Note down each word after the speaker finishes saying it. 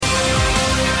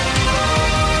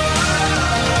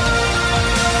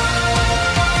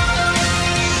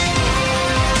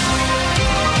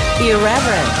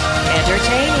Irreverent,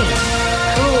 entertaining,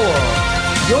 cool.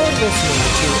 You're listening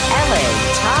to LA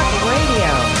Talk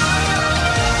Radio.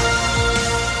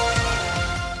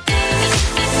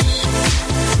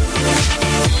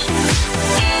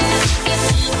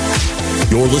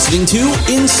 You're listening to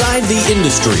Inside the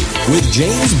Industry with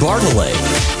James Bartolet,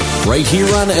 right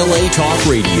here on LA Talk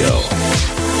Radio.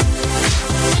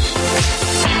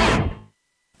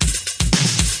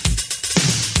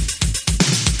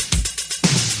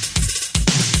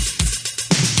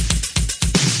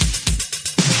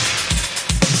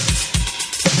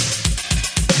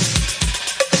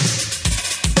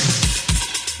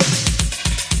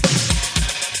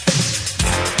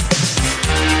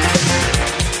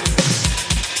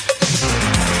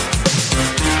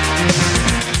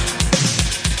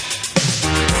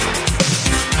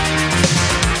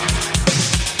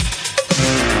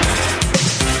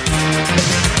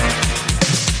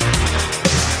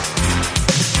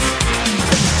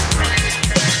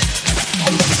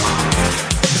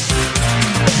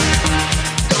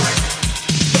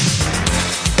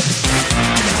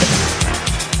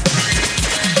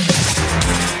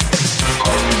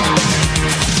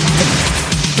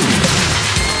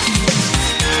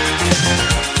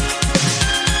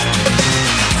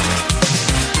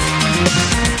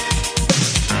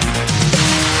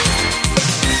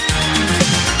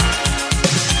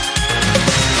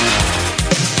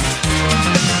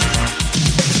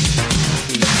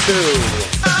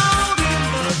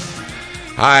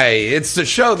 Hi, it's the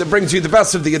show that brings you the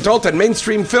best of the adult and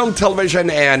mainstream film,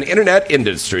 television, and internet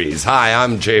industries. Hi,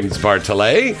 I'm James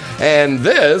Bartolet, and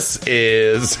this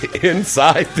is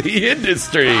Inside the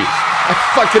Industry. My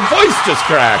fucking voice just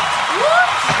cracked.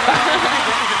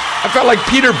 I felt like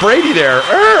Peter Brady there.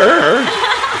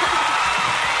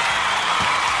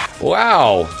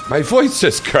 Wow, my voice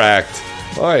just cracked.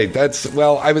 Boy,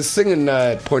 I was singing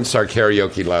Porn Star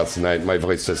Karaoke last night. My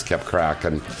voice just kept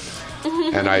cracking.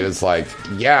 And I was like,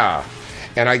 yeah.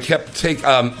 And I kept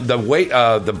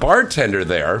the bartender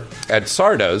there at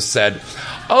Sardo's said,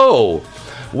 oh,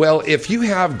 well, if you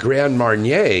have Grand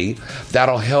Marnier,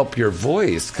 that'll help your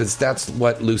voice because that's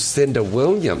what Lucinda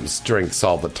Williams drinks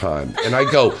all the time. And I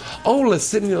go, oh,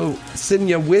 Lucinda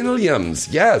Williams.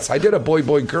 Yes, I did a Boy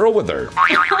Boy Girl with her.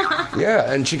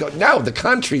 Yeah. And she goes, no, the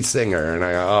country singer. And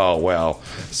I go, oh, well,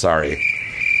 sorry.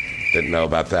 Didn't know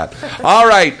about that. All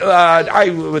right.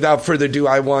 Without further ado,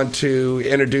 I want to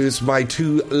introduce my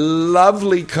two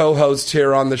lovely co-hosts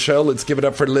here on the show. Let's give it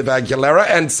up for Liv Aguilera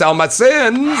and Selma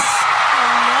Sins.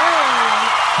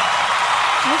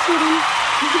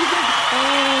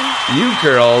 Hi, You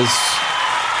girls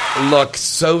look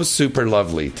so super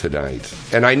lovely tonight.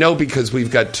 And I know because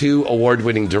we've got two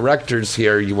award-winning directors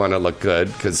here, you want to look good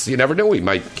because you never know. They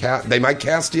might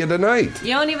cast you tonight.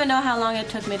 You don't even know how long it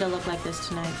took me to look like this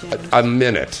tonight, James. A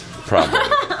minute, probably,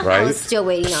 right? I was still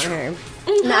waiting on her.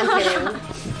 No, I'm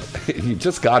kidding. You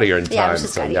just got here in time. Yeah, I was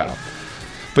just got here.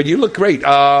 But you look great.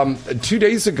 2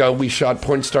 days ago, we shot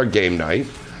Porn Star Game Night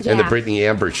and the Brittany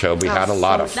Amber Show. We had a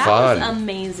lot of fun. That was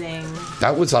amazing.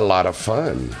 That was a lot of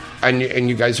fun. And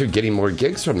you guys are getting more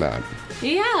gigs from that.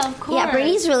 Yeah, of course. Yeah,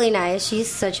 Brittany's really nice. She's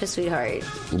such a sweetheart.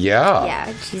 Yeah.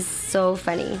 Yeah, she's so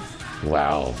funny.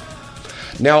 Wow.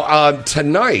 Now,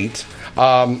 tonight,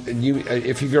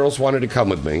 if you girls wanted to come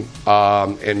with me,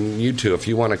 and you too, if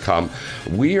you want to come,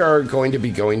 we are going to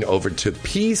be going over to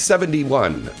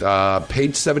P71,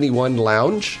 Page 71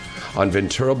 Lounge on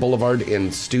Ventura Boulevard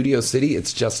in Studio City.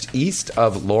 It's just east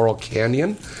of Laurel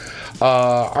Canyon.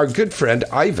 Our good friend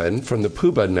Ivan from the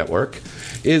Puba Network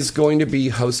is going to be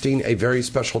hosting a very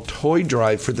special toy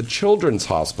drive for the Children's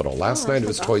Hospital. Last night it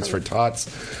was Toys for Tots.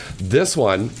 This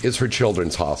one is for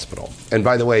Children's Hospital. And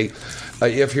by the way,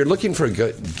 if you're looking for a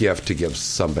good gift to give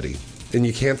somebody and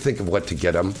you can't think of what to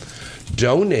get them,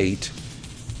 donate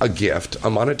a gift,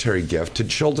 a monetary gift, to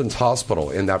Children's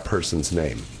Hospital in that person's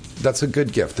name. That's a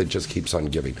good gift that just keeps on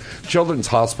giving. Children's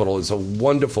Hospital is a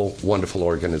wonderful, wonderful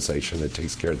organization that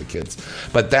takes care of the kids.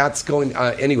 But that's going...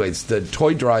 anyways, the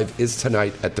toy drive is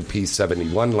tonight at the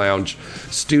P71 Lounge.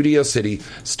 Studio City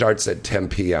starts at 10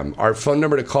 p.m. Our phone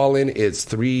number to call in is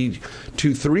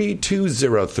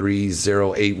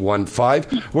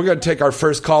 323-203-0815. We're going to take our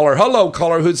first caller. Hello,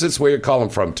 caller. Who's this? Where you calling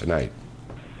from tonight?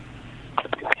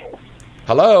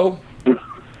 Hello?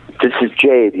 This is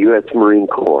Jay, the U.S. Marine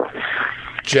Corps.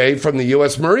 Jay from the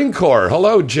U.S. Marine Corps.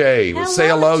 Hello, Jay. Hello, say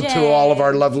hello Jay. to all of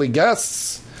our lovely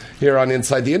guests here on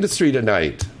Inside the Industry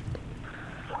tonight.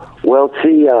 Well,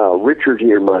 see, Richard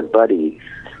here, my buddy,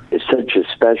 is such a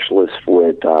specialist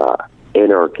with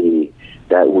anarchy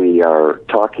that we are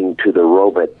talking to the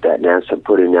robot that NASA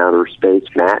put in outer space.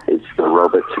 Matt is the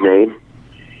robot's name.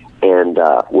 and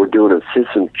we're doing a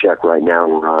system check right now.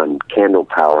 We're on candle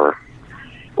power.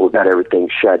 We've got everything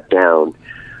shut down.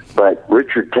 But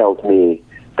Richard tells me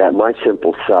that my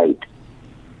simple site,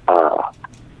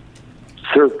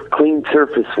 clean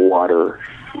surface water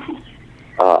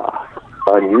on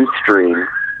Ustream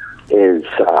is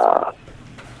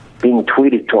being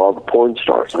tweeted to all the porn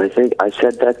stars. I think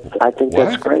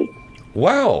that's great.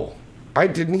 Wow, I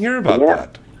didn't hear about Yeah.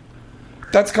 that.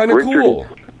 That's kind of Richard- cool.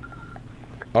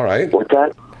 All right, What's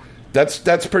that?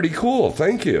 that's pretty cool.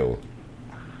 Thank you.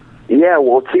 Yeah,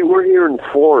 well, see, we're here in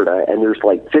Florida, and there's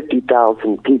like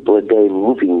 50,000 people a day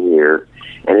moving here,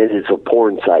 and it is a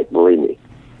porn site, believe me.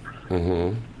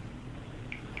 Mm-hmm.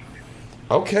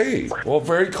 Okay, well,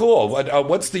 very cool.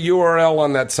 What's the URL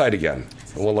on that site again?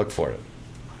 And we'll look for it.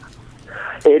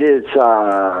 It is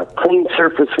clean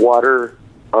surface water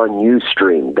on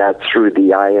Ustream. That's through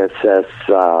the ISS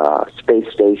space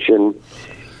station,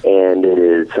 and it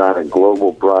is on a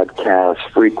global broadcast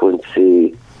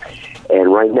frequency.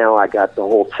 And right now I got the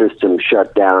whole system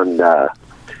shut down. The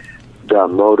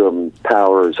modem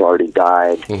power has already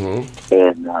died, and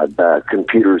the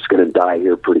computer's going to die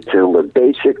here pretty soon. But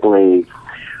basically,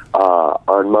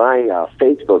 on my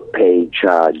Facebook page,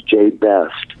 Jay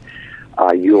Best,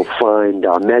 you'll find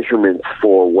measurements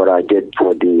for what I did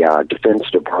for the Defense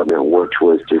Department, which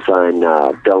was design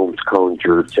domes, cones,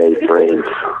 A-frames,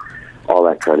 all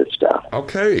that kind of stuff.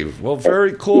 Okay, well,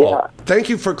 very cool. Yeah. Thank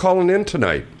you for calling in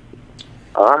tonight.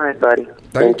 All right, buddy.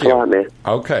 Thank Thanks you. a lot, man.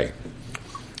 Okay.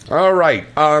 All right.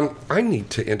 I need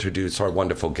to introduce our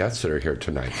wonderful guests that are here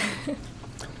tonight.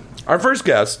 Our first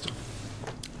guest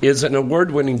is an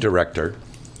award-winning director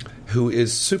who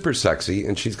is super sexy,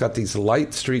 and she's got these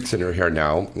light streaks in her hair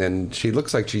now, and she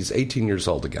looks like she's 18 years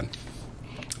old again.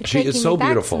 She is so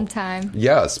beautiful. Sometime.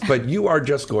 Yes, but you are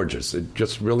just gorgeous. It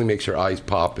just really makes your eyes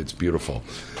pop. It's beautiful.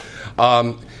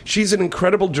 She's an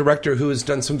incredible director who has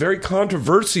done some very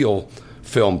controversial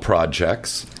film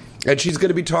projects, and she's going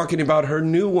to be talking about her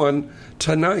new one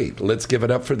tonight. Let's give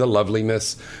it up for the lovely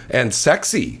Miss and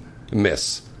sexy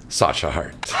Miss Sasha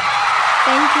Hart.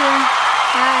 Thank you.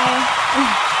 Hi.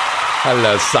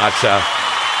 Hello, Sasha.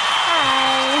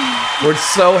 Hi. We're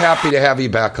so happy to have you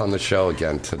back on the show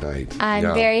again tonight. I'm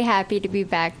Yeah. very happy to be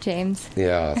back, James.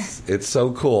 Yes, it's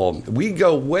so cool. We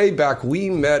go way back. We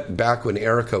met back when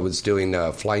Erica was doing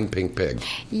Flying Pink Pig.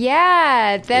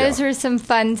 Yeah, those Yeah. were some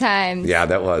fun times. Yeah,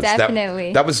 that was.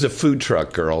 Definitely. That was the food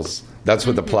truck, girls. That's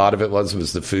what the plot of it was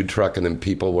the food truck, and then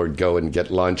people would go and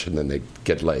get lunch, and then they'd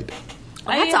get laid.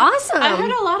 That's awesome. I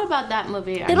heard a lot about that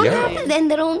movie. They don't Yeah. have it, and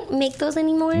they don't make those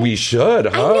anymore. We should,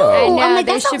 huh? I know. I know, I'm like,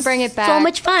 they that should sounds bring it So back.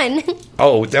 much fun.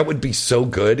 Oh, that would be so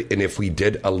good. And if we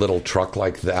did a little truck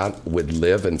like that with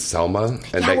Liv and Selma.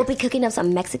 And Yeah, we'll be cooking up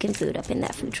some Mexican food up in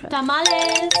that food truck. Tamales.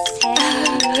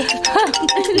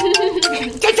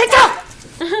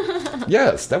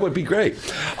 Yes, that would be great.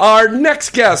 Our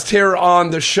next guest here on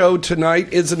the show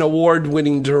tonight is an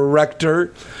award-winning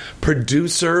director,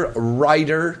 producer,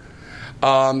 writer.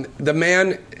 The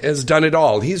man has done it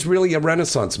all. He's really a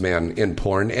renaissance man in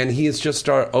porn, and he has just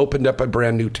opened up a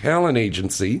brand new talent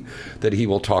agency that he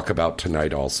will talk about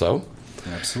tonight also.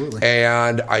 Absolutely.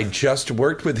 And I just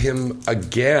worked with him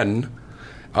again.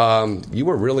 You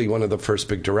were really one of the first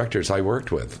big directors I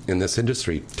worked with in this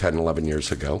industry 10, 11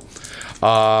 years ago.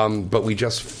 But we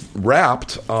just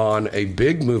wrapped on a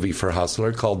big movie for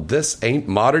Hustler called This Ain't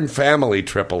Modern Family,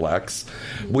 XXX.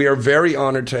 We are very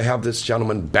honored to have this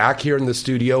gentleman back here in the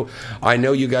studio. I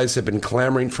know you guys have been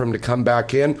clamoring for him to come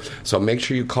back in, so make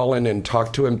sure you call in and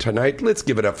talk to him tonight. Let's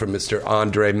give it up for Mr.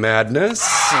 Andre Madness.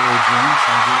 Hello, James.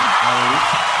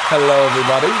 Hello,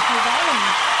 everybody.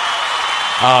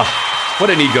 What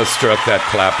an ego stroke that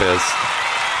clap is.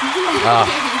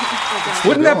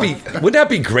 Wouldn't that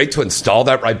be great to install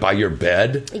that right by your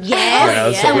bed?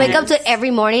 Yes. Yeah, so and when wake up to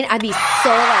every morning, I'd be so like,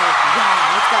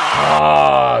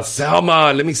 yeah, let's go.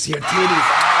 Selma, let me see your titties.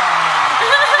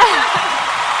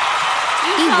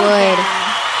 He would.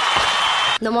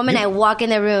 The moment I walk in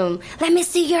the room, let me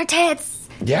see your tits.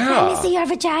 Yeah. Let me see your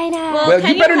vagina. Well, you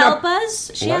can you better help not-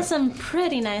 us? She What? has some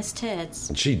pretty nice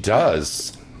tits. She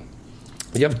does.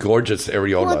 You have gorgeous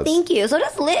areolas. Well, thank you. So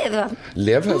does Liv.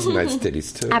 Liv has nice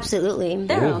titties, too. Absolutely.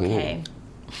 They're okay.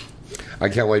 I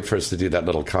can't wait for us to do that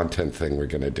little content thing we're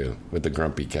going to do with the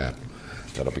grumpy cat.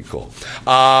 That'll be cool.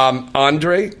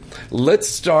 Andre, let's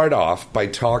start off by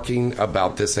talking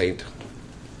about This Ain't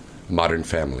Modern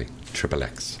Family,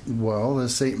 XXX. Well,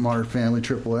 this Ain't Modern Family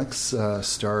XXX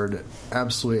starred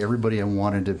absolutely everybody I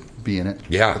wanted to be in it.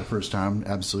 Yeah. For the first time.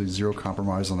 Absolutely zero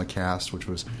compromise on the cast, which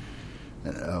was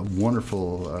a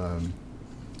wonderful,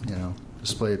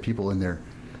 display of people in their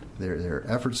their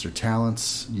efforts, their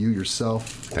talents, you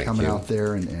yourself coming out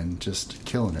there and just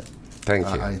killing it. Thank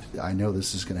you. I know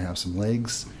this is going to have some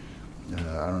legs. I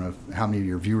don't know how many of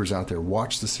your viewers out there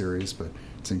watch the series, but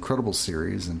it's an incredible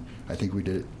series, and I think we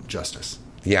did it justice.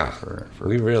 Yeah,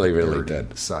 we really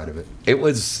did. Side of it. It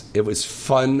was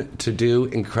fun to do.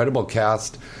 Incredible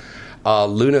cast.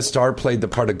 Luna Star played the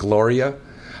part of Gloria,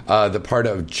 the part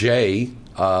of Jay,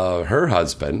 her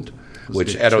husband,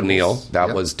 which Dick Ed Chibbles. O'Neill. That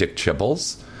Yep. was Dick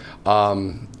Chibbles.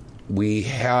 We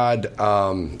had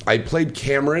I played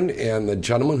Cameron, and the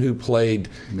gentleman who played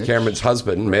Mitch. Cameron's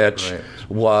husband, Mitch, Right.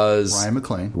 was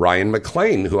Ryan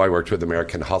McClane, who I worked with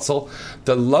American Hustle.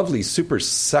 The lovely, super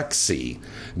sexy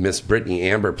Miss Brittany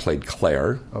Amber played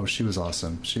Claire. Oh, she was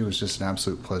awesome. She was just an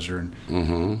absolute pleasure,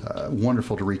 and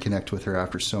wonderful to reconnect with her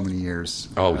after so many years.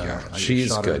 Oh, yeah. I She's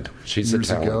shot her good. She's a years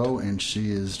talent. ago, and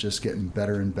she is just getting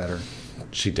better and better.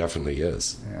 She definitely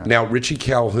is. Yeah. Now, Richie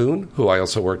Calhoun, who I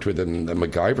also worked with in the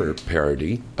MacGyver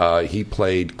parody, he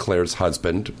played Claire's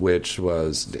husband, which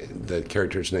was, the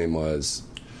character's name was,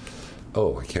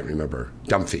 I can't remember,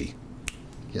 Dumphy.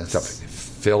 Yes.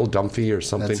 Phil Dumphy or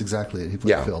something? That's exactly it. He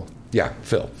played Phil. Yeah,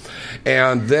 Phil.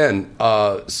 And then,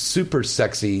 super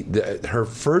sexy, her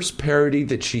first parody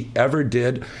that she ever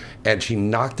did, and she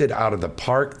knocked it out of the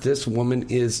park. This woman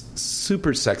is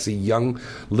super sexy, young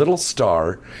little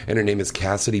star, and her name is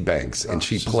Cassidy Banks, and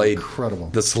she played incredible.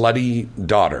 the slutty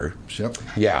daughter. Yep.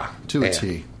 Yeah. To a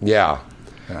T. Yeah.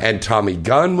 And Tommy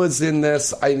Gunn was in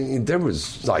this. I mean, there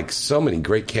was like so many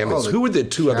great cameos. Oh, Who were the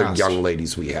two other cast. young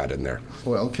ladies we had in there?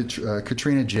 Well,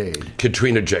 Katrina Jade.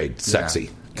 Katrina Jade, sexy. Yeah.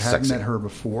 Hadn't Sexy. met her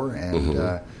before,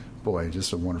 and boy,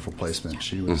 just a wonderful placement.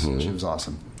 She was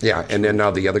awesome. Yeah, and then now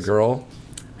the other girl.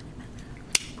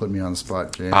 Put me on the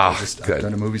spot, Jay. Good. I've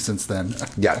done a movie since then.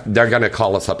 Yeah, they're going to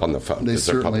call us up on the phone. They 'cause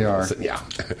they're certainly probably are. listening. Yeah.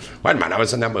 Wait a minute, I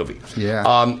was in that movie.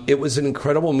 Yeah. It was an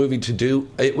incredible movie to do.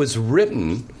 It was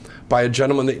written by a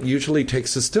gentleman that usually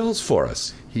takes the stills for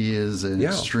us. He is an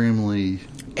extremely...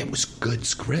 It was good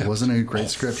script. Wasn't it a great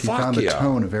script? He fuck found the yeah.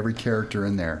 tone of every character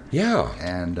in there. Yeah.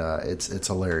 And it's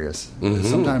hilarious. Mm-hmm.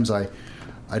 Sometimes I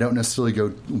don't necessarily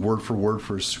go word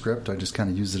for a script. I just kind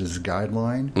of use it as a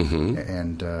guideline. Mm-hmm.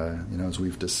 And, as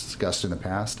we've discussed in the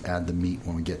past, add the meat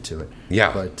when we get to it.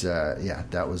 Yeah. But,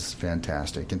 that was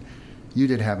fantastic. And you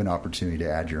did have an opportunity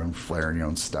to add your own flair and your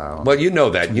own style. Well, you know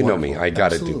that. It's You know me. wonderful. I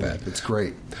got to do Absolutely. that. It's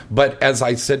great. But as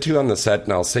I said to you on the set,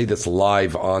 and I'll say this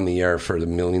live on the air for the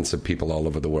millions of people all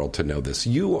over the world to know this,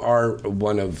 you are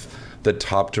one of the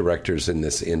top directors in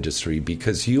this industry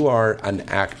because you are an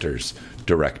actor's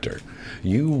director.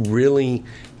 You really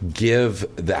give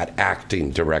that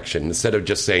acting direction instead of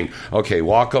just saying, okay,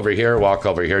 walk over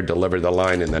here, deliver the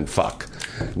line, and then fuck.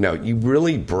 No, you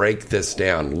really break this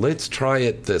down. Let's try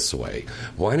it this way.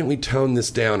 Why don't we tone this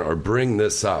down or bring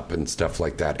this up and stuff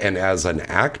like that? And as an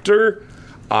actor,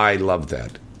 I love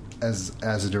that. As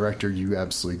a director, you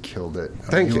absolutely killed it.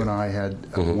 Thank you. You and I had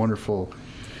a wonderful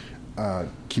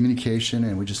communication,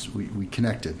 and we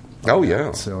connected. Oh,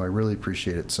 yeah. So I really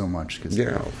appreciate it so much because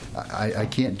Yeah. I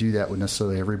can't do that with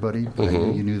necessarily everybody, but I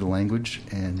knew you knew the language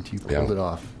and you pulled Yeah. it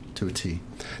off to a T.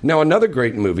 Now, another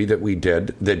great movie that we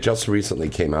did that just recently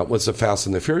came out was The Fast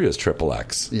and the Furious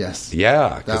XXX. Yes.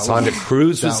 Yeah, That Cassandra was-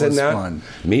 Cruz was that in was that. fun.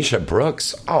 Misha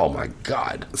Brooks. Oh, my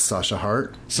God. Sasha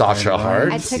Hart. Sasha Ryan Hart.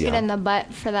 Ryan. I took it Yeah. in the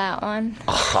butt for that one.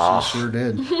 She sure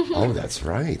did. Oh, that's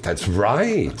right. That's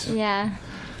right. Yeah.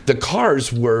 The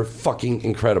cars were fucking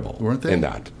incredible. Weren't they? In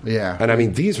that. Yeah. And I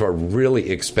mean, these were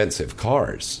really expensive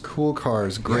cars. Cool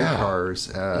cars, great Yeah.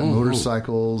 cars,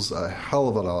 motorcycles, a hell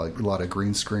of a lot of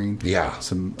green screen. Yeah.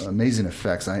 Some amazing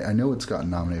effects. I know it's gotten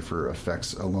nominated for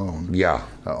effects alone. Yeah.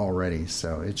 Already,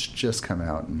 so it's just come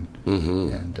out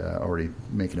and already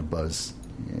making a buzz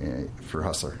for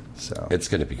Hustler. So It's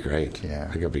going to be great. Yeah.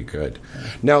 It's going to be good.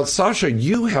 Now, Sasha,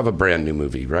 you have a brand new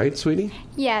movie, right, sweetie?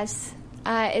 Yes.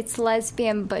 It's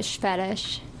Lesbian Bush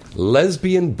Fetish.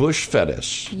 Lesbian Bush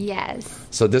Fetish. Yes.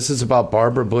 So this is about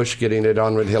Barbara Bush getting it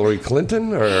on with Hillary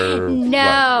Clinton, or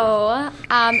No.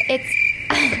 It's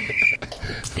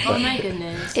Oh my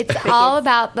goodness. it's all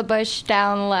about the Bush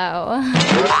down low.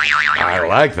 I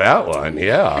like that one.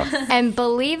 Yeah. And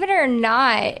believe it or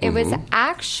not, it was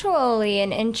actually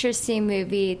an interesting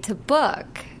movie to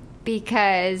book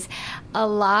because a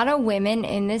lot of women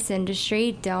in this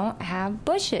industry don't have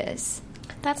bushes.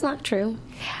 That's not true.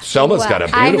 Selma's got a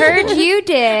beautiful I heard bush. you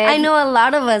did. I know a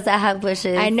lot of us that have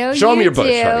bushes. I know Show you me your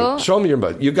bush, do. honey. Show me your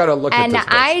bush. You got to look And at this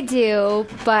bush. I do,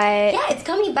 but Yeah, it's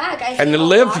coming back. I And see a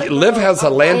Liv lot of Liv girls has a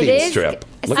on- landing It is- strip.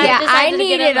 Look yeah, at decided I to get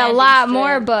a needed a landing lot strip.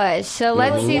 more bush. So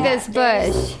let's see Yeah, this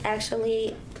bush.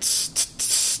 Actually,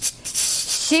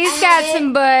 She's got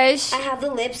some bush. I have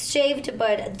the lips shaved,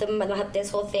 but this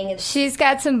whole thing is. She's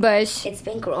got some bush. It's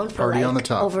been grown for Party on the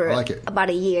top. over I like it. about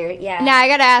a year. Yeah. Now I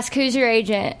gotta ask, who's your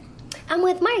agent? I'm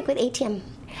with Mark with ATM.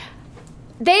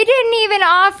 They didn't even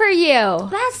offer you.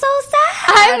 That's so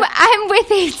sad. I'm with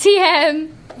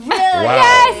ATM. Really? Wow.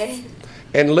 Yes.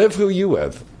 And Liv, who you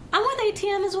with? I'm with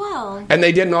ATM as well. And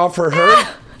they didn't offer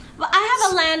her? Well, I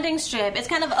have a landing strip. It's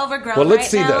kind of overgrown Well, let's right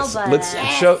see now, this. but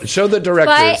Let's show the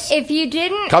directors. But if you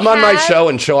didn't Come on my have- show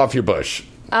and show off your bush.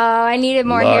 Oh, I needed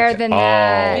more Look. hair than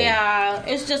that. yeah,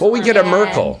 it's just. Well, we get a one.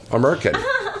 Merkel. A Merkin.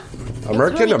 A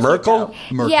Merkin? A Merkel?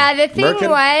 Yeah, the thing Merkin?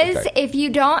 was, Okay. if you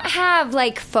don't have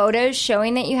like photos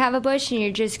showing that you have a bush and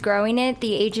you're just growing it,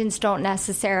 the agents don't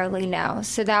necessarily know.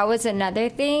 So that was another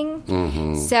thing.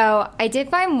 Mm-hmm. So I did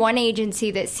find one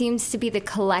agency that seems to be the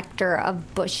collector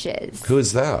of bushes. Who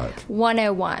is that?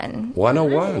 101.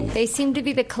 101. They seem to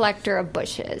be the collector of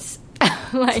bushes.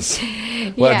 Like,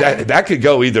 Well, yeah. that could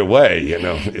go either way, you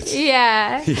know. It's,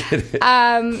 Yeah.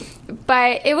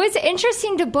 But it was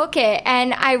interesting to book it.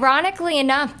 And ironically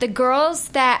enough, the girls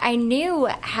that I knew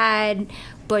had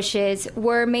bushes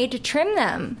were made to trim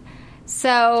them.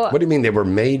 So, What do you mean they were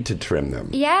made to trim them?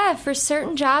 yeah, for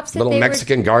certain jobs that Little they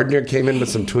Mexican gardener came in with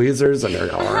some tweezers and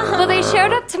Well, they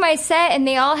showed up to my set and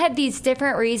they all had these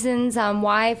different reasons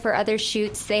why for other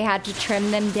shoots they had to trim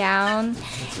them down.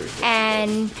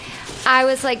 And I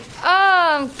was like, oh,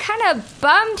 I'm kind of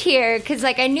bummed here because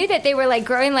like I knew that they were like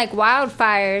growing like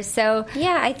wildfires. So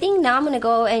Yeah, I think now I'm gonna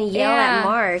go and yell Yeah. at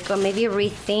Mark, or maybe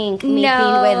rethink me No.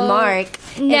 being with Mark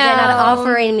if they're not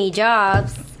offering me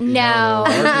jobs. no.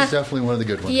 Mark is definitely one of the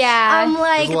good ones. Yeah. I'm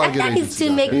like, There's a lot of good that needs agencies to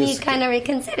out make there. me kind of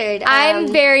reconsidered.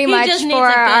 I'm very He much just needs for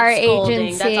a good our scolding.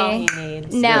 agency. That's all he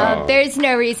needs. No, Yeah. there's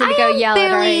no reason to I go am yell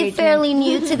at our agent. fairly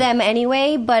new to them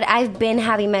anyway, but I've been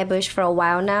having my Bush for a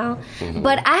while now. Mm-hmm.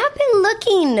 But I have been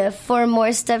looking for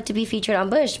more stuff to be featured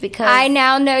on Bush because I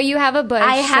now know you have a bush,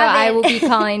 I so I haven't- will be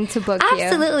calling to book you.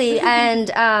 Absolutely, and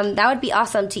that would be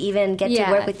awesome to even get Yeah.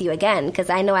 to work with you again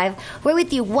because I know I've worked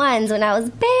with you once when I was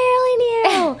barely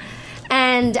new.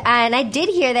 And I did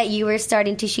hear that you were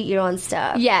starting to shoot your own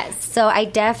stuff. Yes. So I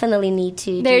definitely need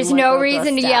to. do There's more no local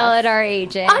reason to stuff. yell at our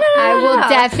agent. Oh, no, I will no.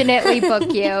 definitely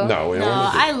book you. No, we don't No,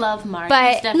 want to do- I love Mark.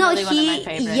 But- He's No, definitely one of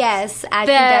my favorites. yes, I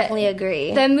The- can definitely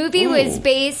agree. The movie was Ooh.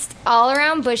 based all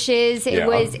around bushes. Yeah.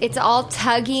 It's all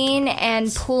tugging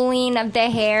and pulling of the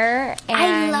hair. I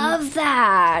And love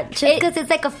that. Just because it's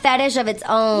like a fetish of its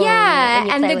own. Yeah,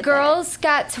 you and play the with girls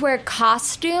got to wear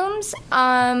costumes.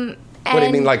 What do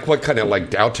you mean, like what kind of like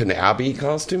Downton Abbey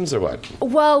costumes or what?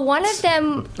 Well, one of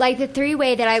them, like the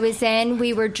three-way that I was in,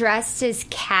 we were dressed as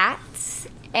cats,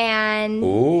 and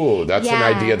Ooh, that's Yeah.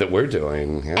 an idea that we're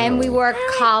doing. Yeah. and we wore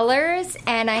collars,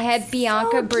 and I had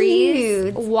Bianca So Breeze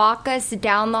cute. walk us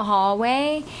down the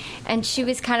hallway, and she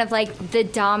was kind of like the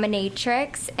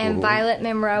dominatrix, and Violet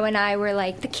Monroe and I were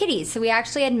like the kitties. So we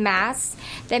actually had masks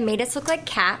that made us look like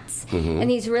cats, and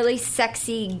these really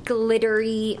sexy,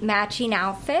 glittery, matching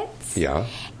outfits. Yeah.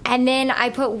 And then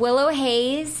I put Willow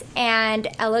Hayes and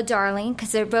Ella Darling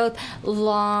because they're both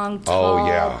long, tall,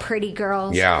 yeah. pretty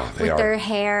girls. Yeah, they with are. their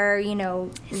hair,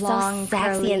 long, so sexy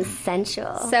curly. and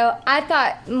sensual. So I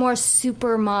thought more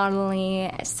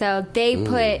supermodel-y. So they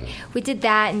we did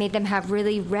that and made them have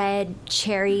really red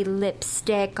cherry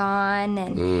lipstick on,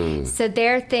 and so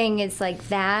their thing is like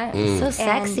that. So And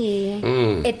sexy.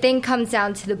 It then comes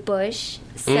down to the bush.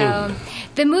 So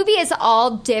the movie is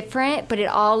all different, but it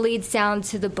all leads down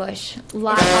to the bush. It's all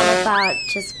about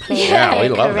just playing Yeah,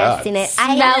 with we it, love that. caressing it.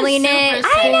 Smelling it,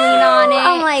 I pulling know. on it.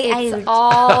 I'm like, it's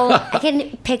all. I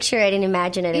can picture it and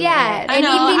imagine it. In Yeah, my head. I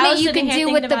anything know, I that was you sitting can here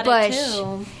do with thinking the about it, bush.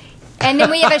 too. And then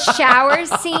we have a shower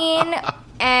scene,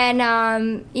 and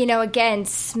again,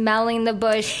 smelling the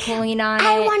bush, pulling on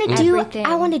I it. want to do. everything.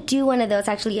 I want to do one of those.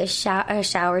 Actually, a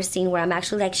shower scene where I'm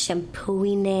actually like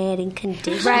shampooing it and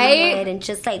conditioning Right? it, and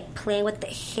just like playing with the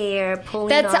hair, pulling.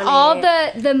 That's on all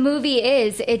it. the movie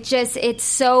is. It's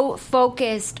so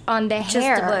focused on the Just the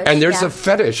hair. bush. And there's Yeah. a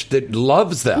fetish that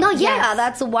loves that. No, yeah, Yes.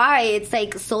 that's why it's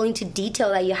like so into detail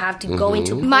that you have to go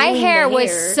into. My pulling hair the was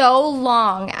hair. so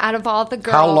long out of all the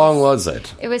girls. How long was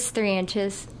it? It was 3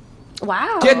 inches.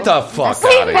 Wow. Get the fuck We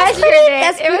out of here. measured it.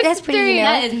 That's It was that's pretty. three. You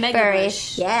know, That is mega furry.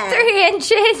 bush. Yeah, 3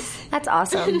 inches. that's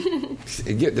awesome.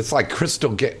 It's like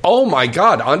crystal gay. Oh my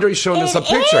God, Andre's showing us a It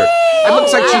picture. is. It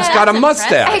looks like she's got a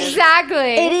mustache.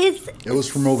 Exactly. It is. It was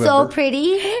from so November. pretty.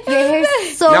 Your hair's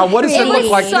so. Now, what does it pretty.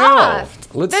 look like now?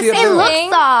 soft. Let's The see it same It now. looks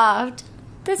thing. soft.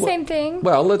 The same thing.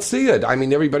 Well, let's see it. I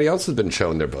mean, everybody else has been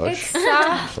showing their It's bush.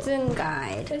 soft and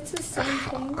Guide. it's the same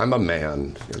thing. I'm a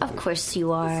man. Of course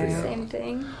you are. Same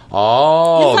thing.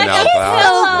 Oh, It's like now a that's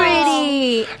So pillow.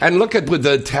 pretty. Philly. And look at with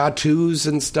the tattoos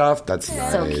and stuff. That's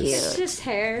So nice. cute. It's just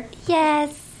hair.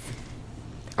 Yes.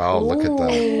 Oh, look at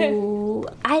that. Ooh,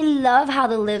 I love how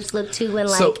the lips look too when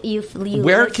So, like you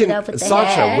where lift it can up with the Sasha?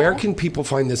 hair. Where can people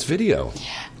find this video?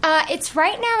 It's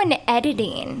right now in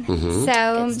editing. Mm-hmm.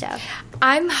 So Good stuff.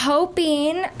 I'm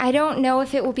hoping, I don't know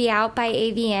if it will be out by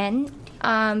AVN,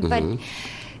 but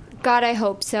God, I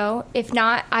hope so. If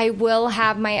not, I will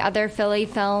have my other Philly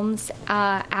films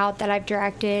out that I've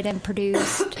directed and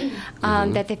produced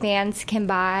that the fans can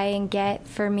buy and get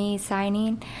for me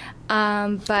signing.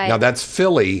 But Now that's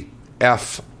Philly,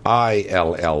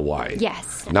 Filly.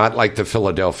 Yes. Not like the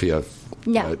Philadelphia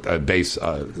No. base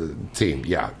team.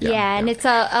 Yeah. and it's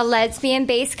a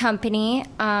lesbian-based company.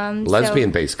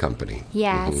 Lesbian-based company.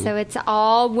 Yeah, so it's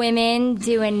all women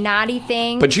doing naughty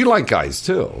things. But you like guys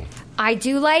too. I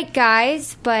do like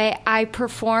guys, but I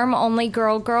perform only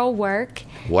girl work.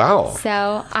 Wow.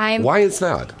 So Why is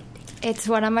that? it's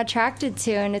what I'm attracted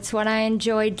to, and it's what I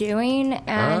enjoy doing,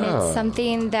 and it's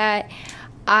something that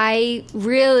I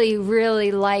really,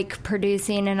 really like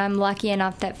producing, and I'm lucky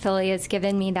enough that Philly has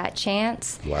given me that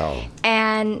chance. Wow.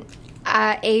 And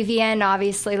AVN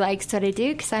obviously likes what I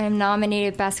do because I am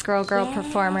nominated Best Girl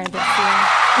Performer this year.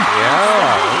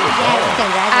 Yeah. Yes,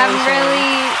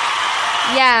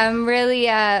 I'm really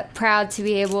proud to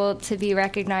be able to be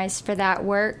recognized for that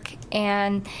work,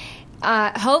 and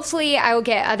hopefully I will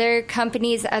get other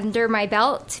companies under my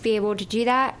belt to be able to do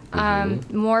that,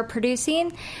 more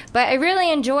producing. But I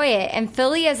really enjoy it, and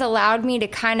Philly has allowed me to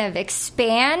kind of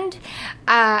expand.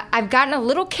 I've gotten a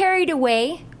little carried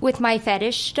away with my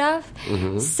fetish stuff.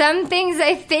 Some things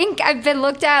I think I've been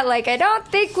looked at like, I don't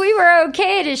think we were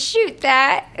okay to shoot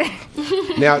that.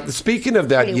 Now, speaking of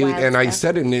that, Pretty wild I stuff.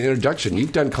 said in the introduction,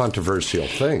 you've done controversial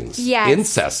things. Yes.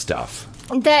 Incest stuff.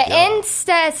 The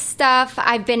incest stuff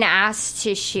I've been asked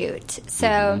to shoot.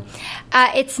 So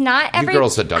it's not You every...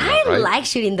 girls have done that, I right? like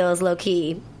shooting those low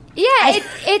key. Yeah,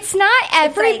 it's not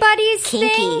everybody's kinky.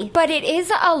 thing, but it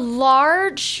is a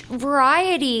large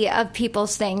variety of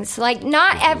people's things. Like,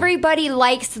 not everybody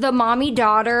likes the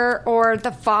mommy-daughter or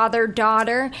the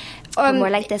father-daughter. More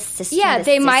like the sister. Yeah, the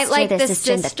they might sister, like the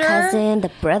sister, and the sister. cousin,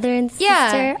 the brother and sister.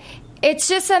 Yeah, it's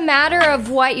just a matter of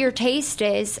what your taste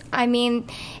is. I mean,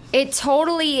 it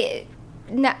totally...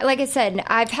 Like I said,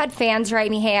 I've had fans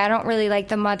write me, hey, I don't really like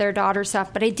the mother-daughter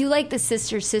stuff, but I do like the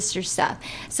sister-sister stuff.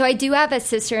 So I do have a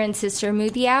sister and sister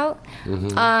movie out.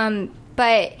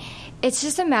 But it's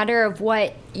just a matter of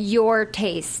what your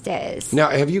taste is. Now,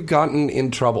 have you gotten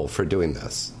in trouble for doing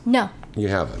this? No. You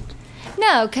haven't.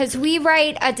 No, because we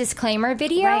write a disclaimer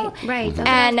video. Right.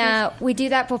 And we do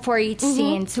that before each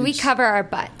scene. So we cover our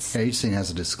butts. Yeah, each scene has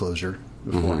a disclosure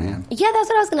beforehand. Yeah, that's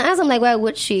what I was going to ask. I'm like, why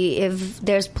would she if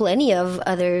there's plenty of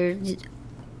other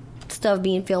stuff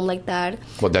being filmed like that?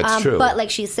 Well, that's true. But like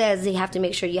she says, you have to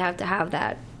make sure you have to have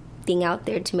that thing out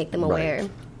there to make them aware.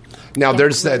 Now, Yeah,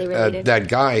 there's really that related. that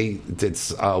guy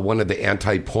that's one of the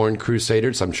anti-porn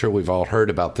crusaders. I'm sure we've all heard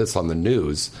about this on the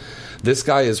news. This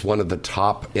guy is one of the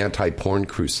top anti-porn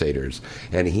crusaders,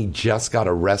 and he just got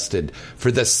arrested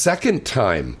for the second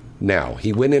time now.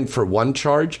 He went in for one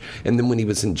charge, and then when he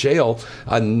was in jail,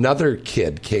 another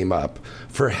kid came up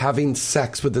for having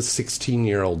sex with a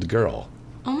 16-year-old girl.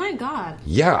 Oh my God.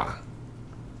 Yeah.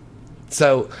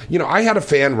 So, I had a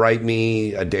fan write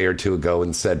me a day or two ago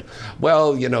and said,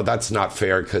 well, that's not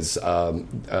fair because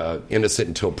innocent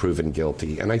until proven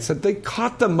guilty. And I said, they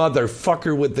caught the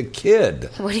motherfucker with the kid.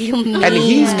 What do you mean? And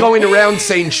he's going around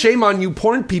saying, shame on you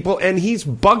porn people, and he's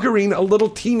buggering a little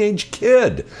teenage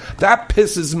kid. That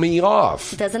pisses me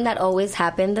off. Doesn't that always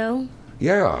happen, though?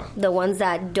 Yeah. The ones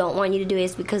that don't want you to do it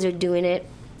is because they're doing it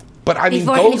But I mean,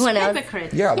 before those, anyone else.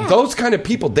 Hypocrite. yeah, those kind of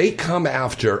people, they come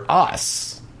after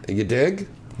us. You dig?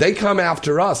 They come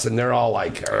after us, and they're all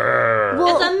like, "Arr."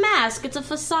 It's a mask. It's a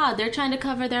facade. They're trying to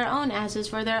cover their own asses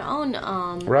for their own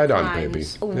Right on,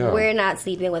 crimes. baby. Yeah. We're not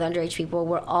sleeping with underage people.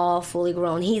 We're all fully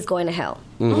grown. He's going to hell.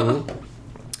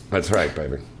 That's right,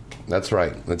 baby. That's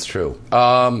right. That's true.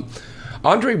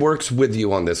 Andre works with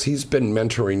you on this. He's been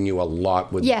mentoring you a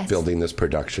lot with Yes. building this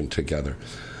production together.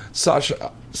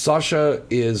 Sasha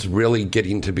is really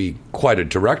getting to be quite a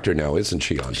director now, isn't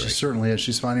she, Andre? She certainly is.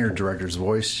 She's finding her director's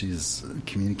voice. She's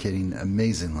communicating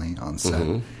amazingly on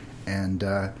set.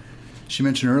 And she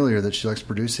mentioned earlier that she likes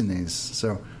producing these.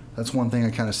 So that's one thing I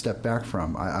kind of stepped back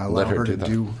from. I allow Let her her do to that.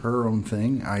 do her own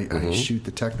thing. I shoot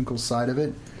the technical side of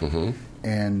it.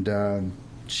 And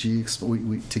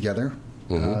we together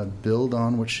build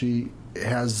on what she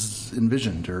has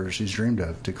envisioned or she's dreamed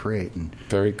of to create. And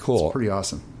Very cool. it's pretty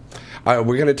awesome. We're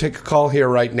going to take a call here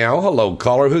right now. Hello,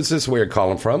 caller. Who's this? Where you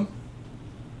calling from?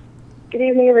 Good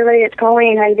evening, everybody. It's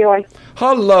Colleen. How you doing?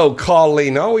 Hello,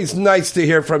 Colleen. Always nice to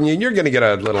hear from you. You're going to get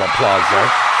a little applause there.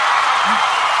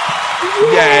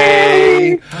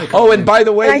 Yay! Oh, and by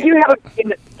the way, I do have a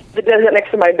that does it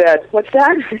next to my bed. What's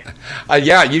that?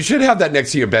 Yeah, you should have that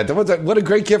next to your bed. What a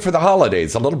great gift for the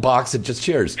holidays. A little box that just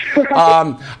cheers.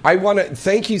 I want to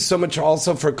thank you so much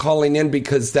also for calling in,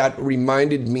 because that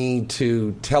reminded me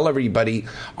to tell everybody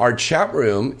our chat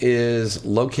room is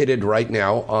located right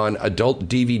now on Adult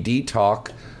DVD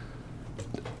Talk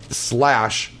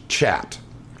 /chat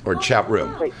or chat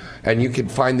room. And you can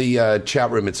find the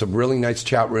chat room. It's a really nice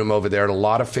chat room over there. And a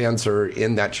lot of fans are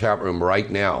in that chat room right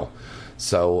now.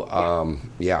 So,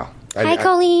 yeah. Hi,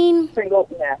 Colleen.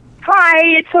 Hi,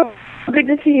 it's so good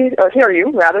to see you, or hear you,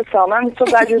 rather, Selma. I'm so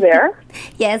glad you're there.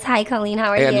 Yes, hi, Colleen. How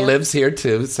are you? And Liv's here,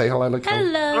 too. Say hello to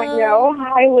Colleen. Hello. I know.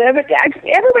 Hi, Liv.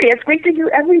 Everybody, it's great to hear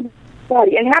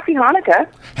everybody. And happy Hanukkah.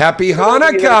 Happy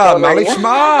Hanukkah. Mali Shma.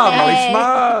 Mali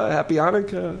Shma. Happy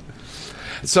Hanukkah.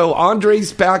 So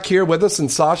Andre's back here with us,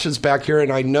 and Sasha's back here,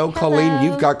 and I know, Colleen,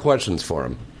 you've got questions for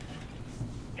him.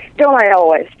 Don't I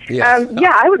always? Yes.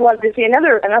 Yeah, I would love to see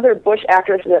another Bush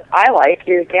actress that I like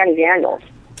is Dani Daniels.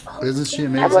 Isn't she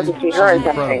amazing? I'd love to see her in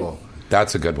something. Incredible.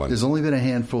 That's a good one. There's only been a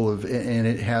handful of, and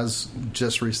it has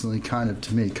just recently kind of,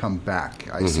 to me, come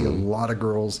back. I see a lot of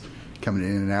girls coming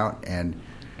in and out, and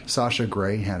Sasha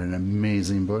Grey had an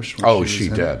amazing Bush. Oh, she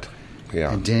did.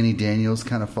 Yeah. And Dani Daniels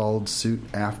kind of followed suit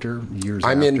after, years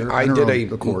I mean, after.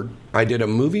 I did a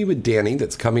movie with Dani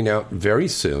that's coming out very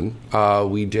soon.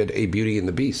 We did a Beauty and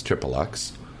the Beast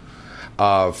XXX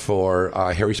for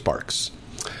Harry Sparks.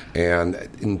 And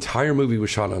the entire movie was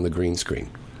shot on the green screen.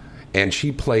 And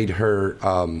she played her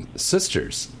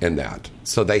sisters in that.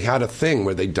 So they had a thing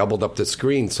where they doubled up the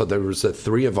screen, so there was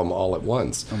three of them all at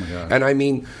once. Oh, my God. And I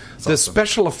mean, the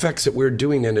special effects that we're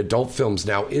doing in adult films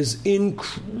now is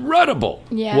incredible,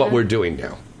 what we're doing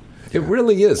now. It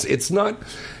really is. It's not,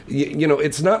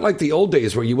 it's not like the old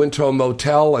days where you went to a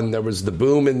motel and there was the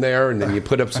boom in there and then you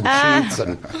put up some sheets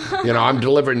and, I'm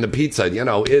delivering the pizza.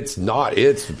 It's not.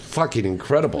 It's fucking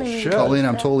incredible shit. Colleen,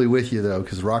 I'm totally with you, though,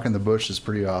 because Rockin' the Bush is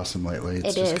pretty awesome lately.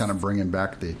 It's It just is. kind of bringing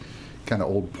back the kind of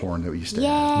old porn that we used to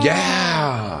have.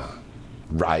 Yeah.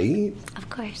 Right? Of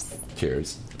course.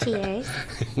 Cheers. Cheers.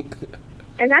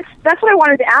 And that's what I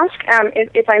wanted to ask,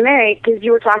 if I may, because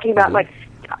you were talking about, like,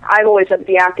 I've always said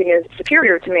the acting is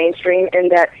superior to mainstream,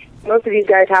 and that most of these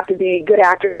guys have to be good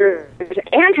actors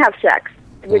and have sex,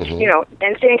 which,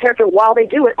 and stay in character while they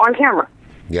do it on camera.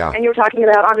 Yeah. And you were talking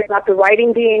about, Andre, about the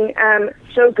writing being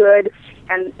so good,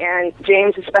 and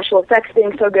James' special effects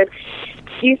being so good.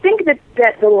 Do you think that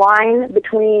the line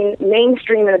between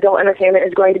mainstream and adult entertainment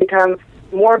is going to become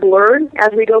more blurred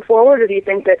as we go forward, or do you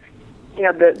think that,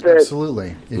 the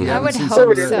Absolutely. I would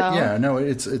hope so. Yeah, no,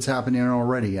 it's happening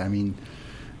already. I mean,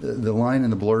 the line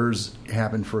and the blurs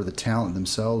happen for the talent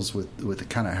themselves with the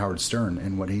kind of Howard Stern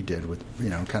and what he did with,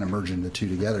 kind of merging the two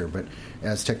together. But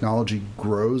as technology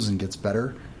grows and gets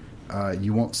better,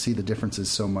 you won't see the differences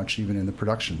so much even in the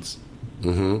productions.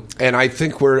 Mm-hmm. And I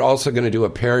think we're also going to do a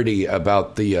parody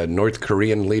about the North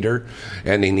Korean leader,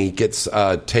 and then he gets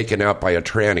taken out by a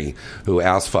tranny who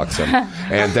ass fucks him,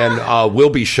 and then we'll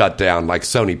be shut down like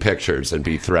Sony Pictures and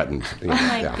be threatened. Oh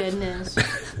my goodness.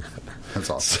 That's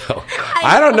awesome. So,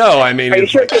 I don't know. I mean, Are you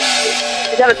sure? Is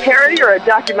that a parody or a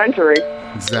documentary?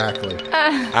 Exactly.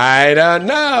 I don't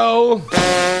know.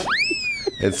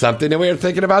 It's something that we're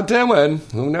thinking about doing.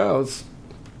 Who knows?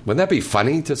 Wouldn't that be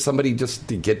funny to somebody just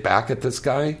to get back at this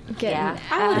guy?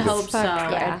 I would hope so.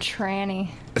 A tranny.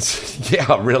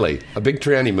 Yeah, really. A big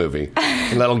tranny movie.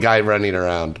 A little guy running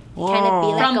around. Can it be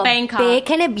like From a Bangkok. big?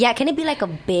 Can it be like a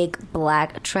big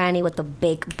black tranny with a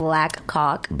big black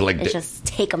cock? Big dick. Just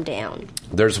take him down.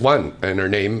 There's one, and her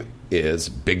name is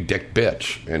Big Dick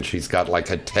Bitch, and she's got like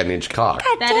a 10-inch cock.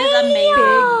 That is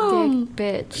amazing.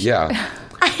 Big bitch. Yeah.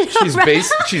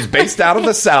 She's based out of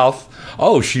the South.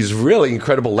 Oh, she's really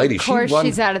incredible lady. Of course,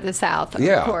 she's out of the South.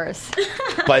 Of course.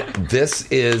 But this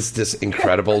is this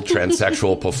incredible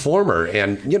transsexual performer,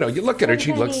 and you look at her;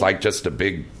 she looks like just a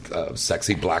big,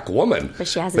 sexy black woman. But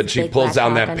she has. She pulls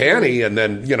down that panty, and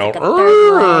then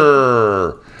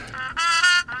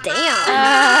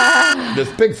damn.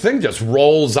 This big thing just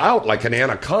rolls out like an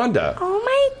anaconda. Oh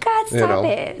my God! Stop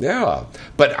it. Yeah,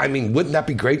 but I mean, wouldn't that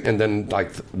be great? And then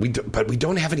we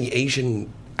don't have any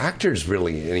Asian actors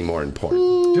really anymore in porn.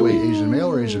 Do we? Asian male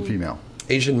or Asian female?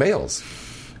 Asian males.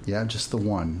 Yeah, just the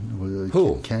one.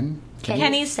 Who? Ken?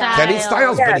 Kenny Styles. Kenny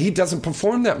Styles, but he doesn't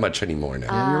perform that much anymore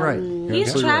now. Yeah, you're right.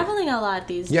 He's traveling a lot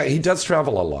these days. Yeah, he does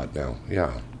travel a lot now.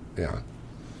 Yeah.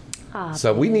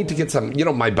 So we need to get some,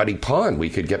 my buddy Pawn. We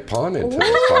could get Pawn into this.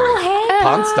 Hey,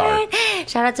 Pawn Star.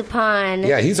 Shout out to Pon.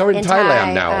 Yeah, he's over in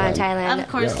Thailand now. Thailand. Of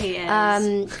course he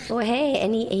is. Well, hey,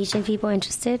 any Asian people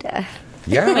interested?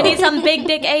 Yeah. We need some big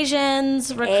dick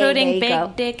Asians, recruiting there you go.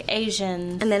 big dick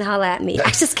Asians. And then holla at me.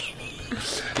 I'm just kidding.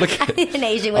 Look I need an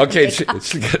Asian with okay, a big cock.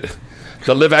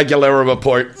 the Liv Aguilera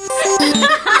report.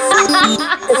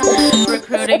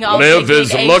 Recruiting all Liv big is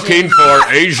dick looking Asians. for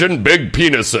Asian big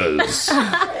penises.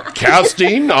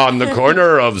 Casting on the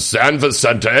corner of San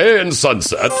Vicente and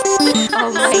Sunset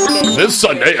Oh my goodness. this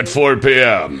Sunday at 4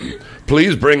 p.m.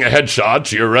 Please bring a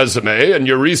headshot, your resume, and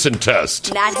your recent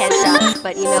test. Not headshots,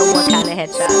 but you know what kind of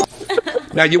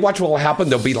headshots. Now, you watch what will happen.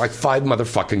 There'll be like 5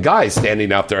 motherfucking guys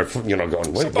standing out there,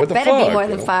 going, wait, what the Better fuck? be more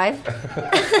than 5.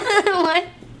 What?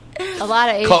 A lot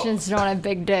of Call- Asians don't have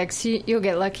big dicks. You'll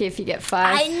get lucky if you get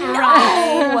 5. I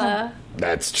know.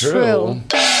 That's true. True.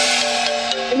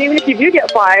 And even if you do get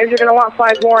 5, you're going to want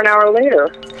 5 more an hour later.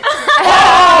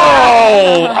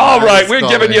 Oh, all right. We're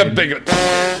That's giving you a Colleen. big...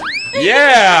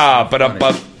 Yeah.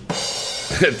 But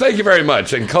thank you very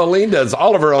much. And Colleen does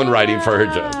all of her own writing for her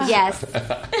jokes. Yes.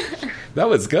 That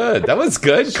was good. That was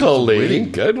good,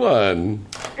 Colleen. Good one.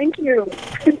 Thank you.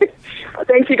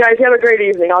 Thanks, you guys. Have a great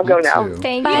evening. I'll go now. too.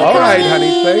 Thank you. All right,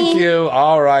 honey. Thank you.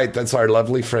 All right. That's our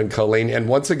lovely friend Colleen. And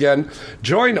once again,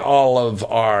 join all of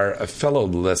our fellow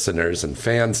listeners and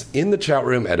fans in the chat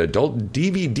room at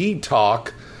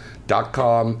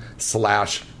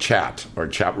adultdvdtalk.com/chat or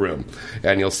chat room.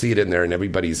 And you'll see it in there, and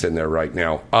everybody's in there right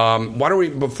now. Why don't we,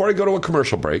 before I go to a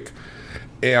commercial break,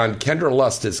 and Kendra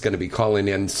Lust is going to be calling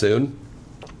in soon.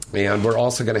 And we're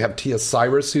also going to have Tia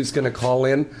Cyrus who's going to call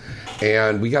in.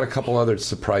 And we got a couple other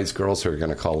surprise girls who are going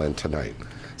to call in tonight.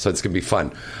 So it's going to be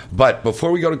fun. But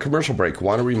before we go to commercial break, I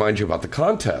want to remind you about the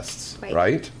contests,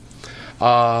 right?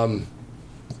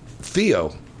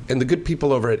 Theo and the good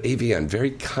people over at AVN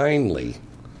very kindly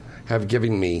have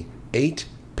given me 8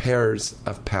 pairs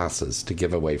of passes to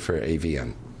give away for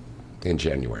AVN in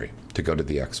January to go to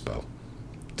the expo.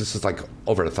 This is like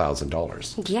over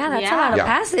 $1,000. Yeah, that's Yeah. a lot of Yeah.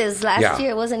 passes. Last Yeah.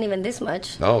 year it wasn't even this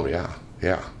much. Oh, yeah.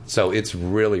 Yeah. So it's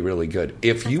really, really good.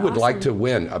 If you would like to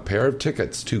win a pair of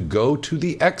tickets to go to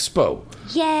the expo,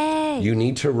 Yay! you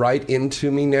need to write into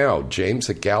me now, James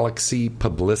at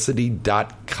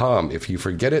galaxypublicity.com. If you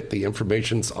forget it, the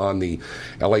information's on the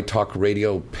LA Talk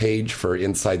Radio page for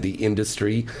Inside the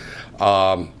Industry.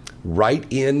 Write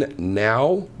in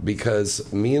now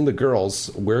because me and the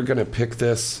girls, we're going to pick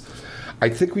this. I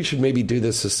think we should maybe do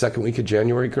this the second week of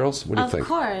January, girls. What do you Of think?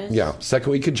 course. Yeah,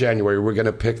 second week of January, we're going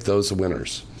to pick those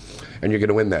winners. And you're going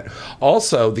to win that.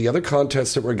 Also, the other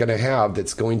contest that we're going to have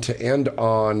that's going to end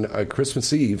on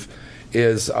Christmas Eve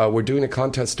is we're doing a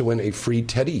contest to win a free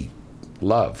Teddy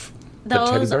Love. The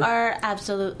teddy Those bear. are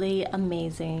absolutely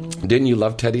amazing. Didn't you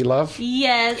love Teddy Love?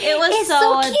 Yes, it was It's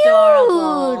so cute.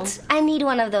 adorable. I need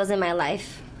one of those in my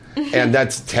life. And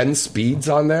that's 10 speeds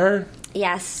on there?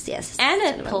 Yes, yes. And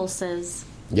it pulses.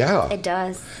 Yeah. It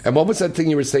does. And what was that thing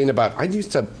you were saying about, I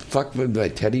used to fuck with my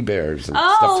teddy bears and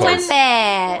Oh, stuff like when-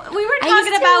 Bad. We were I talking used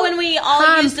to about when we all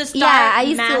hump- used to start yeah, I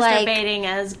used to, like- masturbating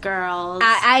as girls.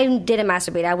 I didn't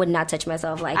masturbate. I would not touch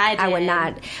myself. Like I would did.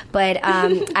 not. But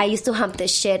I used to hump the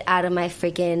shit out of my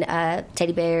freaking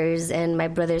teddy bears and my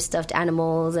brother's stuffed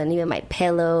animals and even my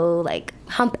pillow. Like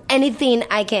hump anything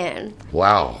I can.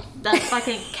 Wow. The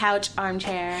fucking couch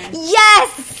armchair.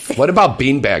 Yes. What about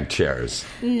beanbag chairs?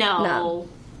 No.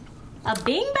 A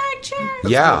beanbag chair?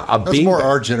 Yeah, a That's more beanbag.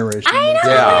 our generation. I know.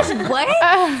 Yeah. What?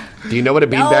 Do you know what a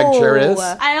beanbag chair is?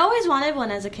 I always wanted one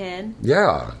as a kid.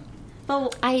 Yeah.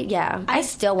 But I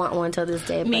still want one till this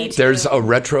day. Me but- too. There's a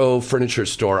retro furniture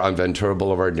store on Ventura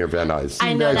Boulevard near Van Nuys.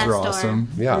 I know Beanbags that are store. awesome.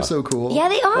 Yeah. They're so cool. Yeah,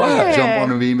 they are. Wow. Jump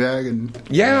on a beanbag and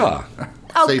Yeah.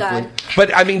 Oh safely. God.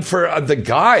 But I mean, for the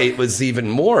guy, it was even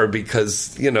more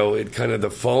because, it kind of the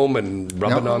foam and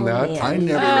rubbing No. on that. Yeah. I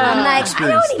never I'm like, I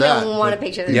experienced don't that. even want to but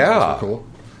picture this. Yeah. Cool.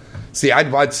 See,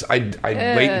 I'd wait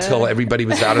until everybody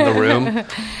was out of the room,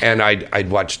 and I'd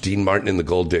watch Dean Martin and the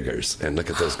Gold Diggers, and look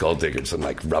at those Gold Diggers and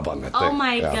like rub on that thing. Oh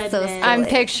my Yeah. goodness. So silly. I'm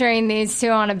picturing these two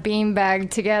on a beanbag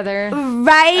together.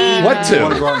 Right. What I want to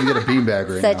to? go out and get a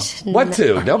beanbag right Such. What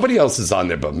to? Nobody else is on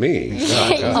there but me. You now.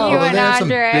 and They have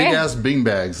some Andre. big ass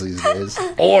beanbags these days.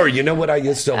 Or you know what I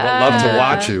used to love to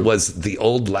watch was the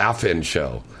old Laugh-In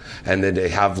show. And then they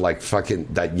have like fucking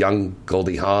that young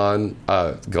Goldie Hawn,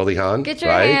 Get your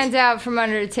right? hands out from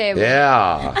under the table.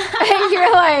 Yeah.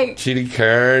 You're like, Chidi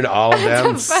Kern, all of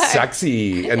them, the fuck?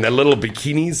 sexy. And the little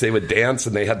bikinis, they would dance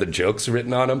and they had the jokes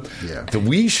written on them. Yeah.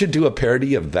 We should do a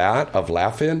parody of that, of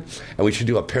Laugh-In, and we should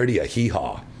do a parody of Hee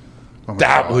Haw. Oh my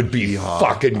that God. would be Hee-haw.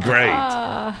 fucking great.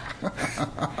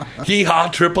 Hee-haw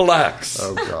triple X.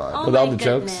 Oh, God. Oh With all my the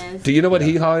jokes. goodness. Do you know what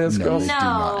hee-haw is, No, girls? they do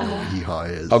not know what hee-haw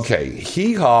is. Okay,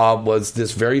 Hee Haw was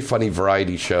this very funny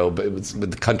variety show, but it was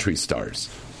with the country stars.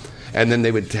 And then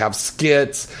they would have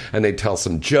skits, and they'd tell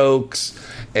some jokes,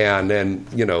 and then,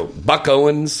 Buck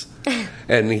Owens,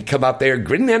 and he'd come out there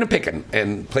grinning and a picking,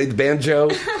 and play the banjo,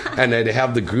 and they'd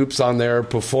have the groups on there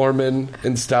performing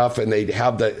and stuff, and they'd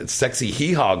have the sexy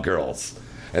Hee Haw girls.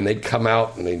 And they'd come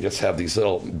out, and they'd just have these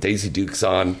little Daisy Dukes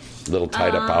on, little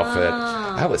tied-up outfit.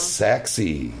 That was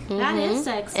sexy. That is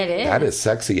sexy. It is. That is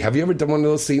sexy. Have you ever done one of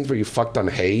those scenes where you fucked on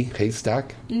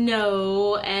haystack?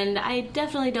 No, and I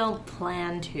definitely don't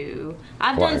plan to.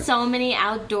 I've Why? done so many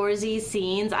outdoorsy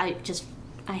scenes. I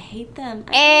hate them.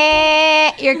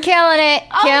 You're killing it.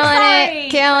 Oh, sorry.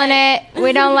 Killing it.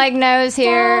 We don't like nose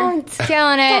here. Don't.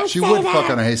 Killing it. She would fuck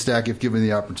on a haystack if given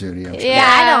the opportunity. I'm sure. Yeah,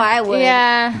 I know I would.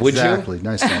 Yeah. Would Exactly.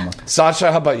 Nice, Selma. you?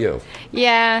 Sasha, how about you?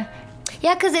 Yeah.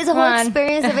 Yeah, because it's a whole Come on.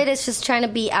 experience of it. It's just trying to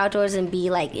be outdoors and be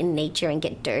like in nature and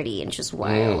get dirty and just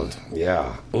wild.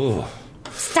 Yeah. Ooh.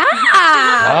 Stop!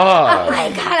 Ah. Oh my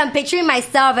God, I'm picturing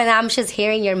myself and I'm just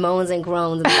hearing your moans and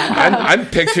groans. I'm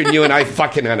picturing you and I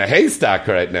fucking on a haystack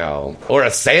right now. Or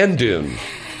a sand dune.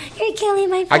 You're killing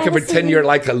my I can fantasy. pretend you're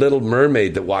like a little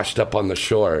mermaid that washed up on the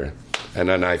shore. And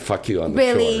then I fuck you on the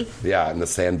Really? shore. Yeah, in the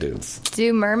sand dunes.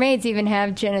 Do mermaids even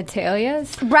have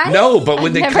genitalias? Right? No, but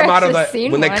when they I've come out of never the actually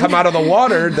seen when they one. come out of the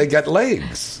water, they get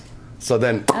legs. So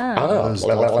then,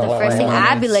 The first thing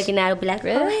I'd be looking at would be like,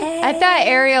 oh, hey. I thought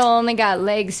Ariel only got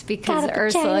legs because Got a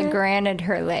Ursula vagina. granted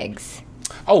her legs.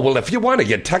 Oh, well, if you want to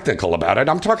get technical about it,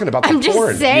 I'm talking about the I'm just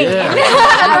porn. saying.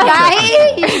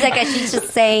 Right? She's like, she's just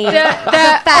saying.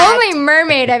 The only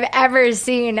mermaid I've ever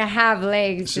seen have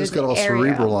legs She just is got all Ariel.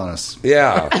 cerebral on us.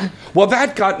 Yeah. Well,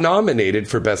 that got nominated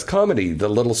for Best Comedy, The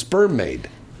Little Sperm Maid.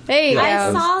 There you go.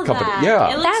 I saw Company- that.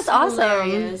 yeah. It looks That's awesome.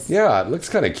 hilarious. Yeah, it looks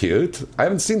kind of cute. I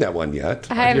haven't seen that one yet.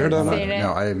 I Have you heard haven't of that? seen it.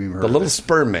 No, I haven't even heard The of Little it.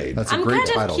 Sperm Maid. That's a I'm great kind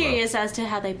title, of though. curious as to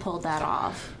how they pulled that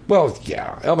off. Well,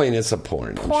 yeah. I mean, it's a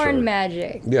porn. I'm Porn sure.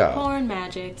 magic. Yeah. Porn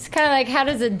magic. It's kind of like, how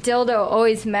does a dildo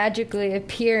always magically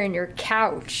appear in your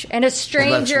couch? And a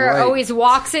stranger right. always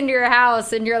walks into your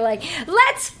house and you're like,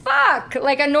 let's fuck.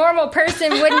 Like a normal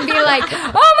person wouldn't be like,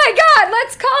 oh my God,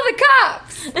 let's call the cops.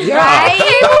 Yeah. Right?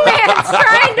 Man's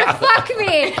trying to fuck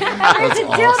me. And there's a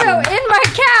dildo in my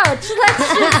couch.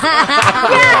 Let's just,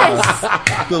 yes.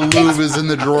 The lube is in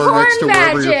the drawer porn next to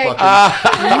wherever you're magic.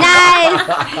 fucking.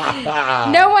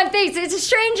 Nice. No one thinks it's a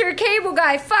stranger cable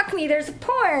guy. Fuck me, there's a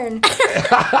porn. That's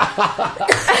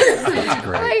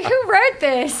great. Like, who wrote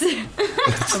this? Shit,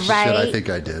 Right. I think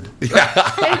I did.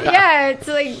 Yeah, it's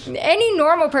like any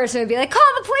normal person would be like, call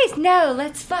the police. No,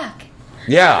 let's fuck.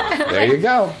 Yeah. There you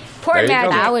go. Porn There you go.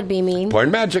 magic. That would be me.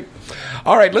 Porn magic.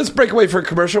 All right, let's break away for a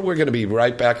commercial. We're going to be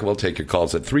right back, and we'll take your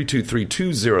calls at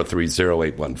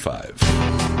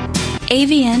 323-203-0815.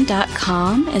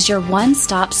 AVN.com is your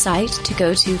one-stop site to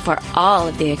go to for all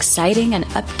of the exciting and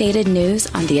updated news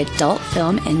on the adult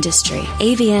film industry.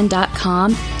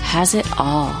 AVN.com has it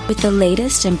all. With the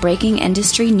latest and breaking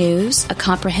industry news, a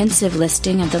comprehensive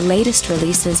listing of the latest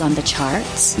releases on the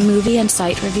charts, movie and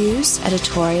site reviews,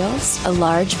 editorials, a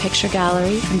large picture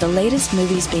gallery from the latest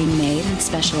movies being made and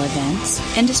special events,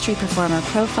 industry performer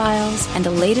profiles, and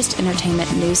the latest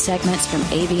entertainment news segments from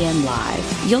AVN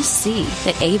Live. You'll see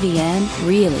that AVN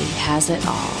really has it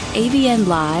all. AVN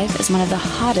Live is one of the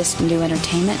hottest new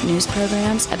entertainment news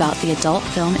programs about the adult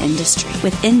film industry,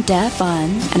 with in-depth,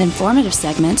 fun, and informative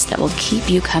segments that will keep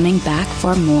you coming back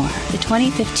for more. The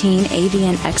 2015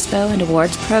 AVN Expo and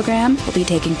Awards program will be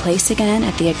taking place again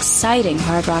at the exciting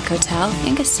Hard Rock Hotel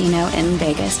and Casino in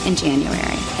Vegas in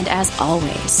January. And as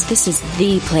always, this is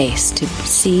the place to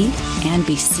see and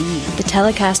be seen. The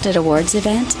telecasted awards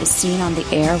event is seen on the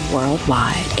air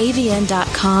worldwide.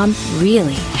 AVN.com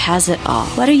really has it all.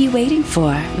 What are you waiting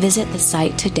for? Visit the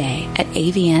site today at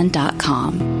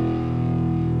avn.com.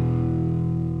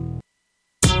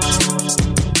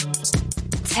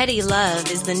 Teddy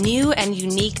Love is the new and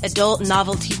unique adult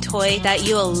novelty toy that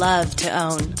you'll love to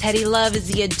own. Teddy Love is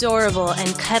the adorable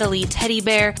and cuddly teddy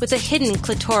bear with a hidden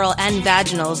clitoral and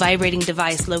vaginal vibrating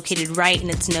device located right in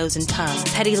its nose and tongue.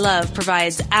 Teddy Love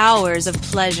provides hours of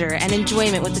pleasure and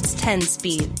enjoyment with its 10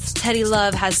 speeds. Teddy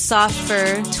Love has soft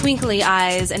fur, twinkly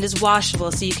eyes, and is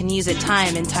washable so you can use it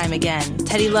time and time again.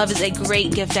 Teddy Love is a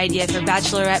great gift idea for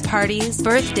bachelorette parties,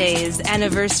 birthdays,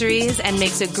 anniversaries, and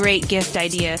makes a great gift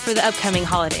idea for the upcoming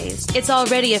holidays. It's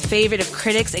already a favorite of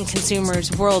critics and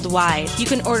consumers worldwide. You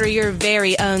can order your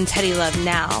very own Teddy Love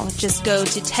now. Just go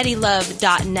to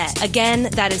teddylove.net. Again,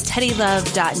 that is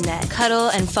teddylove.net. Cuddle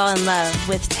and fall in love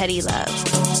with Teddy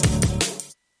Love.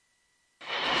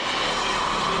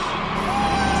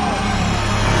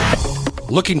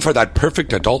 Looking for that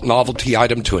perfect adult novelty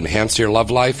item to enhance your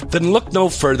love life? Then look no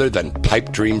further than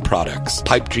Pipe Dream Products.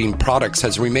 Pipe Dream Products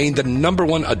has remained the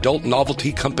 #1 adult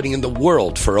novelty company in the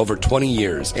world for over 20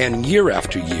 years. And year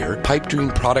after year, Pipe Dream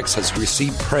Products has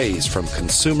received praise from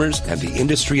consumers and the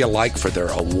industry alike for their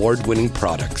award-winning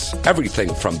products.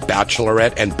 Everything from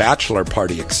bachelorette and bachelor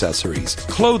party accessories,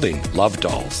 clothing, love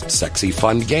dolls, sexy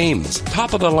fun games,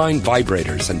 top-of-the-line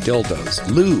vibrators and dildos,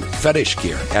 lube, fetish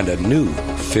gear, and a new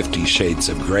 50 Shades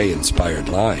of Grey inspired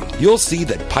line. You'll see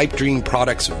that Pipe Dream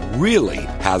Products really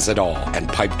has it all, and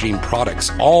Pipe Dream Products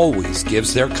always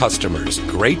gives their customers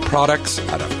great products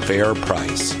at a fair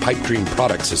price. Pipe Dream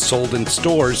Products is sold in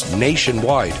stores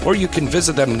nationwide, or you can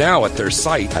visit them now at their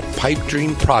site at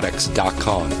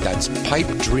pipedreamproducts.com. That's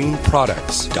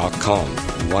pipedreamproducts.com.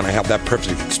 You want to have that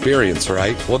perfect experience,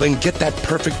 right? Well, then get that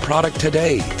perfect product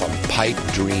today from Pipe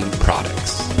Dream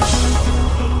Products.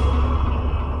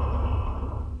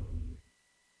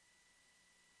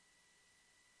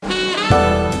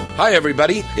 Hi,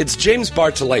 everybody. It's James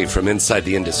Bartolet from Inside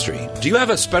the Industry. Do you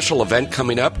have a special event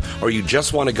coming up, or you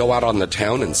just want to go out on the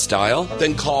town in style?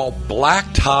 Then call Black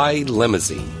Tie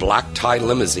Limousine. Black Tie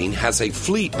Limousine has a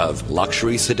fleet of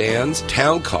luxury sedans,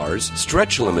 town cars,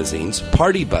 stretch limousines,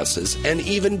 party buses, and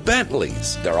even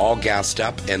Bentleys. They're all gassed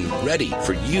up and ready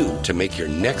for you to make your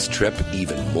next trip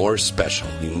even more special.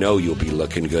 You know you'll be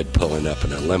looking good pulling up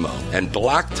in a limo. And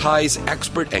Black Tie's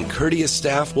expert and courteous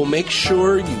staff will make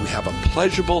sure you have a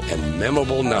pleasurable and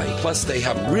memorable night. Plus, they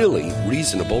have really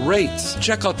reasonable rates.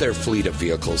 Check out their fleet of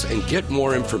vehicles and get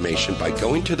more information by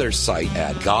going to their site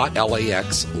at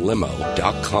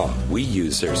gotlaxlimo.com. We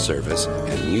use their service,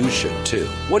 and you should too.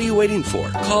 What are you waiting for?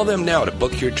 Call them now to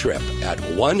book your trip at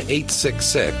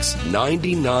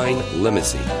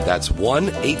 1-866-99-Limousine. That's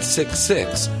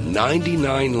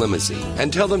 1-866-99-Limousine.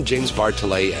 And tell them James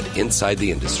Bartolet at Inside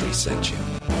the Industry sent you.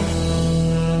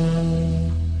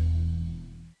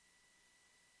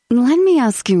 Let me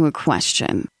ask you a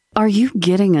question. Are you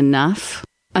getting enough?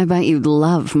 I bet you'd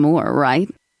love more, right?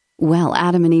 Well,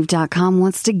 AdamandEve.com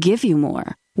wants to give you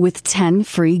more with 10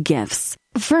 free gifts.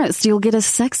 First, you'll get a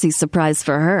sexy surprise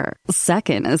for her.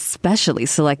 Second, a specially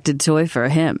selected toy for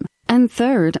him. And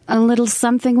third, a little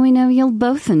something we know you'll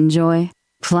both enjoy.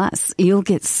 Plus, you'll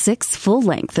get 6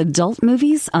 full-length adult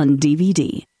movies on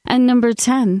DVD. And number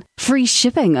 10, free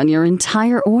shipping on your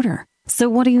entire order. So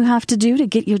what do you have to do to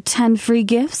get your 10 free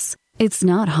gifts? It's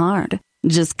not hard.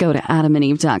 Just go to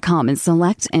AdamandEve.com and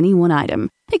select any one item.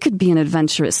 It could be an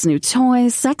adventurous new toy,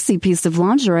 sexy piece of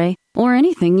lingerie, or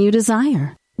anything you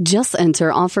desire. Just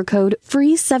enter offer code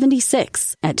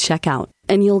FREE76 at checkout,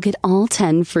 and you'll get all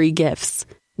 10 free gifts.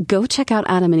 Go check out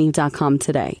AdamandEve.com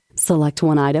today. Select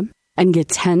one item and get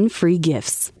 10 free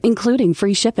gifts, including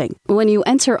free shipping, when you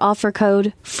enter offer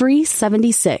code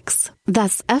FREE76.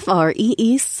 That's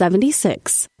FREE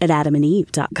 76 at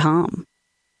AdamandEve.com.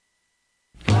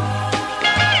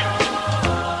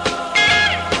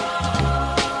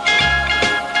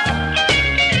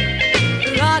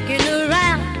 Rocking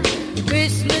around the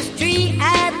Christmas tree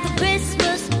at the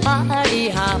Christmas party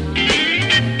hop.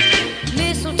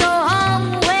 Mistletoe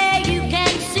hung where you can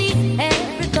see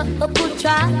every couple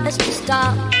tries to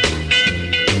stop.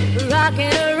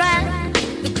 Rocking around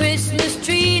the Christmas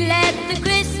tree, let the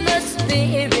Christmas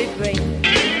spirit ring.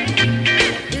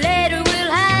 Later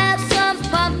we'll have some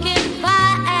pumpkin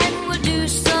pie and we'll do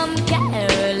some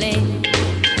caroling.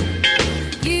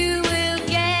 You will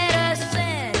get a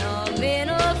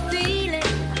sentimental feeling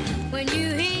when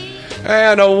you hear.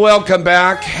 And welcome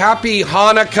back. Happy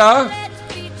Hanukkah.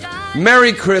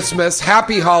 Merry Christmas.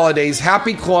 Happy holidays.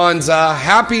 Happy Kwanzaa.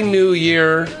 Happy New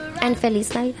Year. And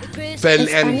Feliz Navidad.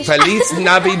 And Feliz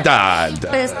Navidad.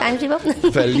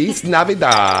 Feliz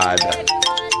Navidad.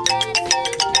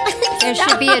 There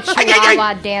should be a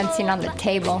chihuahua dancing on the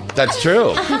table. That's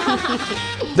true.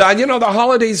 You know, the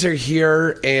holidays are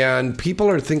here, and people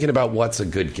are thinking about what's a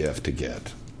good gift to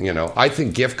get. You know, I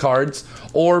think gift cards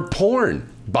or porn.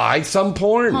 Buy some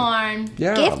porn.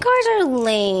 Yeah. Gift cards are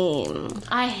lame.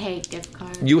 I hate gift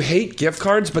cards. You hate gift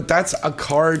cards, but that's a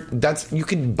card. You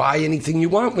can buy anything you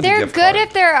want with a gift They're card. good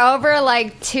if they're over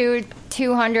like $200,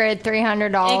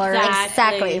 $300.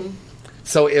 Exactly.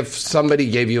 So if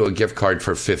somebody gave you a gift card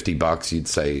for $50, you'd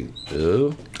say,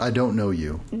 "Ooh, I don't know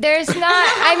you." There's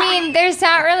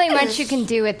not really much you can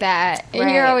do with that. And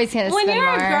Right. you're always going to When spend you're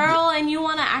more. a girl and you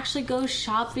want to actually go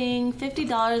shopping,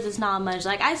 $50 is not much.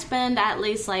 Like, I spend at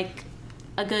least like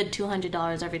a good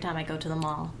 $200 every time I go to the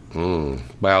mall.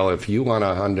 Well, if you want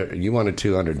a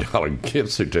 $200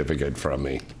 gift certificate from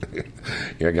me,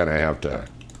 you're gonna have to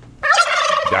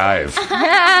dive.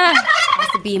 Has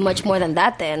to be much more than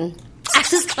that then.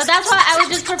 But that's why I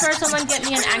would just prefer someone get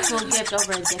me an actual gift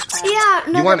over a gift card. Yeah,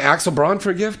 no, You want Axel Braun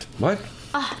for a gift? What?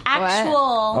 Actual.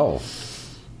 Oh.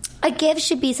 a gift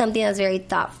should be something that's very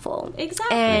thoughtful.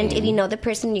 Exactly. And if you know the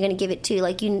person you're going to give it to,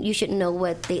 like you should know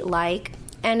what they like.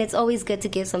 And it's always good to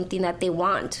give something that they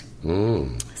want.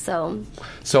 So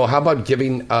how about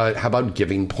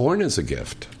giving porn as a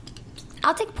gift?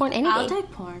 I'll take porn any day. I'll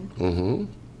take porn. Mm-hmm.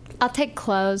 I'll take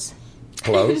clothes.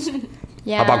 Clothes?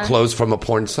 Yeah. How about clothes from a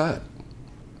porn set?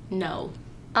 No.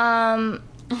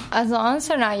 As long as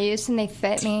they're not used and they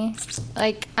fit me.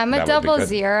 Like, I'm a That would be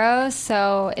 00,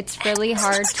 so it's really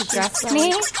hard to dress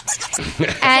me.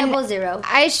 And 00.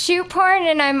 I shoot porn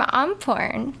and I'm on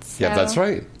porn. So. Yeah, that's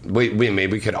right. We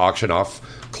maybe we could auction off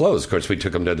clothes. Of course, we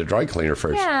took them to the dry cleaner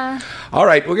first. Yeah. All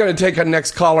right, we're going to take a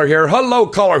next caller here. Hello,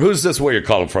 caller. Who's this? Where you're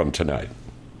calling from tonight?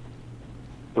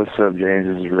 What's up, James?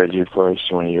 This is Reggie, of course,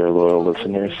 one of your loyal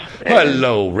listeners.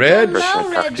 Hello, Reg.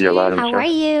 How are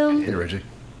you? Hey, Reggie.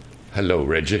 Hello,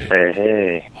 Reggie.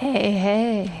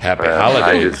 Hey. Happy holidays.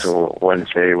 I just want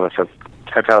to say what's up.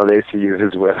 Happy holidays to you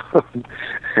as well.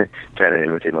 Trying to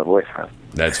imitate my voice, huh?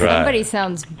 That's right. Somebody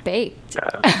sounds baked.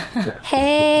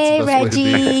 Hey,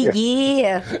 Reggie.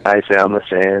 Yeah. Hi, Selma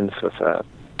Sands. What's up?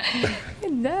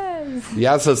 It does.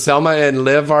 Yeah, so Selma and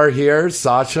Liv are here.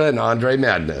 Sasha and Andre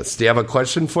Madness. Do you have a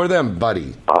question for them,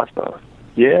 buddy? Awesome.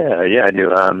 Yeah, I do.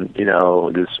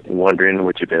 Just wondering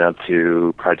what you've been up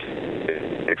to,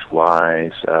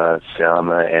 projects-wise,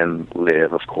 Selma and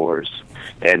Liv, of course.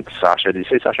 And Sasha, did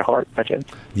you say Sasha Hart, by chance?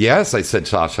 Yes, I said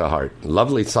Sasha Hart.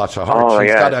 Lovely Sasha Hart. Oh, She's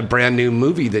yeah. got a brand new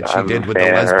movie that she did with the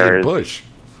fan of lesbian hers. Bush.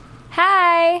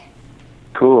 Hi.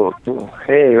 Cool.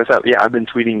 Hey, what's up? Yeah, I've been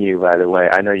tweeting you, by the way.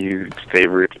 I know you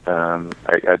favorite,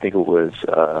 I think it was,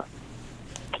 gosh,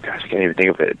 I can't even think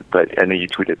of it, but I know you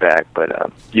tweeted back, but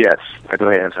yes. Go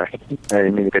ahead, I'm sorry. I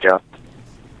didn't mean to cut you off.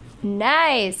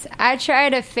 Nice. I try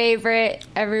to favorite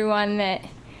everyone that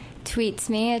tweets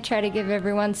me. I try to give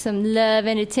everyone some love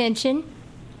and attention.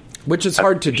 Which is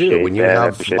hard to do when you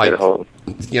have, like,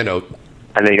 you know,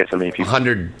 I know you got so many people.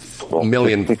 100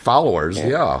 million followers.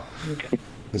 Yeah.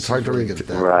 It's hard to get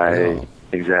that. Right, Yeah.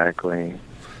 exactly.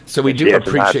 So we do Yeah,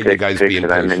 appreciate you guys being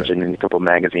that I patient. mentioned in a couple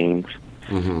magazines.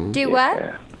 Mm-hmm. Do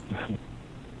what?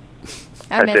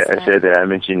 I said that I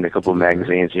mentioned a couple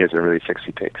magazines. You have some really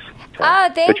sexy pics. Oh,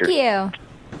 thank pictures. you.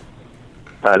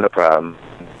 No problem.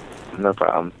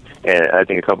 And I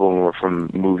think a couple of them were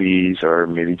from movies or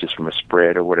maybe just from a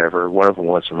spread or whatever. One of them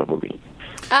was from a movie.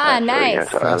 Ah, nice.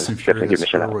 So Fast and definitely give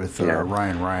Furious it a 4 shout. with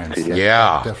Ryan Ryan.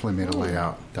 Yeah. Definitely made a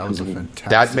layout. That was a fantastic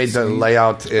That made the scene.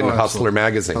 layout in Oh, Hustler absolutely.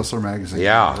 magazine. Hustler magazine.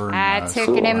 Yeah. Her and, I took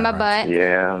it in my butt.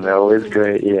 Yeah, that was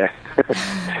great. Yeah.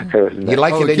 You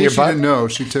like Oh, it in in your case you butt? didn't know,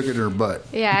 she took it in her butt.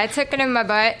 Yeah, I took it in my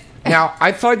butt. Now,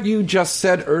 I thought you just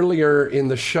said earlier in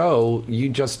the show you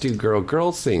just do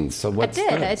girl scenes. So I what's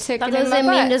did. that? I took That it in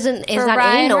my doesn't mean butt. it's For not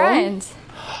Ryan anal. Ryan's.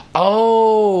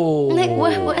 Oh, Like,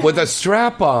 what? with a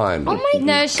strap on. Oh my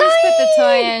No, she just put the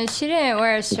toy in. She didn't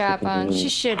wear a strap on. She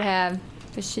should have,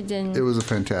 but she didn't. It was a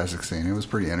fantastic scene. It was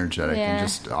pretty energetic Yeah. and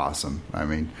just awesome. I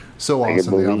mean, so I can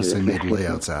awesome. They believe obviously it. made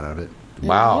layouts out of it.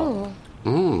 Wow.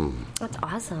 That's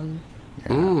awesome.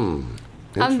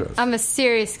 Interesting. I'm a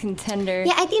serious contender.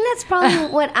 Yeah, I think that's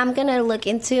probably what I'm gonna look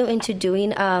into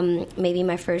doing. Maybe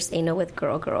my first anal with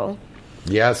girl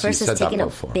Yes, you versus said that taking a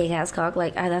before. big ass cock.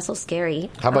 Like, that's so scary.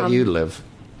 How about you, Liv?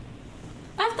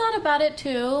 I've thought about it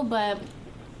too, but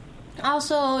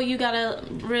also you gotta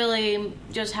really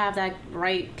just have that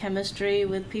right chemistry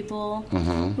with people,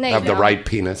 Mm-hmm. There you Have the go. right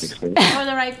penis. or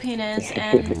the right penis,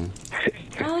 and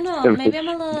I don't know. Maybe I'm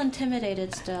a little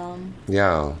intimidated still.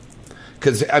 Yeah.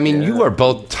 Because, I mean, you are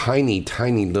both tiny,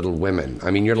 tiny little women.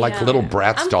 I mean, you're like Yeah. little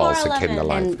Bratz I'm dolls that came to 4'11".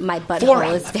 life. And my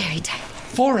butthole is very tiny.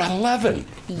 4'11".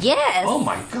 Yes. Oh,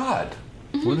 my God.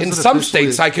 When In is it some officially-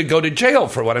 states, I could go to jail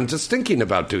for what I'm just thinking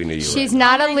about doing to you. She's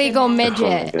not a legal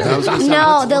midget. I was gonna say,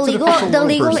 No, what's the an legal official little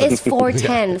legal person? is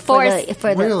 410 for the Really? You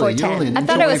 410. only- I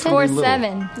thought it was It's only little.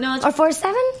 4'7". No, it's Or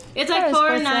 47? it's I like thought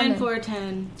it was 4'9", 4'7".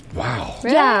 4'10". Wow.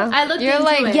 Yeah. I looked You're into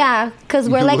like- it. Yeah, because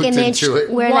we're You like an looked inch. into it?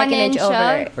 We're like One an inch inch over.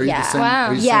 up? Are you Yeah. the same, Wow.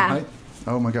 are you the Yeah. same height?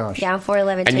 Oh my gosh. Yeah, I'm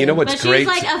 4'11". And you know But what's she's great?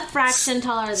 like a fraction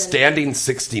taller than me. Standing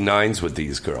 69s with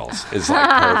these girls is like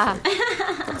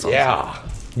perfect. Yeah.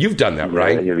 You've done that,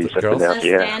 right? you'll be with sucking girls? up. A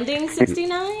Yeah. standing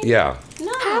 69? Yeah.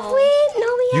 No. Have we? No,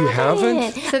 we You haven't.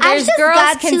 haven't? So I there's just girls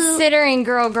got to- considering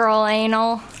girl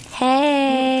anal.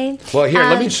 Hey. Well, here,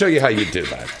 let me show you how you do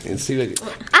that. And see what,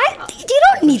 You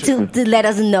don't need to let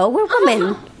us know. We're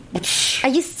women. Are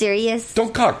you serious?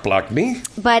 don't cock block me.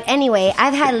 But anyway,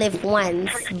 I've had Liv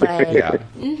once, but Yeah.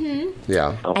 Mm-hmm.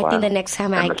 Yeah. Oh, I wow. think the next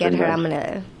time I That get must her, be I'm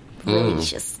gonna really Mm.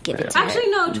 just give it to her. Actually,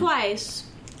 no, twice.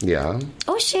 Yeah.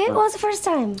 Oh shit! What was the first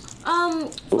time?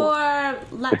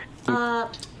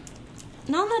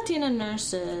 Non-Latina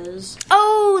nurses.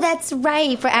 Oh, that's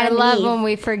right. For Adam I love and Eve. when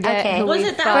we forget. Okay. Who Was we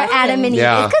it that fucked. For Adam and Eve.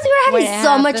 Yeah. It's because we were When having it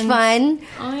so much happens.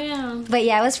 fun. Oh yeah. But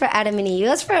yeah, it was for Adam and Eve. It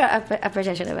was for a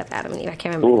projection of Adam and Eve. I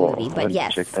can't remember Cool. the movie, but Let's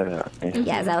yes. check that out. Yeah.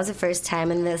 Yes, that was the first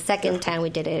time. And the second time we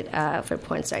did it for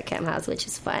Porn Star Cam House, which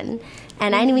is fun.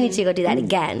 And I need to go do that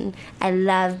again. I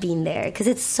love being there because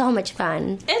it's so much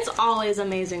fun. It's always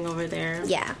amazing over there.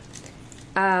 Yeah.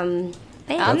 I'm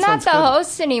not the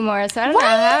host anymore, so I don't know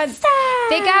how.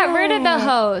 They got rid of the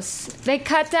host. They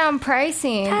cut down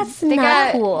pricing. They not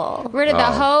got cool. rid of the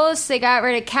host. They got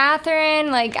rid of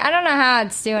Catherine. Like, I don't know how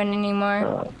it's doing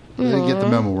anymore. We didn't get the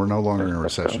memo. We're no longer in a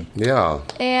recession. Yeah.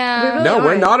 Yeah. No,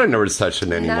 we're not in a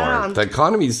recession anymore. No. The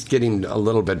economy's getting a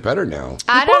little bit better now.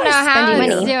 I don't know are how spending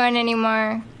it's money. doing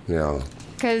anymore. Yeah.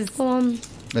 Because,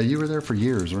 Now, you were there for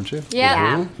years, weren't you?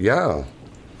 yeah. Yeah.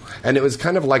 And it was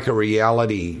kind of like a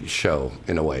reality show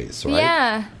in a ways, right?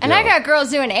 Yeah. And I got girls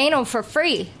doing anal for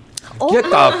free. Get the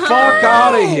fuck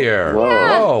out of here.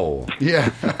 Whoa.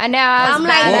 Yeah. I know. I was I'm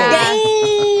like,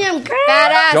 damn, girl.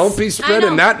 badass. Don't be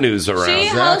spreading that news around. She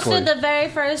Exactly. hosted the very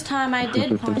first time I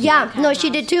did porn. Yeah, no, she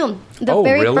did too. The Oh,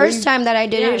 very really? first time that I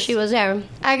did it, Yes. she was there.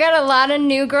 I got a lot of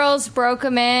new girls, broke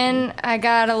them in. I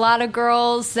got a lot of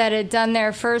girls that had done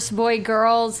their first boy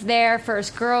girls there,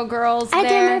 first girl girls I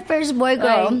there. did my first boy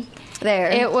girl Like, there.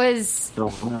 It was It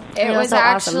was was so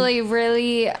actually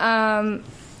really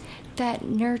that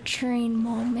nurturing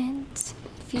moment.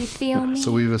 If you feel me.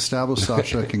 So we've established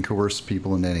Sasha can coerce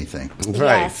people into anything.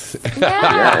 Right. Yes.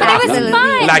 Yeah, but it was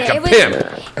fun. Like a it was, pimp.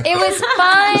 It was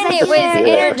fun. It was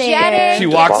energetic. She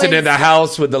walks It into was- the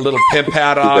house with the little pimp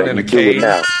hat on and a cage.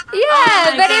 Yeah,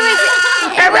 but it was.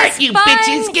 All right, you fun.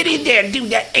 bitches, get in there and do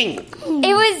that thing.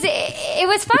 It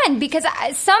was fun because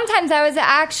sometimes I was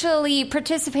actually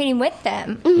participating with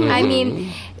them. I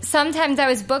mean, sometimes I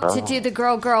was booked to do the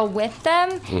girl with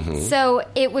them, so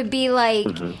it would be like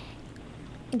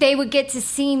they would get to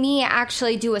see me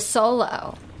actually do a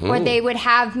solo, or they would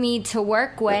have me to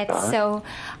work with. So,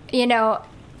 you know,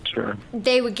 Sure.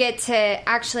 they would get to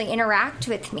actually interact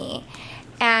with me.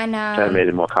 And That made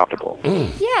it more comfortable.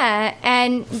 yeah,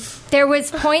 and there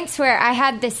was points where I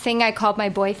had this thing I called my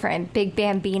boyfriend, Big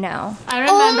Bambino. I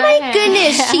remember Oh my him.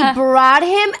 goodness, she brought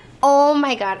him. Oh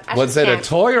my god. I Was it a can't.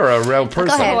 toy or a real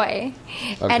person? Toy.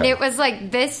 Okay. And it was like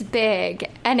this big,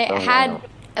 and it had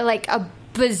like a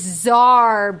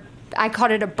bizarre. I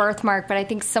called it a birthmark, but I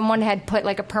think someone had put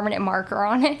like a permanent marker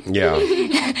on it. Yeah.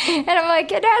 And I'm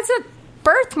like, it has a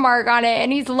birthmark on it,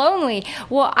 and he's lonely.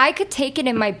 Well, I could take it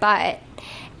in my butt.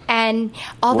 And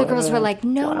all the girls were like,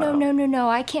 no,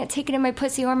 I can't take it in my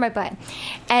pussy or my butt.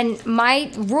 And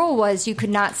my rule was you could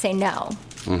not say no.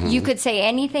 You could say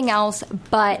anything else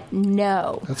but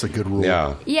no. That's a good rule.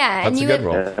 Yeah. Yeah, That's and a you good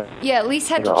would, rule. you at least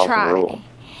had to Awesome try. rule.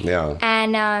 Yeah.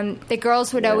 And the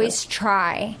girls would always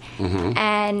try.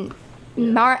 And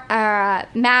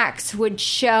Max would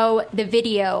show the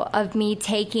video of me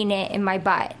taking it in my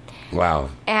butt. Wow.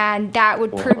 And that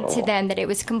would prove to them that it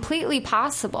was completely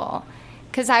possible.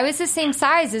 Because I was the same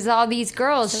size as all these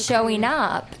girls showing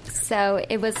up. So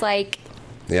it was like,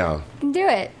 Yeah. do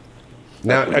it.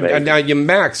 Now, you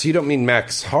Max, you don't mean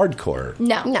Max Hardcore.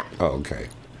 No. No. Oh, okay.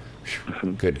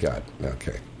 Good God.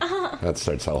 Okay. That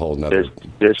starts a whole nother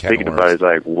Just can thinking of about it worms. is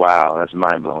like, wow, that's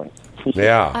mind blowing.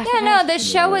 Yeah. Yeah, no, the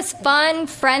show was fun,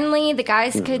 friendly. The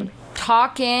guys could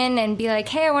talk in and be like,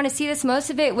 hey, I want to see this.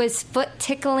 Most of it was foot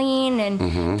tickling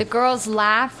and the girls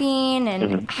laughing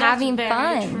and having That's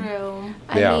fun. very true.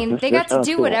 Yeah. I mean, they got to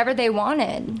do whatever they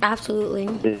wanted. Absolutely.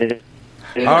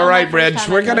 All right, Reg,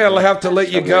 we're going to have to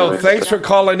let you go. Thanks for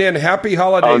calling in. Happy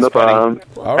holidays, Oh, no buddy. problem.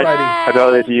 All righty. Happy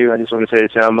holidays to you. I just want to say,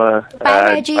 Selma, Bye,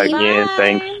 Reggie. again, Bye.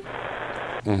 thanks.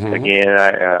 Again,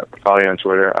 I follow you on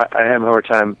Twitter. I have a hard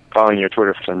time following your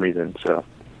Twitter for some reason, so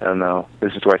I don't know.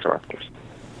 This is twice more.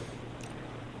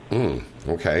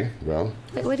 Okay, well,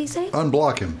 Wait, what did he say?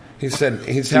 Unblock him. he said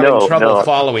he's having No, trouble no.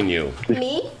 following you.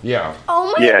 Me? Yeah.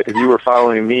 Oh my Yeah, because you were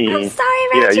following me. I'm sorry,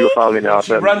 Yeah, Reggie. you were following me off.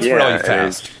 She runs really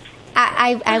fast.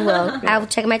 I will. I'll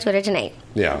check my Twitter tonight.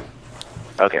 Yeah.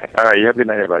 Okay. All right. You have a good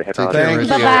night, everybody. Happy holidays. Thank you.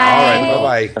 Bye-bye. All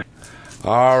right, bye-bye.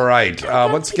 All right.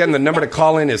 Once again, the number to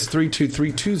call in is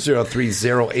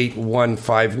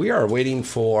 323-203-0815. We are waiting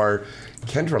for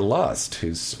Kendra Lust,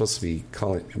 who's supposed to be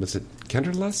calling. Was it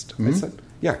Kendra Lust? I said?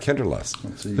 Yeah, Kendra Lust,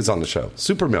 see. who's on the show.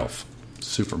 Super MILF.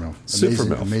 Super MILF. Super Amazing,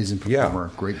 MILF. amazing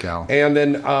performer. Great gal. And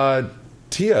then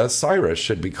Tia Cyrus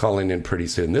should be calling in pretty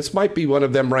soon. This might be one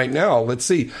of them right now. Let's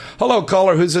see. Hello,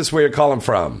 caller. Who's this? Where you're calling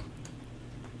from?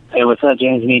 Hey, what's up,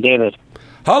 James? Me, David.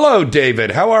 Hello,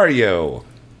 David. How are you?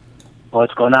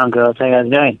 What's going on, girls? How you guys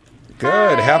doing?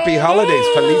 Good. Happy holidays.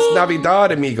 Feliz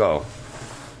Navidad, amigo.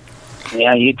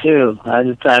 Yeah, you too. I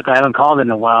haven't called in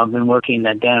a while. I've been working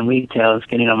that damn retail. It's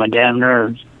getting on my damn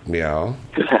nerves. Yeah.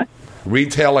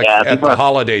 Retail at the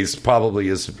holidays probably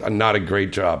is not a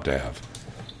great job to have.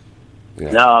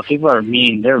 Yeah. No, people are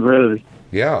mean. They're rude.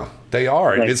 Yeah, they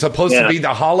are. Like, it's supposed to be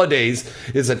the holidays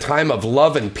is a time of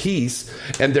love and peace,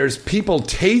 and there's people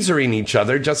tasering each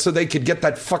other just so they could get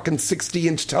that fucking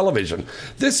 60-inch television.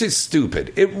 This is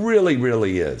stupid. It really,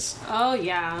 really is. Oh,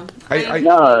 yeah.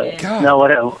 No,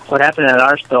 what happened at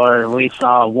our store, we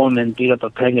saw a woman beat up a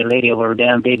pregnant lady over her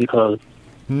damn baby clothes.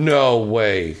 No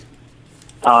way.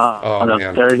 On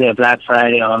a Thursday, Black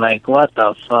Friday, I'm like, what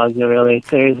the fuck? You really?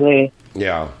 Seriously?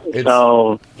 Yeah.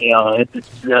 So, it's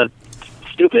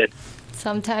stupid.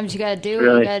 Sometimes you gotta do what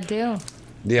Really? you gotta do.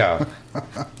 Yeah.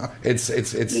 It's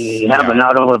but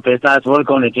not over besides we're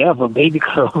going to jail for baby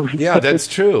clothes. Yeah, that's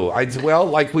true. Well,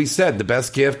 like we said, the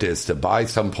best gift is to buy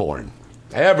some porn.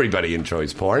 Everybody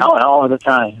enjoys porn. Oh, all the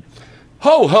time.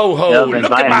 Ho, ho, ho. Yeah,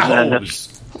 Look at my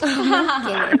hose.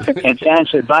 And fans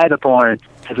should buy the porn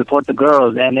to support the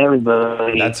girls and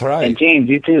everybody. That's right. And James,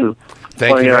 you too.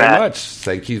 Thank Where you you're very at. much.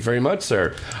 Thank you very much,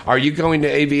 sir. Are you going to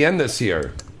AVN this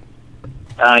year?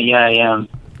 Yeah, I am.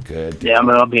 Good. Yeah, I'm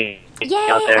going to be Yay,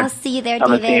 out there. I'll see you there, I'm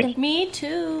gonna David. see Me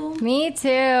too. Me too.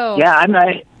 Yeah, I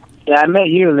met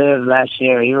you, Liv, last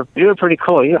year. You were pretty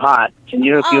cool. You're hot. And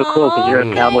you're cool because you're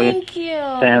a Cowboy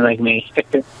fan like me.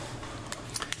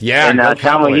 Yeah, and go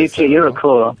Tom, you Cowboys. too. You were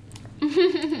cool.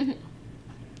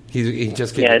 He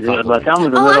just Yeah, gave dude, but Tom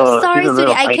was a Oh, little. I'm sorry, he's a sweetie.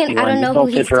 little I feisty don't one. know Don't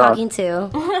who he's piss her off. talking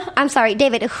to. I'm sorry,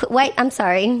 David. Wait, I'm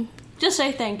sorry. Just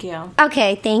say thank you.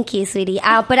 Okay, thank you, sweetie.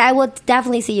 But I will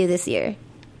definitely see you this year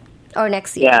or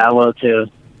next year. Yeah, I will too.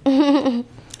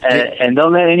 And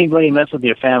don't let anybody mess with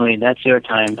your family. That's your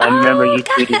time. I remember you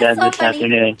tweeted that so this funny.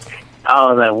 afternoon. I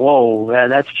was like, whoa, yeah,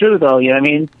 that's true though. You know what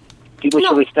I mean? People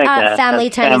should respect that. Family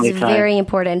That's time family is very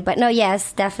important. But no,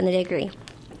 yes, definitely agree.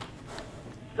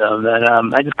 So that,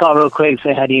 I just called real quick,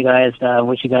 say hi to you guys,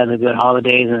 wish you guys a good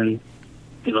holidays, and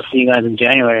we'll see you guys in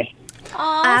January.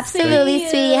 Absolutely,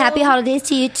 sweetie. Happy holidays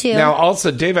to you too. Now, also,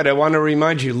 David, I want to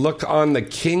remind you, look on the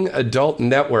King Adult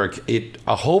Network. It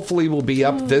hopefully will be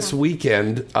up this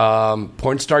weekend.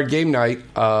 Porn Star Game Night.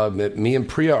 Me and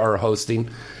Priya are hosting,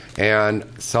 and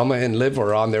Selma and Liv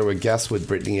are on there with guests with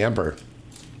Brittany Amber.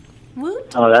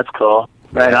 Oh, that's cool.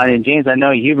 Right on. And James, I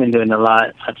know you've been doing a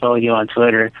lot. I follow you on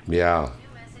Twitter. Yeah.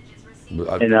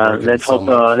 And let's hope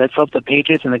the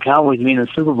Patriots and the Cowboys meet in the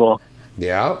Super Bowl.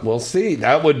 Yeah, we'll see.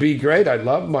 That would be great. I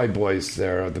love my boys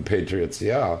there, the Patriots.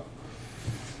 Yeah.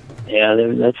 Yeah,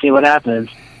 let's see what happens.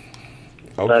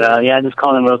 Okay. But yeah, just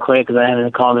calling real quick because I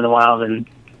haven't called in a while, and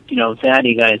say hi to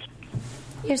you guys.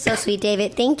 You're so sweet,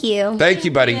 David. Thank you. Thank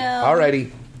you, buddy. All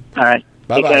righty. All right.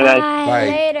 Bye-bye. Take care, guys. Bye.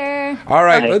 Later. All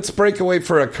right, Bye. let's break away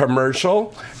for a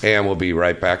commercial, and we'll be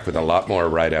right back with a lot more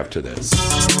right after this.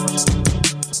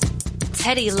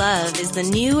 Teddy Love is the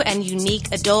new and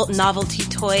unique adult novelty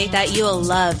toy that you'll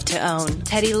love to own.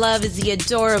 Teddy Love is the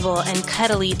adorable and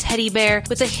cuddly teddy bear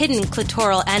with a hidden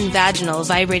clitoral and vaginal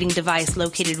vibrating device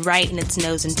located right in its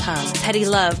nose and tongue. Teddy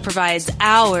Love provides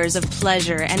hours of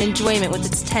pleasure and enjoyment with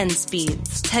its 10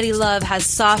 speeds. Teddy Love has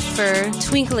soft fur,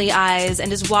 twinkly eyes,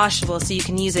 and is washable so you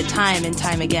can use it time and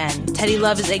time again. Teddy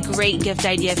Love is a great gift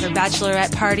idea for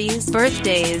bachelorette parties,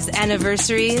 birthdays,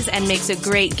 anniversaries, and makes a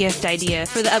great gift idea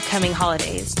for the upcoming holidays.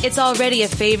 It's already a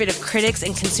favorite of critics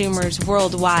and consumers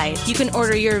worldwide. You can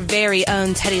order your very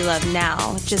own Teddy Love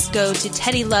now. Just go to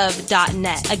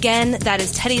teddylove.net. Again, that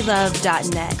is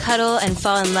teddylove.net. Cuddle and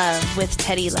fall in love with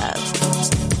Teddy Love.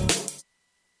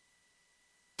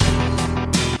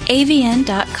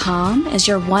 AVN.com is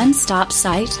your one-stop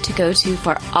site to go to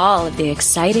for all of the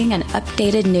exciting and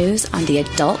updated news on the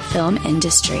adult film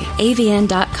industry.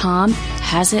 AVN.com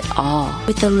has it all.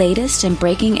 With the latest and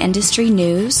breaking industry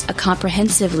news, a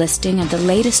comprehensive listing of the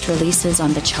latest releases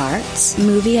on the charts,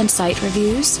 movie and site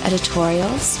reviews,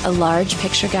 editorials, a large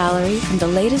picture gallery from the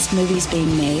latest movies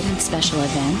being made and special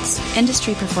events,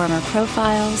 industry performer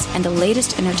profiles, and the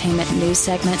latest entertainment news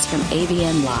segments from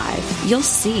AVN Live. You'll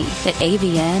see that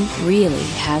AVN really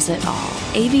has it all.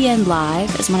 AVN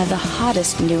Live is one of the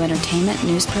hottest new entertainment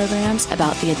news programs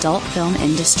about the adult film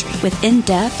industry, with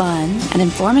in-depth, fun, and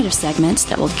informative segments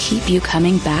that will keep you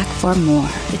coming back for more.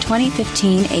 The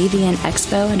 2015 AVN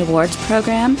Expo and Awards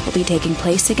program will be taking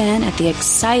place again at the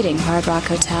exciting Hard Rock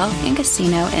Hotel and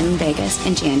Casino in Vegas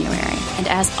in January. And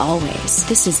as always,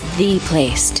 this is the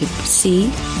place to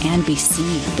see and be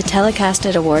seen. The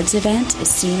telecasted awards event is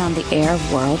seen on the air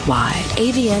worldwide.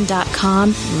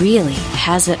 AVN.com really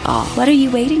has it all. What are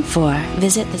you waiting for?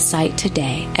 Visit the site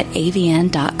today at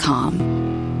avn.com.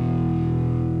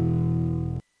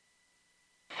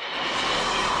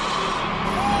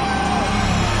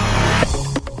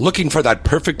 Looking for that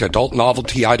perfect adult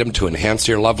novelty item to enhance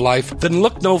your love life? Then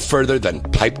look no further than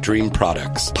Pipe Dream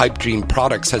Products. Pipe Dream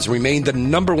Products has remained the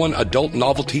 #1 adult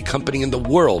novelty company in the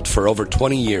world for over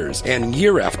 20 years. And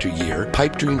year after year,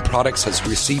 Pipe Dream Products has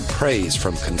received praise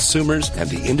from consumers and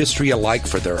the industry alike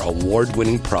for their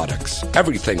award-winning products.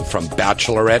 Everything from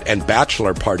bachelorette and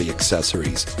bachelor party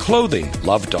accessories, clothing,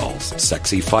 love dolls,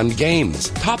 sexy fun games,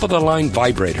 top-of-the-line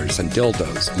vibrators and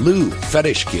dildos, lube,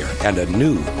 fetish gear, and a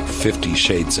new 50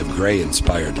 Shades of Grey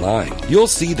inspired line. You'll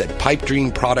see that Pipe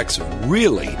Dream Products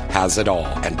really has it all,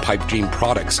 and Pipe Dream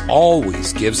Products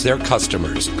always gives their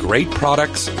customers great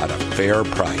products at a fair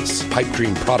price. Pipe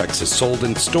Dream Products is sold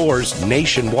in stores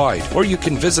nationwide, or you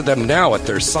can visit them now at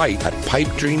their site at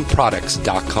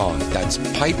pipedreamproducts.com. That's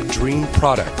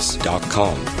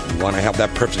pipedreamproducts.com. You want to have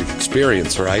that perfect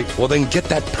experience, right? Well, then get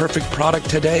that perfect product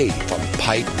today from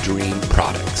Pipe Dream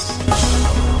Products.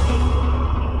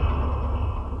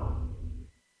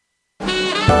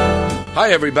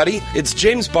 Hi, everybody. It's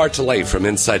James Bartolet from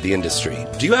Inside the Industry.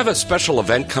 Do you have a special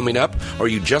event coming up, or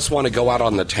you just want to go out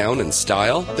on the town in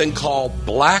style? Then call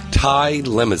Black Tie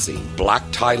Limousine. Black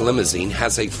Tie Limousine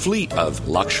has a fleet of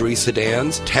luxury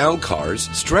sedans, town cars,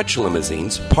 stretch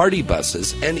limousines, party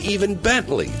buses, and even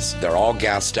Bentleys. They're all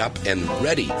gassed up and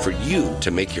ready for you to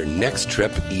make your next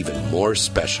trip even more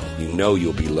special. You know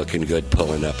you'll be looking good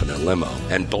pulling up in a limo.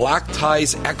 And Black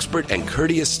Tie's expert and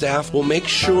courteous staff will make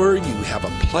sure you have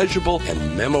a pleasurable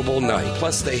and memorable night.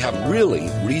 Plus, they have really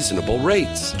reasonable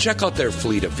rates. Check out their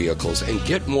fleet of vehicles and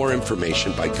get more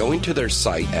information by going to their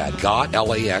site at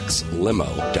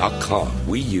gotlaxlimo.com.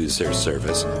 We use their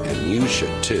service, and you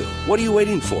should too. What are you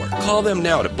waiting for? Call them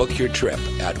now to book your trip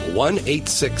at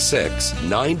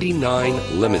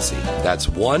 1-866-99-Limousine. That's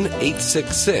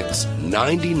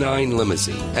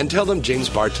 1-866-99-Limousine. And tell them James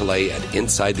Bartolet at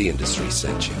Inside the Industry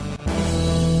sent you.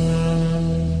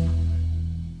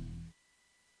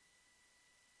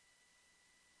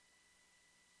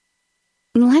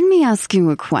 Let me ask you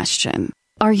a question.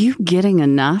 Are you getting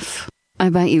enough? I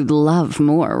bet you'd love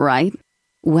more, right?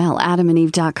 Well,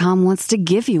 AdamandEve.com wants to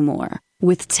give you more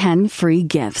with 10 free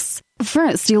gifts.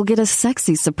 First, you'll get a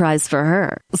sexy surprise for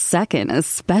her. Second, a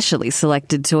specially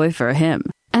selected toy for him.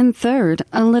 And third,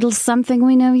 a little something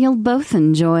we know you'll both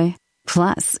enjoy.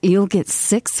 Plus, you'll get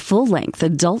 6 full-length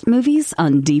adult movies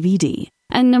on DVD.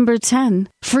 And number 10,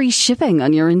 free shipping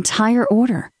on your entire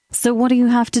order. So what do you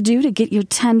have to do to get your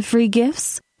 10 free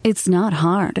gifts? It's not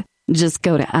hard. Just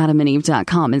go to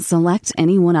AdamandEve.com and select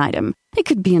any one item. It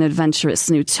could be an adventurous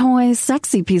new toy,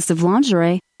 sexy piece of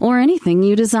lingerie, or anything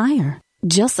you desire.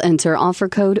 Just enter offer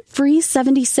code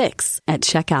FREE76 at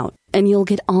checkout, and you'll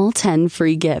get all 10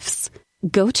 free gifts.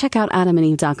 Go check out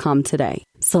AdamandEve.com today.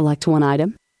 Select one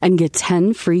item and get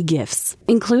 10 free gifts,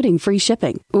 including free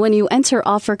shipping, when you enter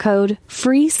offer code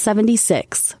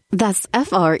FREE76. That's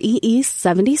FREE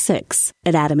 76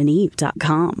 at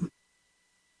AdamandEve.com.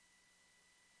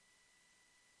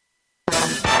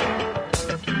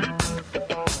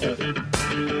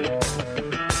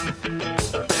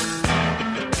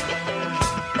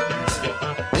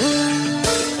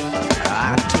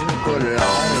 I took a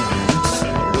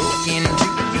long look into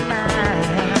your mind,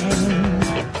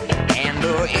 and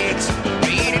the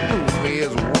X-rated movie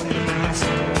is what I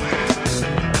saw.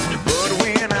 But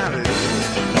when I look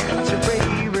at you,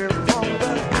 baby, from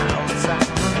the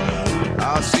outside,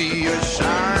 I see a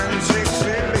shine,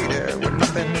 sexy lady with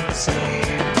nothing to say.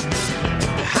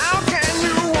 How can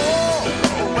you walk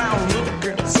around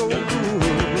looking so good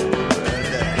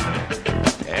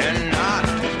and not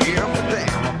give a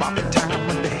damn about the time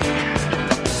of day?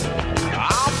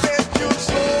 I'll bet you're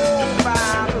so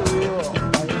fired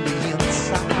up on the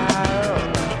inside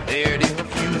that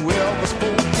if you ever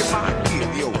spoke, you might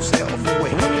give yourself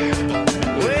away.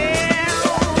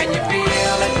 Well, can you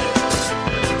feel it?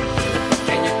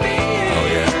 Can you feel it? Oh,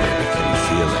 yeah, baby, can you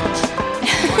feel it?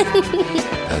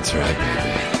 That's right,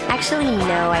 baby. Actually,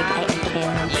 no, I can't.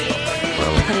 Well,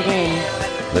 Put it in.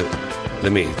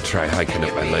 let me try hiking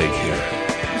up my leg here.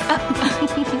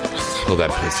 Pull that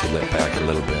pussy lip back a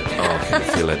little bit. Oh, can you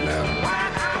feel it now?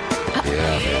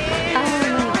 Yeah, baby.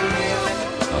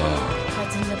 Oh.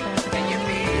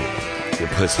 Your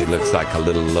pussy looks like a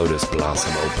little lotus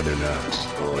blossom opening up.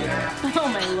 Oh, yeah. Oh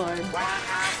my lord.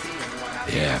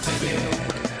 Yeah, baby.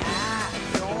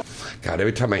 God,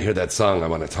 every time I hear that song, I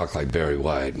want to talk like Barry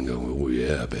White and go, oh,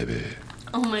 yeah, baby.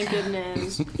 Oh my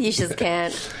goodness. You just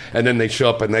can't. And then they show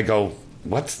up and they go,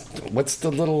 what's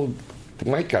the little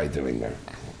white guy doing there?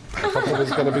 I thought there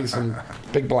was going to be some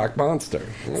big black monster.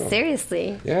 Yeah.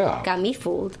 Seriously. Yeah. Got me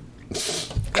fooled.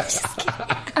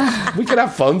 We could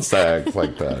have phone sex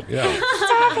like that. Yeah.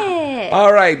 Stop it.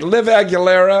 All right. Liv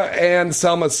Aguilera and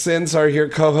Selma Sins are here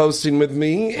co-hosting with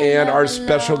me, and our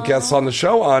special guests on the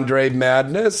show, Andre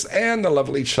Madness and the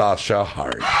lovely Sasha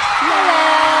Hart.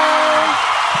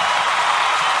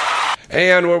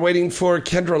 And we're waiting for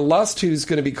Kendra Lust, who's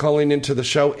going to be calling into the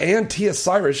show, and Tia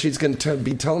Cyrus. She's going to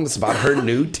be telling us about her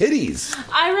new titties.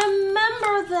 I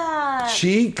remember that.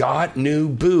 She got new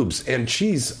boobs, and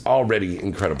she's already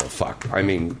incredible. Fuck. I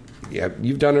mean, yeah,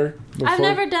 you've done her before? I've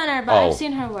never done her, but I've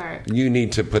seen her work. You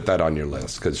need to put that on your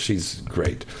list, because she's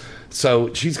great.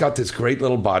 So she's got this great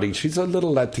little body. She's a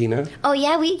little Latina. Oh,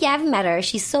 yeah, I've met her.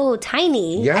 She's so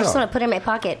tiny. Yeah. I just want to put her in my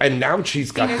pocket. And now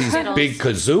she's got these big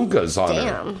kazungas on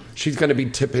her. She's going to be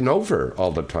tipping over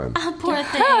all the time. Oh, poor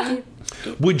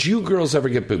thing. Would you girls ever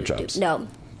get boob jobs? No.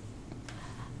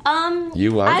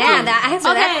 You like? Yeah, that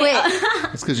answer that quick.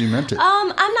 That's because you meant it.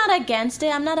 I'm not against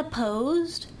it. I'm not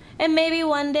opposed. And maybe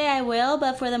one day I will,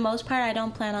 but for the most part, I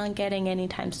don't plan on getting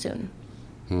anytime soon.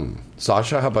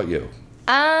 Sasha, how about you?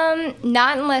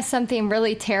 Not unless something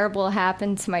really terrible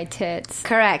happened to my tits.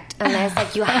 Correct. Unless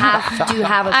like you have to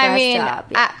have a breast job.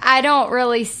 Yeah. I don't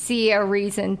really see a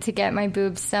reason to get my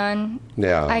boobs done.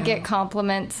 Yeah. I get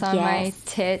compliments on my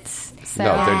tits. So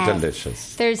no, they're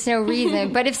delicious. There's no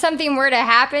reason. But if something were to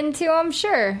happen to them,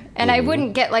 sure. And I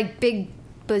wouldn't get like big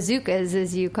bazookas,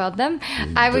 as you called them.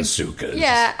 I would. Bazookas.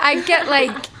 Yeah, I'd get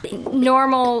like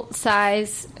normal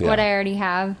size, what I already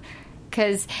have.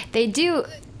 Because they do,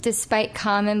 despite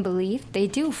common belief, they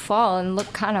do fall and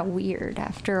look kind of weird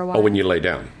after a while. Oh, when you lay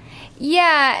down.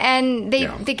 Yeah, and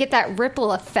they get that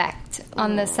ripple effect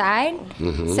on the side.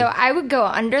 So I would go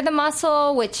under the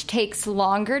muscle, which takes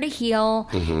longer to heal,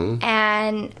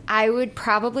 and I would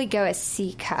probably go a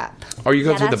C cup. Or you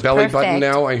go through the belly button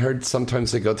now? I heard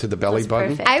sometimes they go through the belly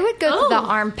button. I would go to the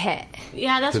armpit.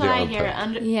 Yeah, that's what I hear.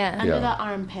 Under the Yeah.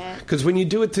 armpit. Because when you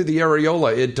do it through the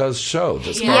areola, it does show.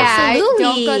 The scar. I don't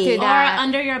go through that. Or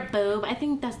under your boob. I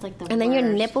think that's like the And then your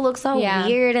nipple looks all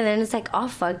weird, and then it's like all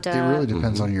fucked up. It really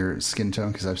depends on your skin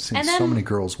tone, because I've seen And so then- many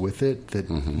girls with it that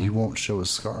you won't show a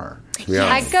scar. Yeah.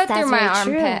 I go That's through my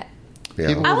very true. armpit. Yeah.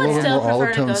 People I with a would little still more prefer to olive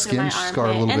go tone through skin my scar a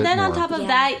armpit. little And bit then more. on top of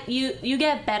that, you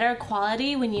get better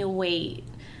quality when you wait.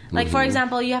 Like, for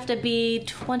example, you have to be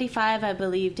 25, I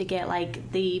believe, to get,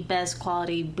 like, the best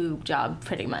quality boob job,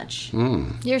 pretty much.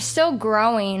 You're still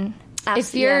growing.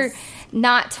 If you're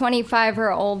not 25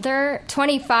 or older,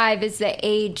 25 is the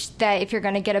age that if you're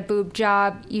going to get a boob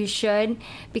job, you should,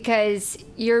 because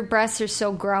your breasts are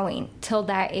still growing till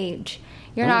that age.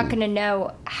 You're not going to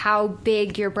know how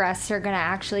big your breasts are going to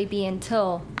actually be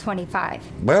until 25.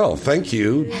 Well, thank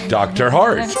you, Dr.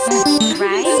 Hart.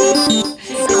 Right?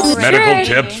 Medical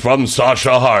tips from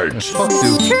Sasha Hart. Fuck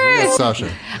dude. Truth.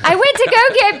 Sasha. I went to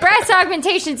go get breast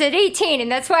augmentations at 18,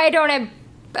 and that's why I don't have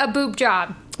a boob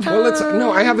job. Well,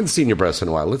 no, I haven't seen your breasts in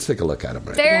a while. Let's take a look at them.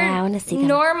 Right? They're Yeah, I wanna see them.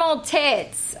 normal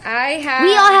tits. I have.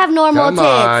 We all have normal Come tits.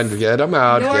 on, get them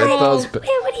out. Normal. Get those.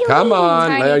 What do you Come mean? on,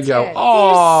 Tiny there you go. tits.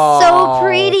 Oh, So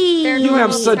pretty. They're You have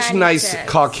normal such tiny nice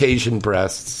tits. Caucasian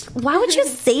breasts. Why would you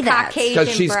say that? Caucasian Because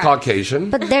she's breasts. Caucasian.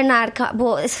 But they're not.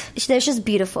 They're just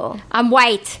beautiful. I'm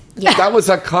white. Yeah. That was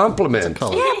a compliment.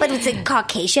 Yeah, but it's a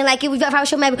Caucasian. Like if I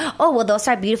show my, well, those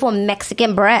are beautiful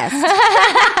Mexican breasts.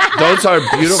 Those are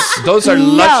beautiful. Those are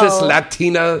luscious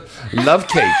Latina love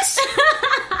cakes.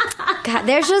 God,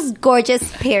 they're just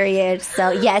gorgeous. Period.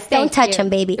 So yes, don't touch them,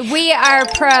 baby. We are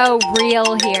pro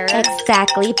real here.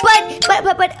 Exactly.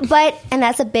 But, and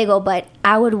that's a big old but.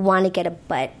 I would want to get a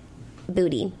butt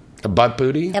booty. A butt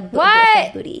booty? A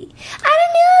What? booty?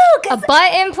 I don't know. A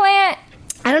butt implant?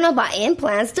 I don't know about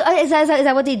implants. Is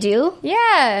that what they do?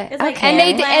 Yeah. It's like And the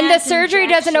implants, surgery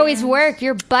doesn't always injections. work.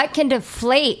 Your butt can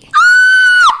deflate.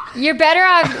 You're better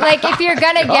off, like, if you're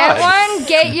gonna get one,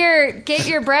 get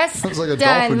your breasts Sounds like a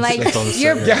done. dolphin Like stepped on the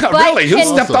your side. Yeah, butt really? Who can,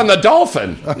 stepped on the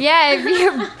dolphin? Yeah,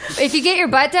 if you get your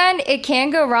butt done, it can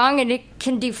go wrong and it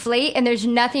can deflate, and there's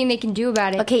nothing they can do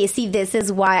about it. Okay, you see, this is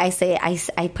why I say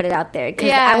I put it out there because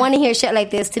Yeah. I want to hear shit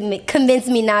like this to convince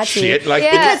me not to. Shit like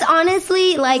Yeah. Because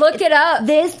honestly, like Look it up.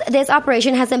 This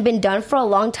operation hasn't been done for a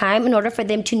long time in order for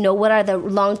them to know what are the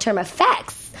long term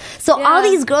effects. So all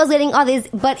these girls getting all these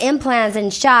butt implants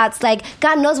and shots, like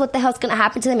God knows what the hell's gonna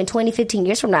happen to them in 20, 15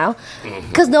 years from now,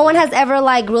 because no one has ever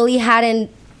like really had in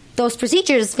those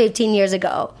procedures 15 years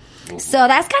ago. So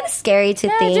that's kind of scary to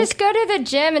think. Just go to the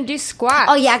gym and do squats.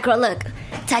 Oh yeah, girl, look,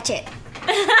 touch it.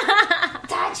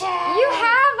 Touch it. You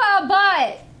have a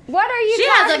butt. What are you She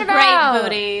talking has a about?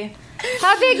 great booty.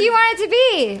 How big you want it to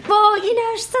be? Well,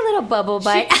 just a little bubble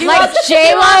butt. She like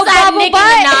J-Lo bubble Nicki butt?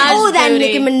 Minaj oh, that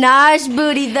Nicki Minaj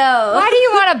booty, though. Why do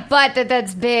you want a butt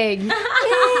that's big?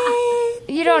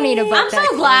 You don't need a butt. I'm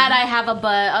so glad I have a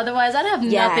butt. Otherwise, I'd have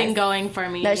nothing going for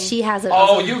me. No, she has a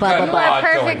you bubble got butt.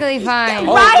 Perfectly fine.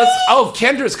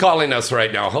 Kendra's calling us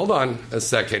right now. Hold on a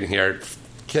second here.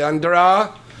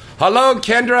 Kendra? Hello,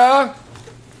 Kendra?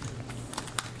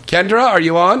 Kendra, are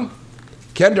you on?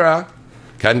 Kendra?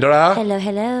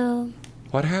 Hello.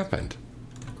 What happened?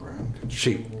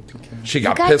 She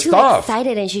got got pissed too off.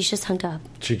 Excited, and she just hung up.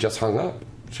 She just hung up.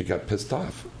 She got pissed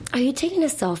off. Are you taking a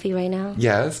selfie right now?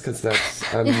 Yes, because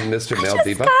I'm Mr. Male I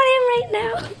Diva. just got him right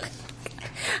now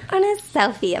on a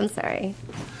selfie. I'm sorry.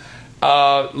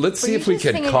 Let's see if we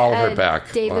can call her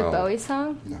back. David Bowie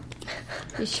song? No.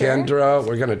 You sure? Kendra,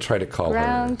 we're going to try to call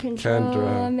Ground her. control,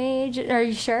 Kendra. Major. Are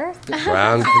you sure?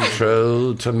 Ground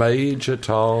control to Major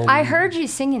Tom. I heard you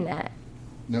singing that.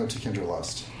 No, to Kendra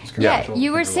Lust. Yeah,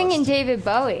 you were singing David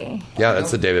Bowie. Yeah,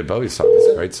 that's the David Bowie song.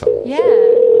 It's a great song. Yeah.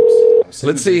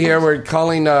 Let's see here. We're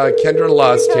calling Kendra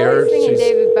Lust here. Singing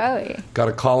David Bowie. Got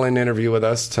a call-in interview with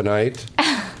us tonight.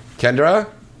 Kendra?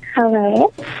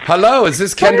 Hello. Hello, is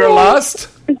this Kendra Lust?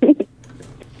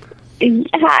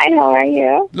 Hi, how are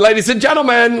you? Ladies and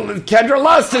gentlemen, Kendra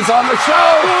Lust is on the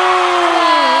show.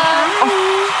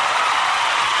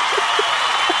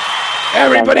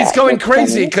 Everybody's going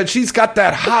crazy because she's got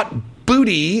that hot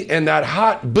booty and that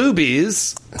hot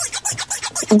boobies.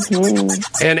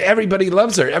 And everybody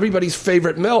loves her. Everybody's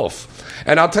favorite MILF.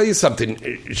 And I'll tell you something.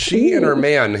 She and her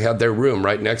man had their room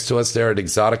right next to us there at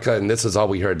Exotica, and this is all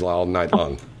we heard all night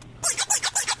long.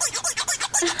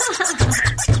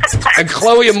 And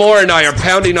Chloe and Moore and I are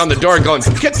pounding on the door going,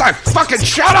 get that fucking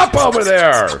shut up over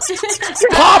there.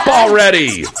 Pop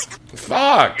already.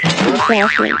 Fuck.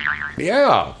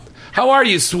 Yeah. How are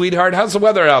you, sweetheart? How's the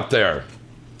weather out there?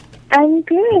 I'm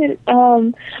good.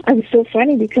 I'm so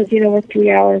funny because, we're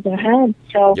 3 hours ahead.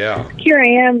 So here I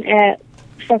am at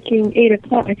fucking 8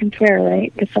 o'clock. I can swear,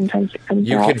 right? Because sometimes it comes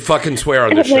out. You can fucking swear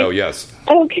on the show, yes.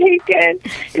 Okay, good.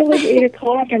 It's like 8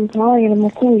 o'clock. I'm calling and I'm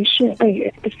like, holy shit.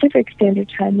 Like, Pacific Standard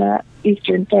Time, not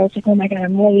Eastern. So I was like, oh my God,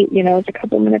 I'm late. It's a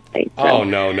couple minutes late. So. Oh,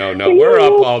 no.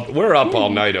 We're up all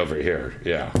night over here.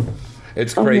 Yeah.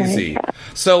 It's crazy.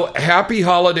 So happy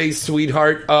holidays,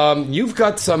 sweetheart. You've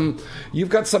got some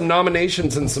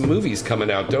nominations and some movies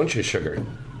coming out, don't you, sugar?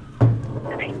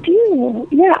 I do.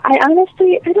 Yeah, I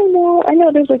don't know. I know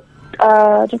there's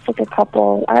just like a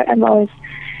couple. I'm always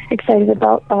excited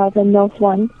about the MILF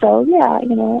one. So yeah,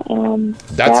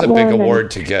 that's that a big one, award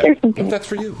to get. That's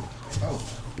for you. Oh,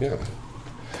 yeah.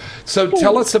 So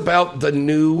tell us about the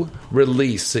new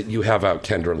release that you have out,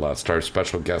 Kendra Lust, our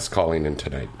special guest calling in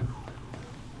tonight.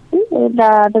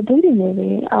 The booty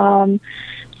movie.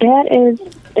 That is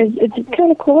it's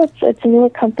kind of cool. It's a newer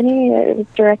company. It was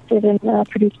directed and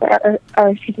produced by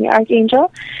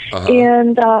Archangel,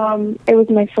 and it was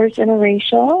my first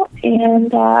interracial,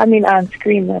 and on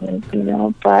screen that is,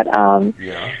 But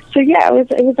so yeah,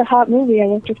 it was a hot movie. I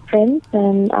worked with Prince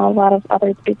and a lot of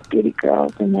other big booty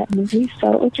girls in that movie,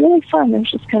 so it was really fun. It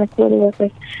was just kind of cool to work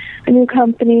with a new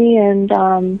company and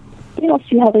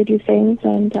see how they do things,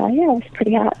 and it was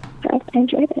pretty hot. So I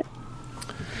enjoyed it.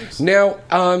 Now,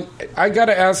 I got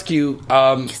to ask you,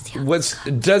 does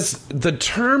the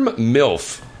term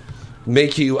MILF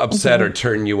make you upset or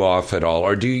turn you off at all,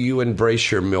 or do you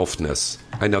embrace your MILFness?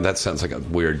 I know that sounds like a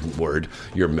weird word,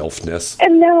 your MILFness.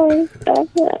 No,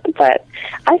 but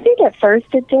I think at first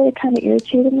it did. It kind of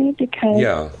irritated me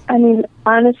because,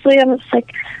 honestly, I was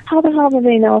like, how the hell do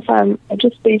they know if I'm,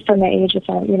 just based on my age, if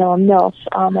I'm, a MILF?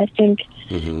 I think,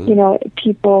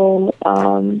 people...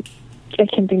 it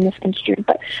can be misconstrued,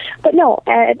 but no.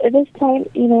 At this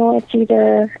point, it's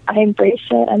either I embrace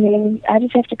it. I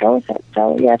just have to go with it.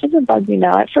 So yeah, it doesn't bug me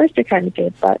now. At first, it kind of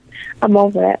did, but I'm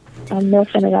over it. I'm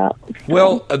MILFing it up.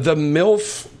 Well, the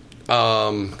MILF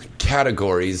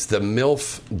categories, the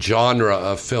MILF genre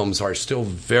of films are still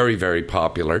very, very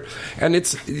popular, and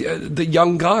it's the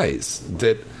young guys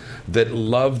that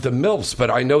love the MILFs. But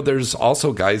I know there's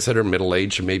also guys that are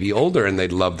middle-aged and maybe older, and they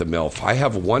love the MILF. I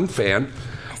have one fan.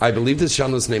 I believe this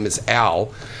gentleman's name is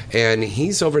Al, and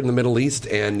he's over in the Middle East,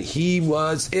 and he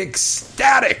was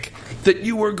ecstatic that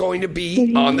you were going to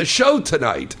be on the show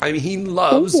tonight. He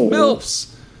loves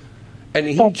MILFs.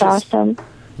 And That's awesome.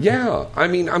 Yeah,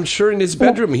 I'm sure in his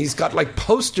bedroom he's got like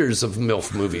posters of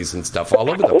MILF movies and stuff all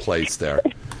over the place there.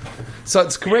 So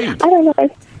it's great. I don't know.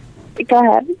 Go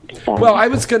ahead. Sorry. Well, I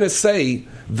was going to say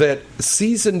that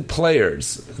seasoned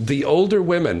players, the older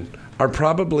women, are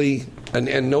probably...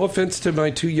 And no offense to my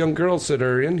two young girls that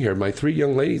are in here, my three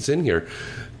young ladies in here,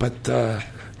 but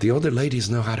The older ladies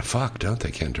know how to fuck, don't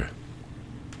they, Kendra?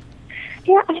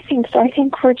 Yeah, I think so. I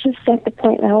think we're just at the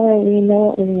point now where we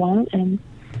know what we want, and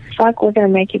fuck, we're going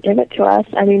to make you give it to us.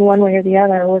 I mean, one way or the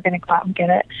other, we're going to go out and get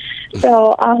it.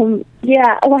 So,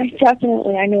 yeah, like,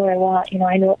 definitely, I know what I want. You know,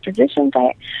 I know what positions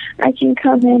I can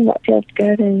come in, what feels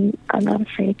good, and I'm not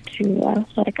afraid to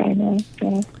let a guy know.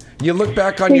 So, you look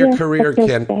back on your yeah, career, that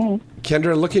feels bad.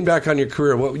 Kendra, looking back on your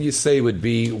career, what would you say would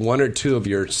be one or two of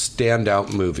your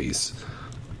standout movies?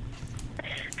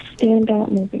 Standout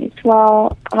movies.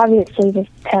 Well, obviously, this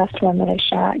past one that I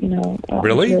shot, you know,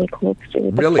 Really? was really cool because it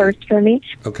was Really? the first for me.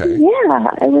 Okay. Yeah,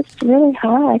 it was really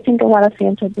hot. I think a lot of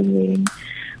fans have been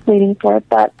waiting for it.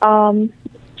 But standout,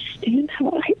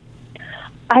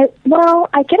 I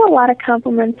get a lot of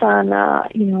compliments on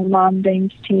you know, Mom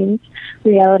Bangs Teens,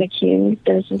 Reality Kings.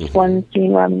 There's this one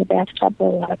scene where I'm in the bathtub where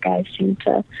a lot of guys seem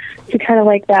to kind of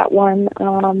like that one.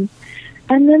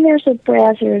 And then there's a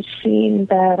Brazzers scene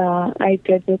that I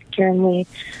did with Karen Lee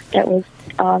that was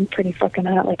pretty fucking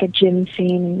hot, like a gym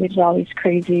scene with all these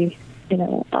crazy, you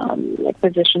know, like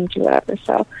positions or whatever.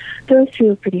 So those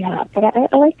two are pretty hot. But I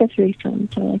like the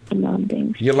threesomes. I like the Mom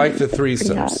Bangs. You like the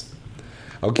threesomes?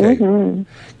 Okay. Mm-hmm.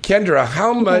 Kendra,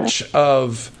 how much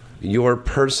of your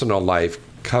personal life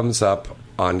comes up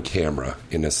on camera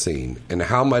in a scene, and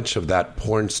how much of that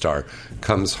porn star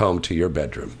comes home to your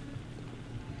bedroom?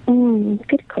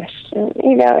 Good question.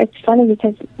 You know, it's funny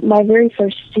because my very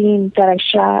first scene that I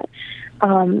shot,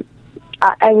 I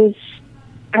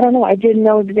don't know, I didn't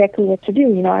know exactly what to do.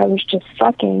 You know, I was just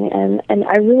fucking, and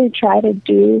I really try to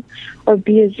do or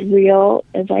be as real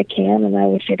as I can, and I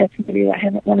would say that's maybe why I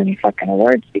haven't won any fucking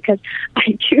awards, because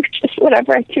I do just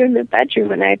whatever I do in the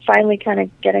bedroom, and I finally kind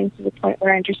of getting to the point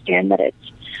where I understand that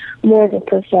it's more of a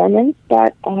performance.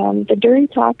 But the dirty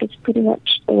talk is pretty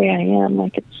much the way I am.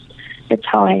 Like, it's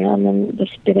how I am, and the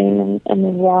spitting and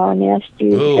the raw,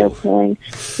 nasty hair pulling,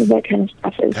 that kind of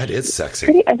stuff is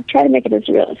sexy. I try to make it as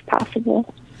real as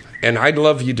possible. And I'd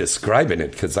love you describing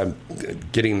it, because I'm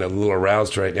getting a little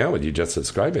aroused right now with you just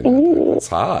describing it. It's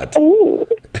hot.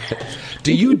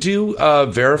 Do you do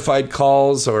verified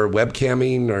calls or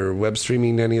webcamming or web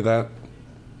streaming, any of that?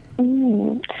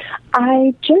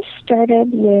 I just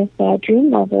started with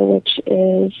Dream Lover, which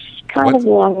is kind of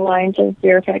along the lines of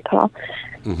verified call.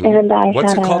 Mm-hmm. And I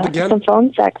What's had it called again? some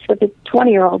phone sex with a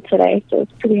 20-year-old today, so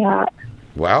it's pretty hot.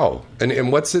 Wow.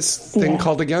 And what's this thing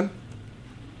called again?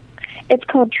 It's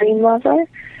called Dream Lover.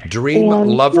 Dream And,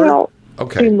 Lover? you know,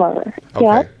 Okay. Dream Lover. Okay.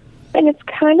 Yeah. And it's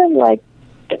kind of like,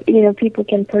 you know, people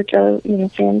can purchase, you know,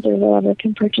 fans or whatever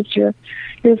can purchase your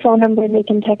phone number. They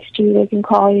can text you. They can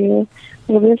call you.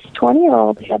 Well, this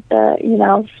 20-year-old had the, you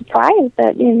know, surprise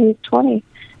that, you know, he's 20.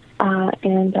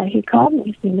 And he called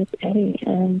me. His name is Eddie,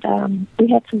 and we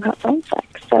had some hot phone sex.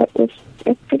 So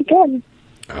it's pretty good.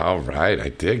 All right, I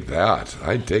dig that.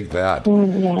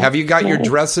 Yeah, Have you got your yeah.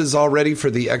 dresses all ready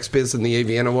for the XBiz and the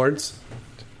AVN Awards?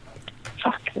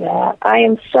 Fuck that!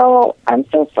 I'm so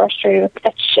frustrated with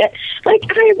that shit. Like,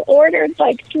 I've ordered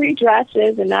like 3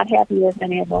 dresses and not happy with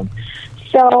any of them.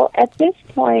 So at this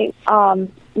point,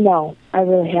 no, I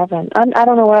really haven't. I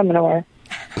don't know what I'm gonna wear.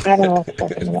 I don't know what I'm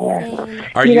going to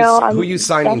wear. Who are you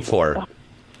signing for?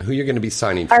 Who are you going to be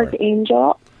signing for?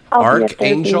 Archangel.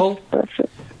 Archangel?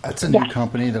 That's a new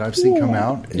company that I've seen come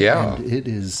out. Yeah. And it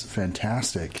is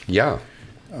fantastic. Yeah.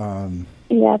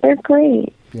 Yeah, they're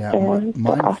great. Yeah.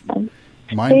 They're awesome.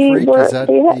 Mind Freak, is that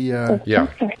the... yeah.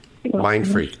 Mind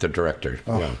Freak, the director.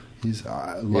 Oh, yeah.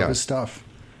 I love his stuff.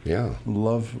 Yeah.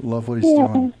 Love what he's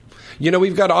doing. You know,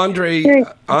 we've got Andre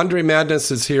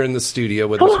Madness is here in the studio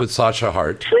with us with Sasha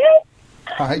Hart.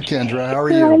 Hi, Kendra. How are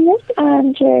Hi, you? Miss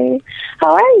Andre.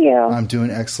 How are you? I'm doing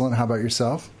excellent. How about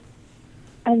yourself?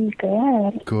 I'm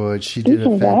good. Good. She did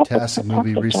a fantastic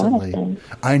movie recently.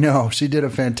 I know. She did a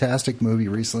fantastic movie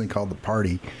recently called The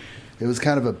Party. It was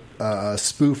kind of a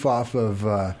spoof off of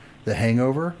The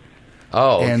Hangover.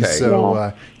 Oh, okay. And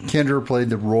so Kendra played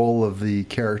the role of the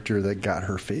character that got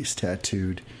her face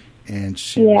tattooed. And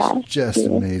she was just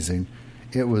amazing.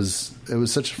 It was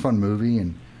such a fun movie,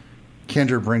 and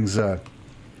Kendra brings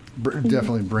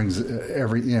definitely brings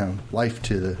life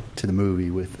to the movie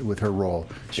with her role.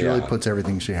 She really puts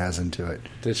everything she has into it.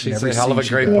 She's a hell of a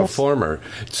great performer.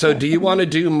 So, do you want to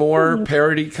do more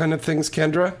parody kind of things,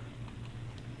 Kendra?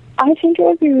 I think it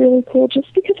would be really cool,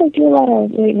 just because I do a lot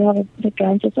of the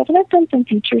guns and stuff, and I've done some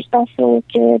feature stuff for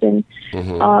Wicked and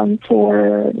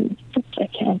for I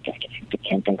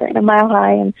can't think right now, Mile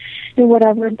High and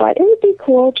whatever. But it would be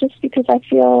cool, just because I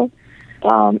feel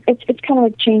it's kind of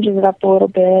like changes it up a little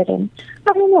bit, and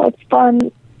I don't know, it's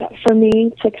fun. for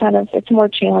me to kind of, it's more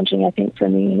challenging, I think, for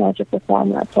me, as a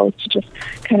performer, opposed to just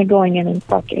kind of going in and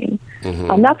fucking.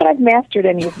 Not that I've mastered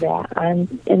any of that.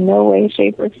 I'm in no way,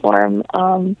 shape, or form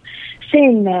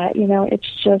saying that.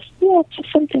 It's just, it's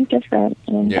just something different.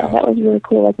 And that was really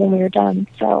cool, like when we were done.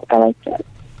 So I liked it.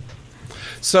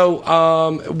 So,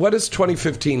 what does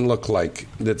 2015 look like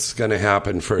that's going to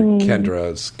happen for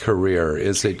Kendra's career?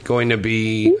 Is it going to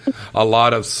be a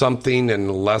lot of something and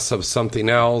less of something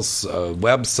else?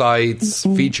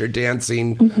 Websites, feature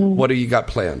dancing? What do you got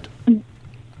planned?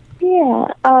 Yeah,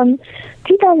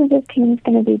 2015 is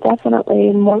going to be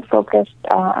definitely more focused.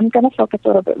 I'm going to focus a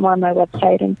little bit more on my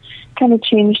website and kind of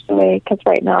change the way, because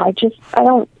right now I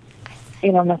don't,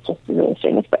 I'm not just really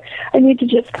saying this, but I need to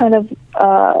just kind of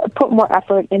put more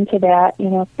effort into that.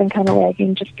 It's been kind of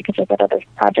lagging just because I've got other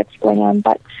projects going on,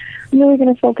 but I'm really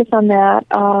going to focus on that.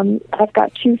 I've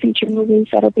got 2 feature movies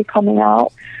that'll be coming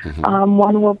out.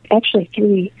 One will, actually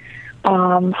 3.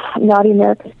 Naughty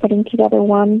America's putting together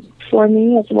one for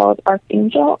me, as well as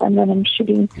Archangel, and then I'm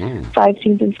shooting 5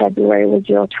 scenes in February with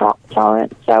Zero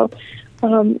Talent. So, so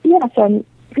I'm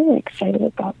really excited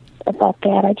about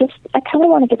that. I kind of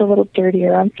want to get a little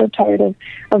dirtier. I'm so tired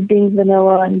of being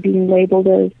vanilla and being labeled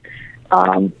as,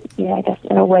 I guess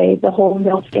in a way, the whole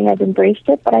MILF thing. I've embraced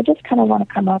it, but I just kind of want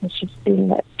to come out as just being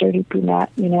that dirty brunette,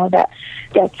 that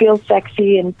feels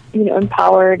sexy and,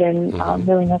 empowered and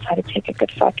really knows how to take a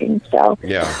good fucking. So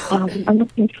I'm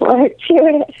looking forward to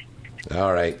it.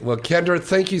 All right. Well, Kendra,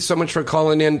 thank you so much for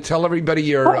calling in. Tell everybody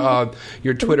your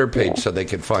Twitter page so they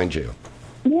can find you.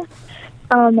 Yeah.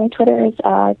 My Twitter is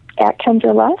at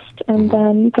Kendra Lust, and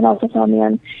then you can also find me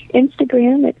on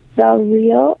Instagram. It's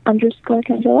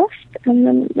 @real_Kendra Lust, and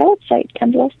then my website,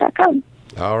 KendraLust.com.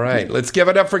 All right, let's give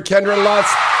it up for Kendra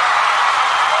Lust.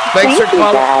 Thank you,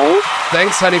 guys.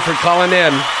 Thanks, honey, for calling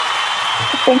in.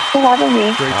 Thanks for having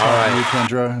me. Great talking to you,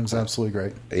 Kendra. It was absolutely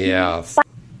great. Yeah.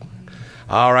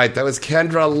 All right, that was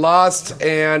Kendra Lust,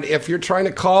 and if you're trying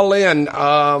to call in,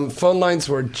 phone lines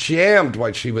were jammed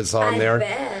while she was on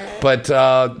there. But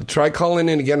try calling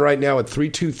in again right now at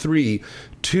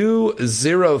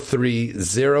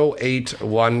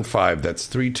 323-203-0815. That's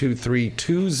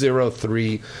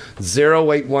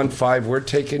 323-203-0815. We're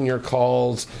taking your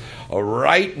calls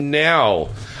right now.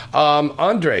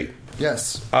 Andre.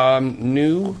 Yes.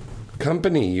 New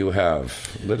company you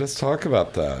have. Let us talk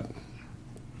about that.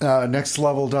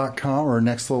 Nextlevel.com or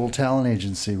Next Level Talent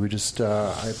Agency. We just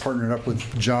I partnered up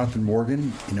with Jonathan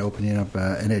Morgan in opening up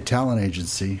a talent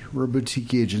agency. We're a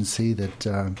boutique agency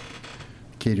that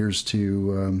caters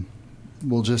to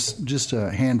just a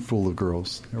handful of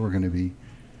girls that we're going to be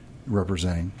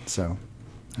representing. So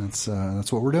that's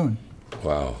what we're doing.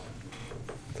 Wow.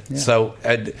 Yeah. So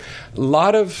a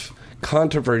lot of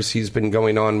controversy's been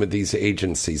going on with these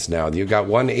agencies now. You've got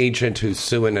one agent who's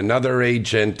suing another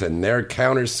agent, and they're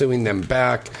countersuing them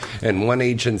back, and one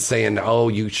agent saying, oh,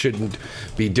 you shouldn't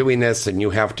be doing this, and you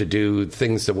have to do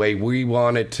things the way we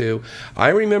want it to. I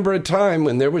remember a time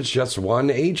when there was just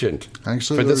one agent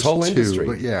for this whole industry.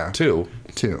 But yeah. Two.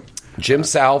 Jim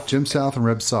South. And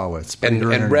Reb Solitz. And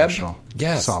Reb,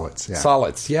 yes. Solitz, yeah.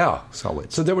 Solitz, yeah.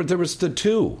 Solitz. So there was the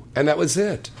two, and that was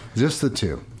it. Just the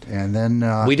two. And then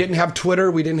we didn't have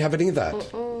Twitter. We didn't have any of that.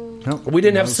 Nope. We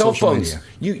didn't have cell phones.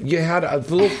 Media. You had a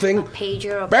little thing. A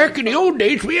pager. Back in the old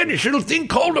days, we had this little thing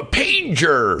called a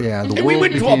pager. Yeah, the and we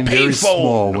went to a became very payphone.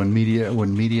 Small when media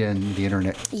and the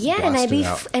internet. Yeah,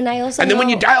 and I also. And then when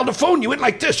you dialed the phone, you went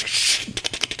like this.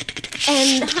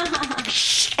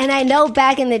 And I know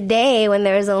back in the day when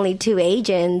there was only 2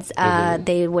 agents,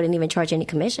 they wouldn't even charge any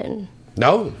commission.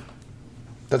 No.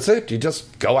 That's it. You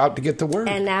just go out to get the word.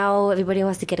 And now everybody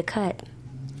wants to get a cut.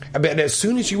 I mean, as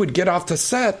soon as you would get off the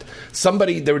set,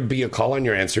 there would be a call on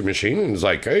your answering machine, and it's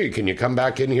like, hey, can you come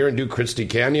back in here and do Christy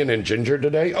Canyon and Ginger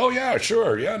today? Oh, yeah,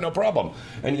 sure. Yeah, no problem.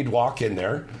 And you'd walk in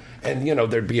there, and,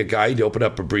 there'd be a guy, you'd open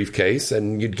up a briefcase,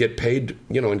 and you'd get paid,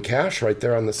 in cash right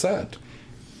there on the set.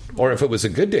 Or if it was a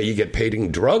good day, you get paid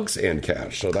in drugs and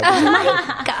cash. So that was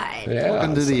God. Yeah,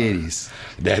 welcome to the 80s.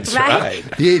 That's right.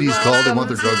 The 80s called and want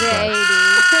their drugs back.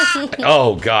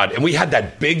 Oh, God. And we had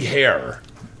that big hair,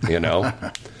 we're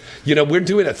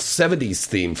doing a 70s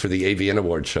theme for the AVN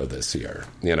Award show this year.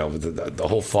 The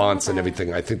whole fonts and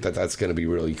everything. I think that's going to be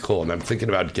really cool. And I'm thinking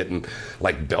about getting,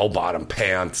 like, bell-bottom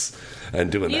pants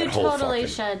and doing that whole You totally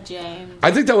fucking... should, James.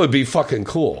 I think that would be fucking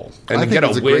cool. And I to think get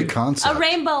it's a a great wig. concept. A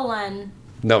rainbow one.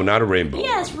 No, not a rainbow.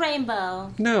 Yes,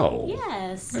 rainbow. No.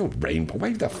 Yes. No rainbow.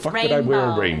 Why the fuck would I wear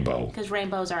a rainbow? Because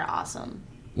rainbows are awesome.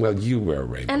 Well, you wear a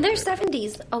rainbow. And they're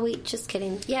 70s. Oh, wait, just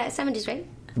kidding. Yeah, 70s, right?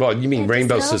 Well, you mean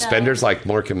rainbow just know suspenders like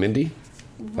Mork and Mindy?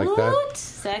 Like what? that?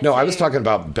 Sexy. No, I was talking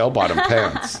about bell-bottom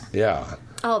pants. Yeah.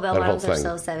 Oh, bell That whole bottoms are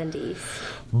thing. so 70s.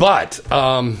 But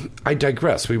I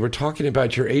digress. We were talking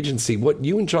about your agency. What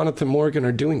you and Jonathan Morgan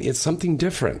are doing is something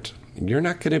different. You're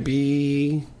not going to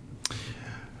be...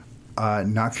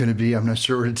 Not going to be. I'm not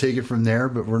sure where to take it from there,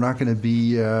 but we're not going to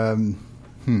be...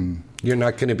 You're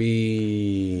not going to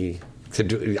be...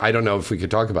 I don't know if we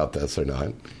could talk about this or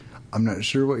not. I'm not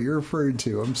sure what you're referring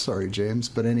to. I'm sorry, James.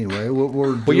 But anyway, what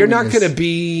we're doing Well, you're not is- going to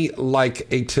be like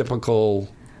a typical...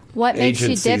 What makes you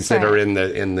agencies that different?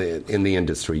 are in the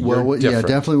industry. Well, You're different.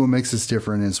 definitely what makes us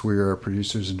different is we are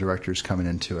producers and directors coming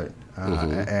into it,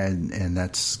 Mm-hmm. and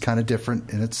that's kind of different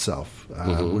in itself.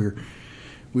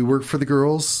 We work for the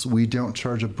girls. We don't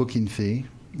charge a booking fee,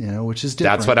 which is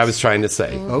different. That's what I was trying to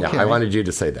say. Okay. Yeah, I wanted you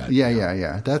to say that.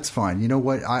 Yeah. That's fine. You know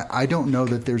what? I don't know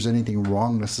that there's anything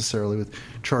wrong necessarily with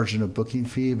charging a booking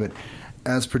fee, but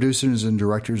as producers and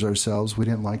directors ourselves, we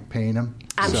didn't like paying them.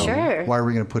 I'm sure. Why are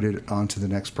we going to put it on to the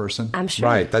next person? I'm sure.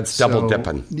 Right, that's double So,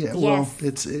 dipping. Yeah, well,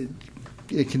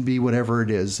 it can be whatever it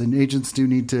is, and agents do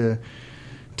need to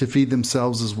feed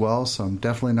themselves as well. So I'm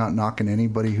definitely not knocking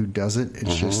anybody who does it.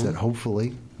 It's just that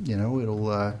hopefully,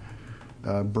 it'll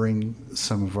bring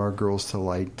some of our girls to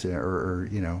light, or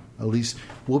at least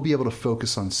we'll be able to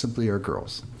focus on simply our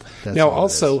girls. That's Now, all it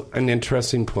also an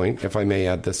interesting point, if I may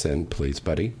add this in, please,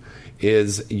 buddy,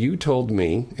 is you told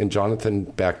me, and Jonathan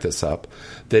backed this up,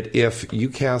 that if you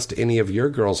cast any of your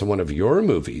girls in one of your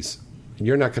movies,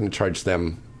 you're not going to charge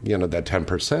them, that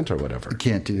 10% or whatever. You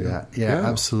can't do that. Yeah,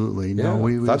 absolutely. No, Yeah,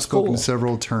 we've that's spoken cool. to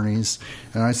several attorneys,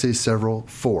 and I say several,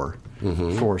 four,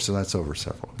 so that's over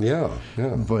several. Yeah.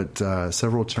 But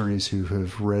several attorneys who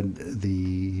have read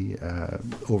the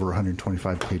over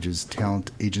 125 pages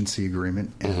talent agency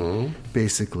agreement, and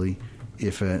basically,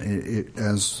 if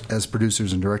as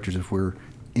producers and directors, if we're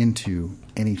into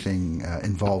anything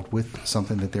involved with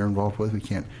something that they're involved with, we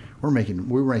can't. We're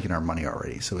making our money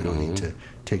already, so we don't need to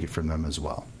take it from them as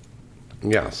well.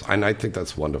 Yes, and I think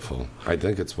that's wonderful. I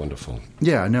think it's wonderful.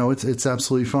 Yeah, no, it's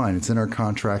absolutely fine. It's in our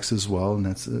contracts as well, and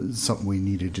that's something we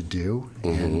needed to do.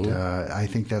 And I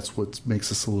think that's what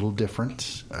makes us a little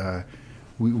different.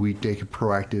 We take a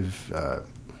proactive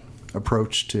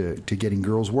approach to getting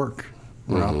girls work.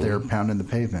 We're out there pounding the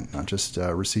pavement, not just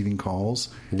receiving calls.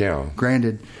 Yeah.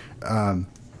 Granted,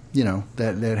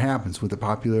 that happens with the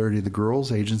popularity of the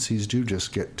girls. Agencies do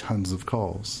just get tons of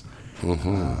calls.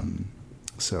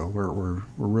 So we're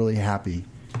really happy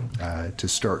to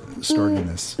starting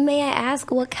this. May I ask,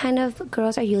 what kind of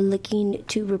girls are you looking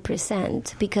to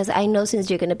represent? Because I know since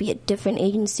you're going to be a different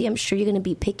agency, I'm sure you're going to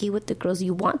be picky with the girls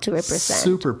you want to represent.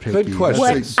 Super picky. Good question.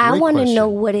 That's a I great want to question. know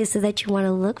what is it that you want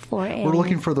to look for. We're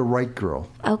looking for the right girl.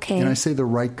 Okay. And I say the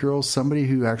right girl, somebody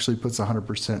who actually puts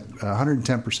 100%,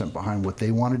 110% behind what they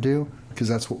want to do, because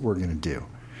that's what we're going to do.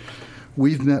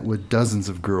 We've met with dozens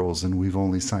of girls, and we've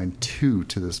only signed 2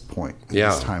 to this point,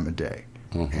 this time of day.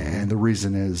 And the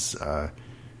reason is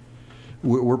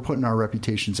we're putting our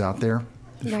reputations out there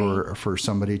for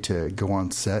somebody to go on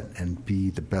set and be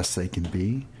the best they can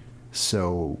be.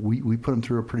 So we put them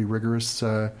through a pretty rigorous...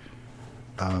 like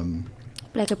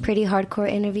a pretty hardcore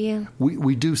interview?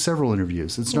 We do several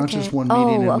interviews. It's not Okay. just one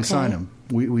meeting and okay. we sign them.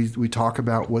 We talk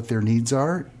about what their needs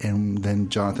are, and then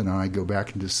Jonathan and I go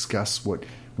back and discuss what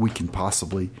we can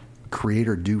possibly create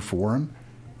or do for them.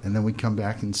 And then we come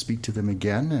back and speak to them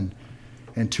again,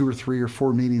 and 2 or 3 or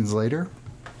 4 meetings later,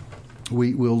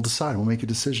 we'll decide. We'll make a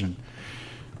decision.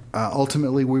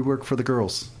 Ultimately, we work for the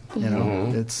girls.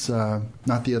 It's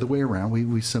not the other way around.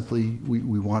 We simply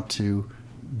want to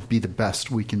be the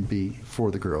best we can be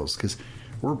for the girls, because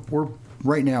we're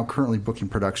right now currently booking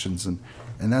productions, and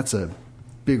that's a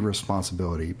big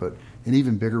responsibility, but an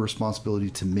even bigger responsibility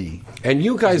to me. And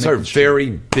you guys are very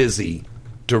busy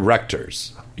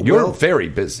directors. You're very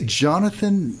busy.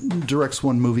 Jonathan directs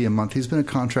one movie a month. He's been a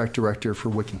contract director for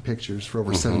Wicked Pictures for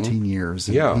over 17 years.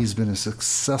 And he's been a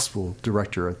successful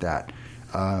director at that,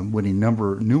 winning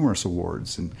numerous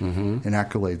awards and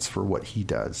accolades for what he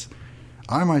does.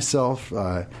 I myself,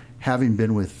 having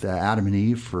been with Adam and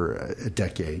Eve for a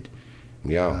decade,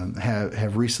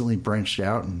 have recently branched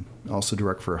out and also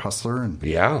direct for Hustler and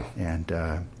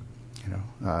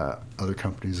other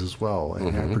companies as well,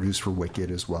 and I produce for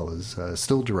Wicked as well as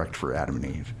still direct for Adam and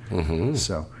Eve.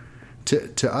 So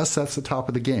to us, that's the top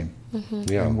of the game.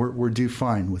 And we're do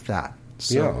fine with that.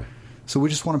 So we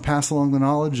just want to pass along the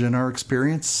knowledge and our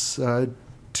experience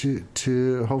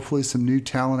to hopefully some new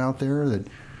talent out there that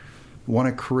want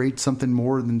to create something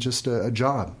more than just a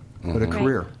job, but a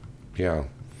career. Yeah.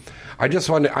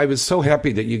 I was so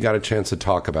happy that you got a chance to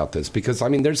talk about this because, I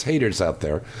mean, there's haters out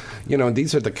there. You know,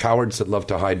 these are the cowards that love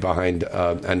to hide behind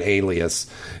an alias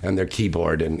and their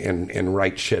keyboard and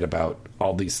write shit about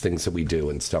all these things that we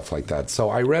do and stuff like that. So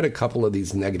I read a couple of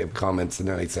these negative comments and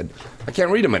then I said, I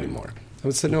can't read them anymore. I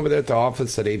was sitting over there at the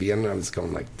office at AVN and I was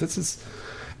going like,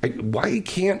 why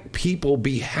can't people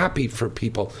be happy for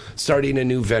people starting a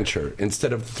new venture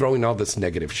instead of throwing all this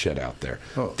negative shit out there?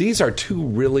 Oh. These are two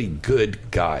really good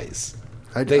guys.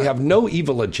 They have no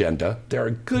evil agenda.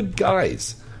 They're good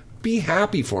guys. Be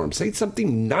happy for them. Say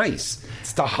something nice.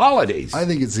 It's the holidays. I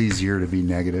think it's easier to be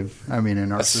negative. I mean,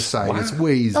 in our society, it's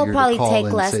way easier They'll probably to call take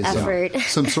in less and say effort.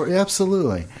 some sort.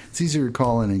 Absolutely, it's easier to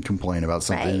call in and complain about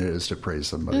something than it is to praise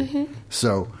somebody. Mm-hmm.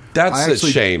 So that's I a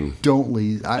shame.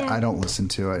 I don't listen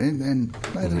to it, and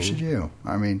neither should you.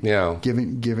 I mean,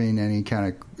 giving any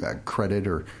kind of credit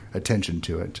or attention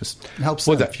to it just helps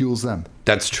them, fuels them.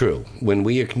 That's true. When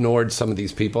we ignored some of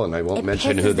these people, and I won't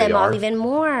mention who pisses they them are, off even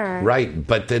more. Right,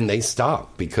 but then they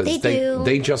stop because do.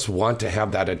 they just want to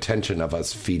have that attention of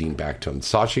us feeding back to them.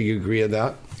 Sasha, you agree with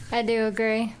that? I do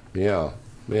agree. Yeah.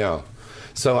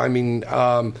 So, I mean,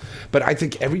 but I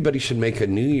think everybody should make a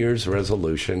New Year's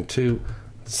resolution to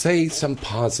say some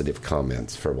positive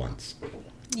comments for once.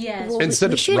 Yes. Well, Instead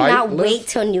we of should not wait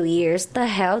till New Year's. The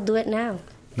hell, do it now.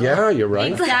 Yeah, you're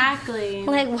right. Exactly.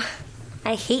 Like,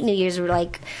 I hate New Year's. We're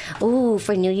like, ooh,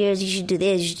 for New Year's, you should do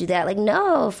this, you should do that. Like,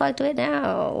 no, fuck, do it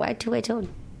now. Why to wait till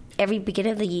every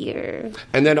beginning of the year?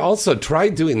 And then also try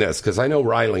doing this, because I know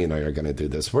Riley and I are going to do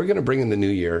this. We're going to bring in the new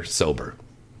year sober.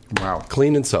 Wow.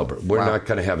 Clean and sober. We're not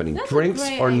going to have any drinks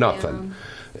or nothing.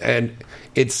 And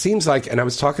it seems like, and I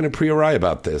was talking to Priya Rai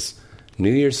about this,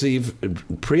 New Year's Eve,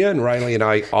 Priya and Riley and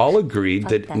I all agreed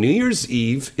that New Year's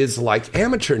Eve is like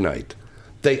amateur night.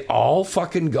 They all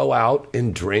fucking go out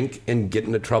and drink and get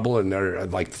into trouble and they're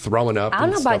like throwing up. I don't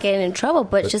know about getting in trouble,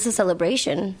 but just a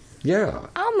celebration. Yeah.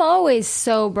 I'm always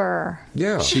sober.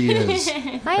 Yeah. She is.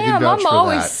 I am. I'm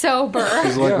always sober.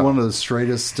 She's like one of the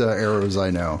straightest arrows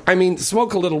I know. I mean,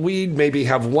 smoke a little weed, maybe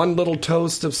have one little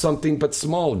toast of something, but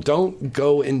small. Don't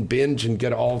go and binge and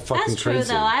get all fucking That's true, crazy.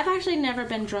 though. I've actually never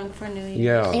been drunk for New Year's.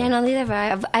 Yeah. And on the other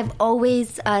hand, I've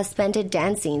always spent it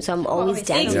dancing, so I'm always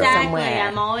dancing exactly. somewhere.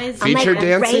 I'm always feature like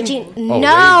dancing. Raging. Oh,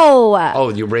 no. Oh,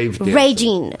 you rave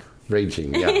dancing.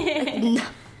 Raging. Yeah. No,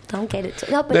 don't get it.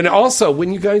 No, but Then also,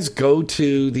 when you guys go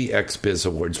to the XBiz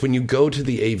Awards, when you go to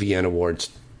the AVN Awards,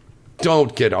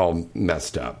 don't get all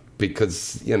messed up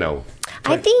because, you know.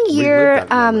 I think you're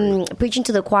preaching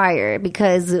to the choir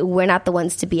because we're not the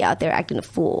ones to be out there acting a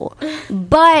fool.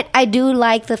 But I do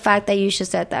like the fact that you should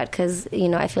set that because, you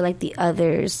know, I feel like the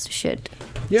others should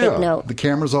take note. The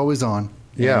camera's always on.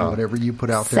 Yeah. And whatever you put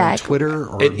out there on Twitter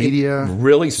or media.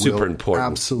 Really super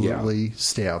important. Absolutely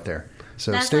stay out there.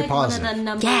 So That's stay like positive. one of the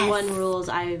number one rules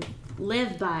I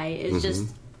live by is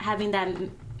just having that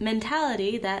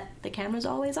mentality that the camera's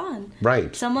always on.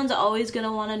 Right. Someone's always going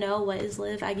to want to know what is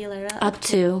Liv Aguilera up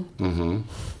to. Mm-hmm.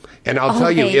 And I'll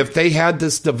tell you, if they had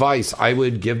this device, I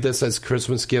would give this as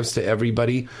Christmas gifts to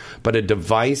everybody, but a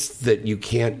device that you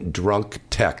can't drunk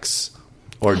text.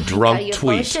 Or drunk your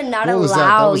tweet. phone should not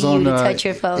allow you to touch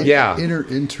your phone. Yeah.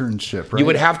 Internship, right? You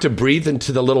would have to breathe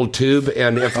into the little tube,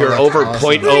 and if you're that's over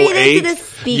awesome.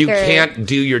 0.08, you can't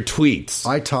do your tweets.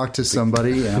 I talked to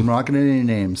somebody, and I'm not going to name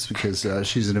names because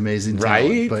she's an amazing talent,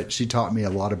 Right? but she taught me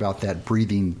a lot about that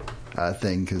breathing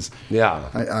thing because yeah.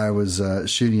 I was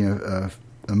shooting a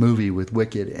movie with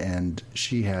Wicked, and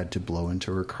she had to blow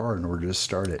into her car in order to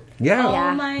start it. Yeah,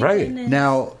 Oh my goodness.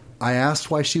 Now, I asked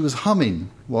why she was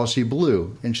humming while she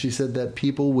blew, and she said that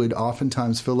people would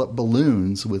oftentimes fill up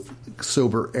balloons with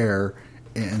sober air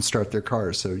and start their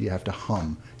cars, so you have to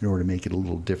hum in order to make it a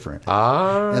little different.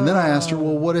 And then I asked her,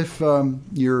 well, what if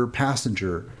your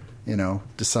passenger, you know,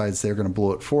 decides they're going to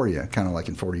blow it for you, kind of like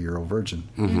in 40-Year-Old Virgin?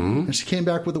 Mm-hmm. And she came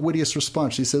back with the wittiest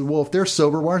response. She said, well, if they're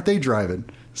sober, why aren't they driving?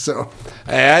 So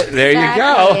there you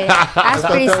go. That's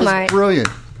pretty that smart. was brilliant.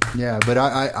 Yeah, but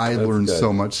I learned good.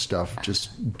 so much stuff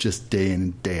just day in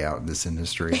and day out in this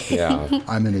industry. Yeah.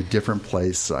 I'm in a different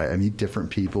place. I meet different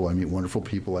people. I meet wonderful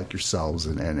people like yourselves,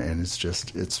 and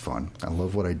it's fun. I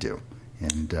love what I do,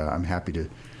 and I'm happy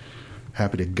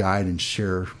to guide and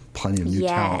share plenty of new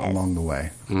talent along the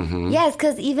way. Mm-hmm. Yes,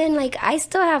 because even like I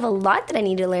still have a lot that I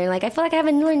need to learn. Like I feel like I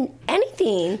haven't learned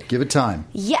anything. Give it time.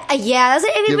 Yeah, that's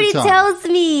what everybody time. tells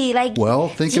me. Like, well,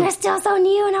 think you're of, still so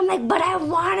new, and I'm like, but I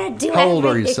want to do. How old are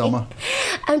you, everything. Selma?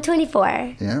 I'm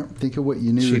 24. Yeah, think of what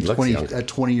you knew at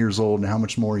 20 years old, and how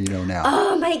much more you know now.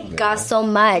 Oh my God, so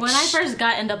much. When I first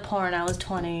got into porn, I was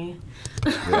 20.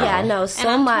 Yeah, no, so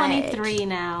and I'm much. 23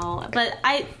 now, but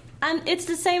It's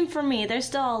the same for me. There's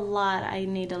still a lot I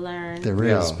need to learn. There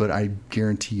is, but I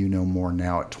guarantee you know more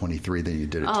now at 23 than you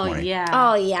did at 20.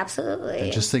 Oh, yeah, absolutely.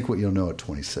 And just think what you'll know at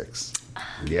 26.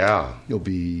 Yeah. You'll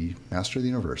be master of the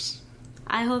universe.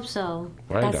 I hope so.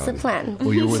 Right That's on. the plan.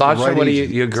 Well, you're with Sasha, the right what do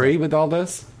agent. you agree with all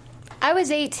this? I was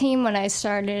 18 when I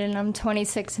started, and I'm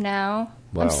 26 now.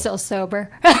 Wow. I'm still sober.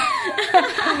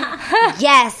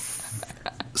 Yes.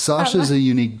 Sasha's a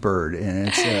unique bird, and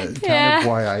it's kind Yeah. of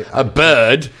why I... A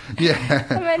bird? Yeah.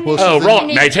 I'm a Well, Oh, she's a right,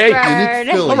 unique matey. bird.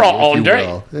 Filly, All right, if you Andre.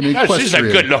 will. An Yeah, she's a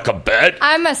equestrian. good-looking bird.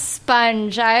 I'm a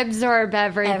sponge. I absorb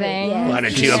everything. Yeah. Why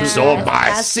don't you absorb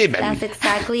my semen? That's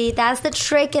exactly, that's the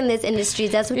trick in this industry.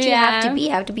 That's what you have to be.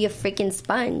 You have to be a freaking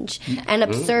sponge and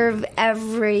observe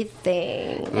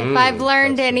everything. If I've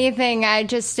learned anything, I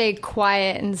just stay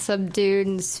quiet and subdued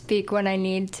and speak when I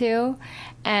need to.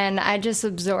 And I just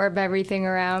absorb everything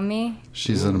around me.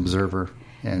 She's an observer,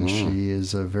 and she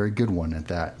is a very good one at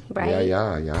that. Right?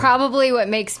 Yeah. Probably what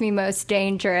makes me most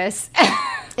dangerous.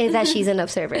 Is that she's an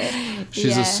observer.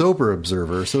 She's Yeah. a sober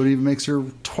observer, so it even makes her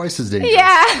twice as dangerous.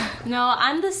 Yeah. No,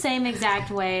 I'm the same exact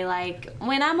way. Like,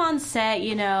 when I'm on set,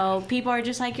 people are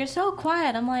just like, you're so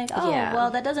quiet. I'm like, oh, Yeah.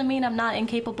 well, that doesn't mean I'm not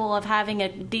incapable of having a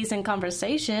decent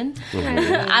conversation.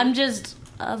 I'm just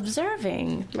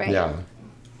observing. Right. Yeah.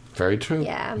 Very true.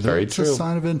 Yeah. Very It's true. a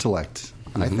sign of intellect,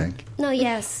 I think. No,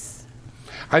 yes.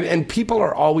 And people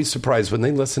are always surprised when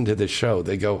they listen to this show.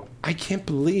 They go, I can't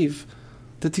believe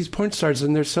that these porn stars,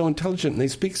 and they're so intelligent and they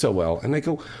speak so well. And I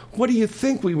go, what do you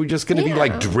think? We were just going to be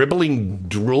like dribbling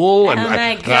drool? And Oh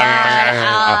my God.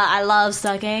 I love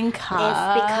sucking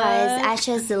cock. It's because I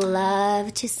just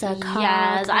love to suck cock.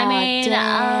 Yes, I all mean,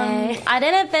 day. I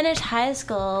didn't finish high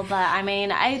school, but I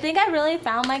mean, I think I really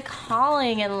found my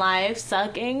calling in life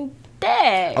sucking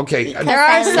dick. Okay, There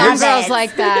are some girls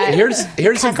like that. Here's a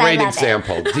 'Cause I great love it.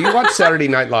 example. Do you watch Saturday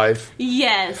Night Live?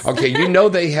 Yes. Okay, you know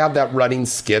they have that running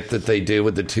skit that they do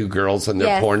with the two girls and their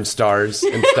Yes. porn stars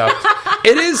and stuff.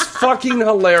 It is fucking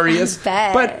hilarious.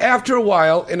 bet. But after a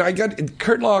while, and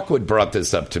Kurt Lockwood brought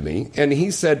this up to me, and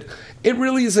he said, it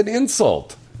really is an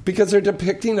insult because they're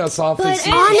depicting us off But as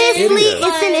these honestly, idiots.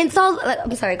 it's an insult.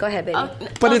 I'm sorry, go ahead, baby.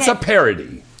 But it's a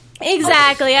parody.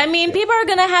 Exactly. I mean, people are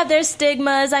gonna have their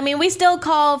stigmas. I mean, we still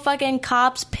call fucking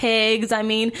cops pigs. I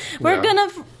mean, we're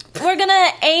gonna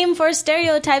aim for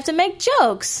stereotypes and make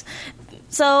jokes.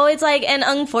 So it's like, and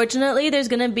unfortunately, there's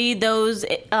gonna be those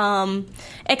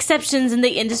exceptions in the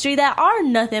industry that are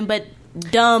nothing but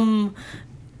dumb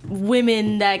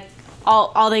women that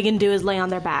all they can do is lay on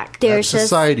their back. That's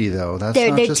society, though. That's they're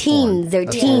not just teens. porn. They're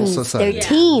That's teens. all society. They're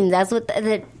teens. That's what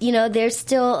they're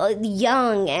still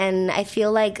young, and I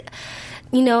feel like,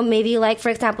 maybe like, for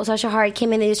example, Sasha Hart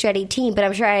came in the industry at 18, but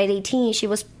I'm sure at 18 she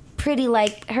was pretty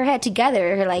like her head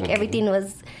together. Her everything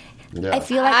was. Yeah. I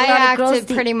feel like a I lot of girls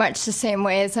acted pretty much the same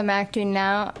way as I'm acting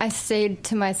now. I stayed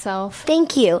to myself.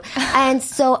 Thank you. And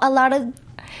so a lot of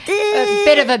a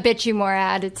bit of a bitchy more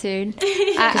attitude.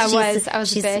 I was a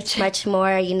she's bitch. much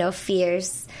more,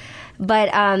 fierce.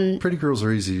 But Pretty girls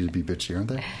are easy to be bitchy, aren't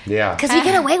they? Yeah. because we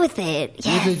get away with it.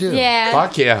 Yeah, Yes. they do. Yeah.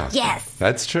 Fuck yeah. Yes.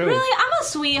 That's true. Really, I'm a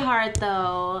sweetheart,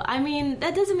 though. I mean,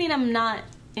 that doesn't mean I'm not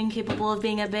incapable of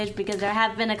being a bitch, because there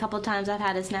have been a couple times I've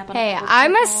had to snap on Hey, a couple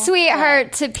I'm a people,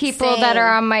 sweetheart to people that Same.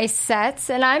 are on my sets,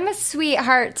 and I'm a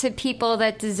sweetheart to people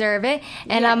that deserve it,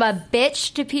 and I'm a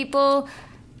bitch to people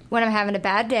when I'm having a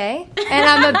bad day, and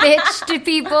I'm a bitch to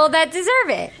people that deserve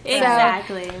it. So-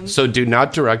 Exactly. So do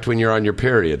not direct when you're on your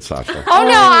period, Sasha. Oh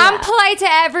no, I'm polite to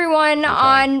everyone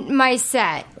on my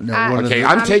set. No, one of Okay, the-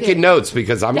 I'm taking notes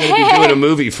because I'm going to be doing a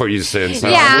movie for you soon. So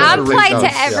Yeah, I'm one of the polite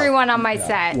reasons- to everyone on my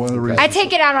set. One of the I reasons-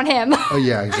 take it out on him. Oh,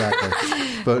 yeah, exactly.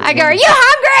 But I go, are you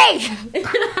hungry?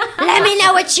 Let me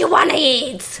know what you want to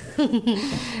eat.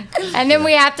 And then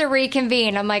we have to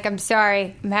reconvene. I'm like, I'm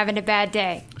sorry, I'm having a bad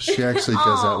day. She actually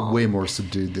does that way more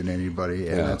subdued than anybody,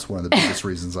 and that's one of the biggest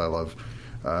reasons I love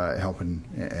helping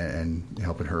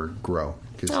her grow.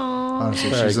 Because honestly,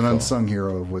 Very she's an cool. unsung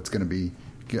hero of what's going to be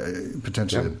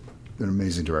potentially an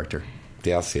amazing director.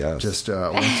 Yes. Just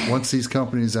once these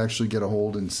companies actually get a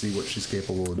hold and see what she's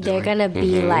capable of doing, They're gonna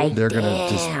be like, they're going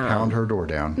to just damn. pound her door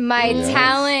down. My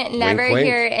talent never wink.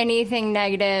 hear anything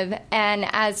negative, and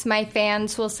as my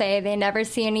fans will say, they never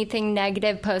see anything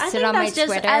negative I posted think on my that's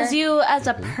just Twitter. as you as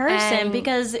a person, And-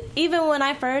 because even when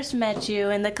I first met you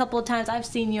and the couple of times I've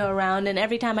seen you around, and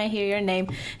every time I hear your name,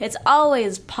 it's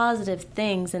always positive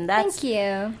things, and that's Thank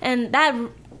you. and that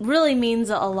really means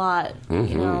a lot. You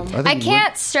know, I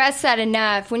can't stress that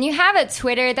enough. When you have a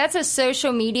Twitter, that's a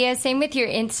social media. Same with your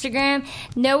Instagram.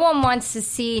 No one wants to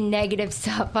see negative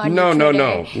stuff on your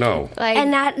Twitter. No. Like,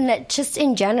 and not just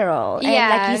in general. And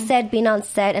like you said, being on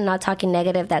set and not talking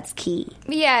negative, that's key.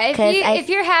 Yeah, if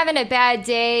you're having a bad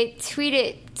day, tweet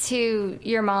it to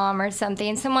your mom or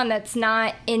something, someone that's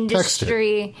not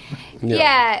industry.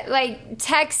 Yeah, like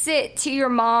text it to your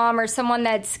mom or someone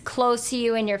that's close to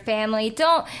you and your family.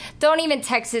 Don't even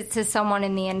text it to someone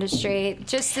in the industry.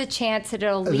 Just the chance that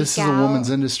it'll leak out. This is a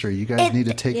woman's industry. You guys need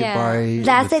to take it by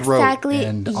that's the throat. Exactly.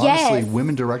 And honestly,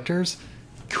 women directors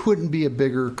couldn't be a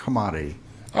bigger commodity.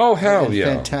 Oh, hell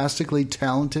yeah. Fantastically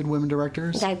talented women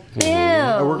directors. I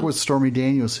work with Stormy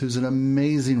Daniels, who's an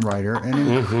amazing writer, an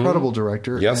incredible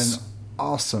director, and an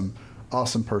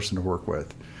awesome person to work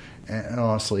with. And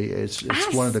honestly, it's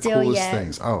one of the coolest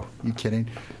things. Oh, you kidding?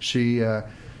 She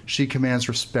commands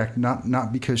respect,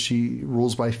 not because she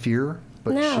rules by fear,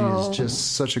 but she is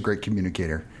just such a great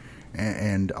communicator.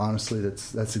 And honestly,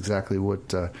 that's exactly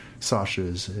what Sasha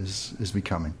is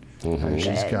becoming.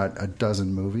 She's got a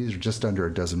dozen movies, or just under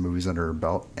a dozen movies under her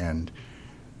belt, and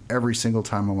every single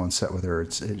time I'm on set with her,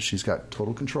 she's got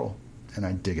total control, and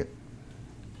I dig it.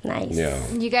 Nice. Yeah.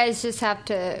 You guys just have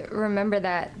to remember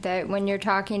that when you're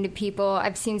talking to people,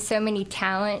 I've seen so many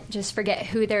talent just forget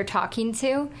who they're talking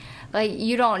to. Like,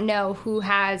 you don't know who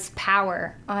has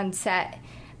power on set.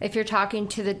 If you're talking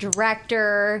to the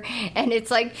director, and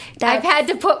it's like, I've had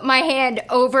to put my hand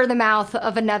over the mouth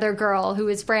of another girl who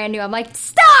is brand new. I'm like,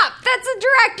 stop! That's a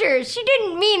director! She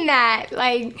didn't mean that!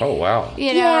 Like, oh, wow.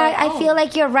 You know, yeah, I feel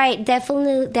like you're right.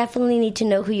 Definitely need to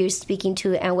know who you're speaking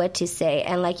to and what to say.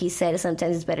 And like you said,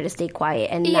 sometimes it's better to stay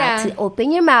quiet and not to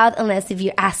open your mouth unless if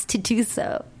you're asked to do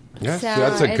so. Yes,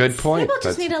 that's a good point. People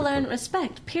just need to learn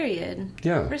respect, period.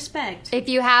 Yeah. Respect. If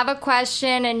you have a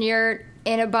question and you're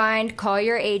in a bind, call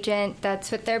your agent.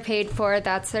 That's what they're paid for.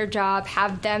 That's their job.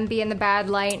 Have them be in the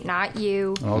bad light, not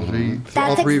you. All three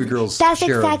of you girls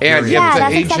share. And if the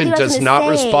agent does not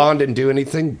respond and do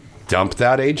anything, dump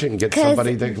that agent and get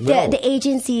somebody that will. The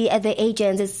agency of the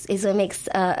agents is what makes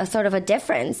a sort of a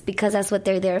difference, because that's what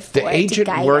they're there for. The agent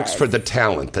works for the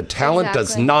talent. The talent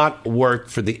does not work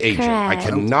for the agent. Correct. I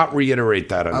cannot reiterate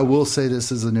that enough. I will say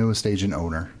this is the newest agency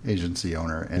owner.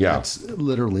 And that's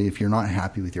literally, if you're not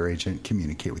happy with your agent,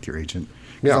 communicate with your agent.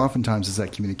 Because oftentimes it's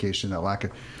that communication, that lack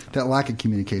of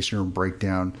communication or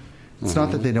breakdown. It's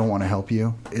not that they don't want to help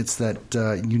you. It's that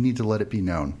you need to let it be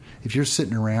known. If you're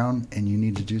sitting around and you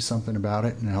need to do something about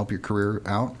it and help your career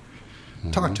out,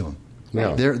 talk to them.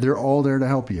 Yeah. They're all there to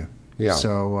help you. Yeah.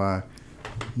 So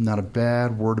not a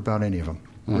bad word about any of them,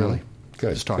 really.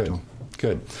 Good. Just talk to them.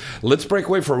 Good. Let's break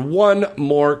away for one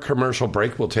more commercial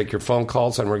break. We'll take your phone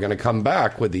calls, and we're going to come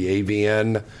back with the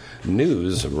AVN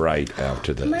news right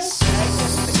after this.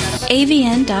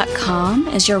 AVN.com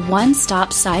is your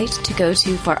one-stop site to go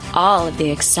to for all of the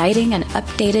exciting and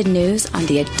updated news on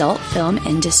the adult film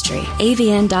industry.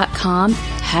 AVN.com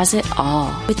has it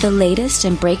all. With the latest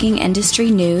and breaking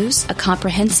industry news, a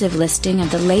comprehensive listing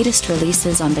of the latest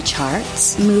releases on the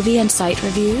charts, movie and site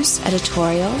reviews,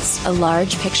 editorials, a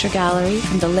large picture gallery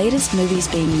from the latest movies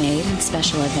being made and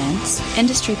special events,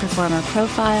 industry performer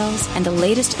profiles, and the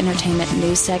latest entertainment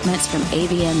news segments from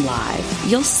AVN Live.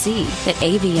 You'll see that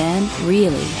AVN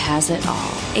really has it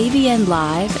all. AVN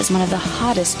Live is one of the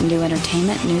hottest new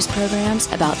entertainment news programs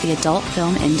about the adult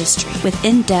film industry, with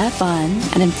in-depth, fun,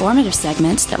 and informative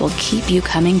segments that will keep you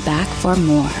coming back for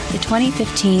more. The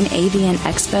 2015 AVN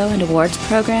Expo and Awards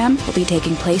program will be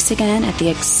taking place again at the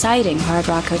exciting Hard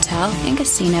Rock Hotel and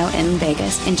Casino in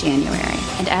Vegas in January.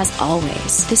 And as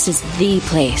always, this is the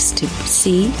place to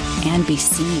see and be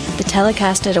seen. The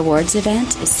telecasted awards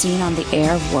event is seen on the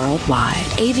air worldwide.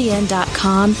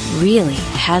 AVN.com really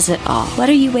has it all. What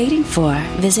are you waiting for?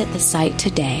 Visit the site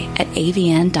today at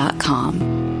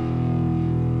avn.com.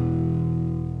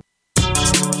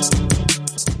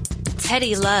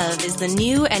 Teddy Love is the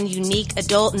new and unique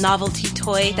adult novelty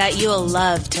toy that you'll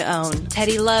love to own.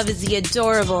 Teddy Love is the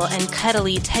adorable and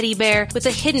cuddly teddy bear with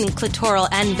a hidden clitoral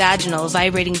and vaginal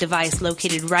vibrating device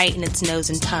located right in its nose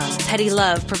and tongue. Teddy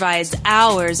Love provides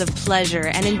hours of pleasure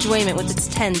and enjoyment with its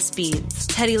 10 speeds.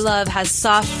 Teddy Love has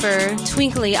soft fur,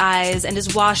 twinkly eyes, and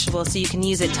is washable so you can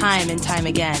use it time and time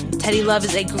again. Teddy Love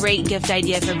is a great gift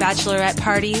idea for bachelorette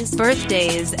parties,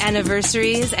 birthdays,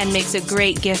 anniversaries, and makes a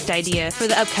great gift idea for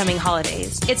the upcoming holidays.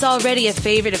 It's already a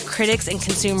favorite of critics and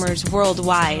consumers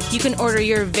worldwide. You can order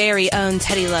your very own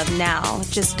Teddy Love now.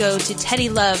 Just go to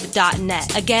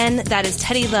teddylove.net. Again, that is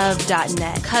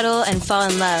teddylove.net. Cuddle and fall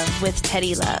in love with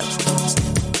Teddy Love.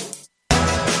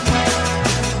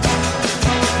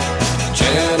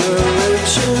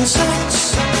 Generation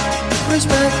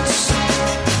respects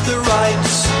the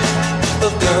rights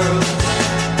of girls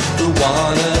who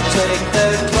wanna take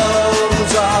their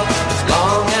clothes off. As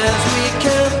long as we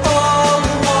can all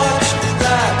watch,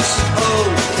 that's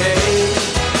okay.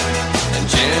 And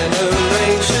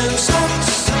Generation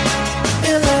Sex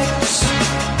elects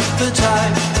the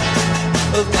type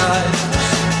of guys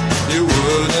you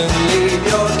wouldn't leave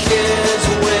your kids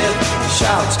with.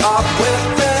 Shouts off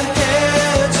with their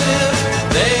heads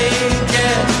if they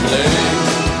get laid.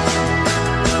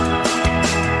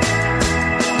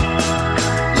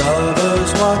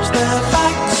 Lovers watch their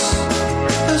backs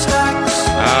as facts.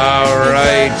 All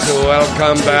right,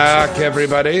 welcome back,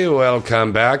 everybody.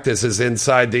 Welcome back. This is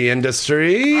Inside the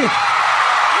Industry.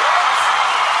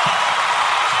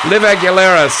 Liv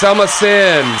Aguilera, Selma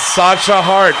Sin, Sasha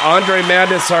Hart, Andre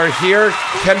Madness are here.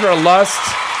 Kendra Lust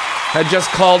had just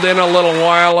called in a little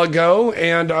while ago,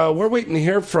 and we're waiting to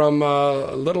hear from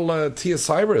little Tia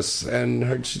Cyrus,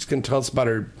 and she's going to tell us about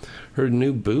her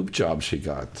new boob job she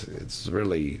got. It's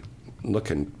really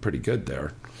looking pretty good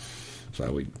there.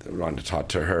 So we wanted to talk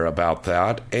to her about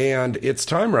that. And it's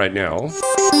time right now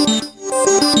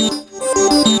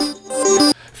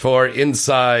for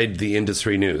Inside the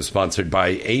Industry News, sponsored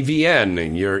by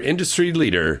AVN, your industry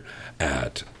leader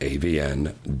at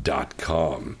avn.com.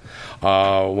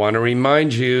 Want to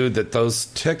remind you that those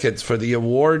tickets for the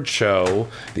award show,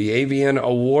 the AVN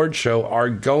award show, are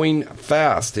going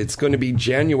fast. It's going to be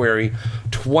January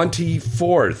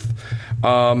 24th.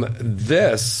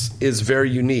 This is very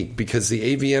unique because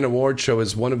the AVN award show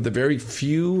is one of the very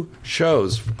few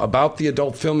shows about the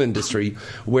adult film industry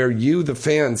where you, the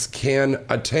fans, can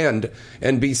attend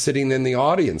and be sitting in the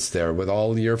audience there with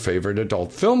all your favorite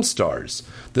adult film stars.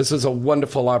 This is a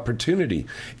wonderful opportunity.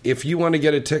 If you want to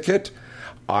get a ticket,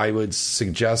 I would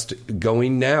suggest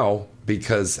going now,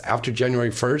 because after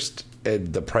January 1st,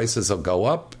 the prices will go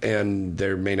up and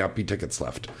there may not be tickets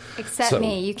left. Except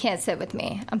me. You can't sit with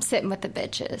me. I'm sitting with the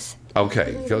bitches.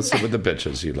 Okay, go sit with the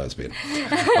bitches, you lesbian.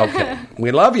 Okay,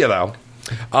 we love you, though.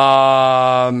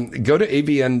 Go to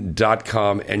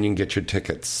avn.com and you can get your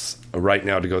tickets right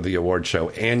now to go to the award show,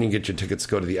 and you can get your tickets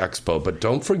to go to the expo. But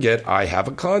don't forget, I have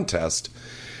a contest,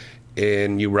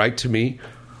 and you write to me,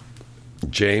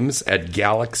 James at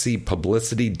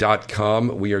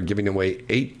galaxypublicity.com. We are giving away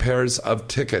 8 pairs of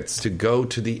tickets to go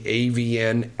to the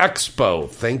AVN Expo.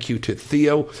 Thank you to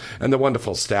Theo and the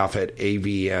wonderful staff at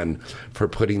AVN for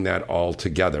putting that all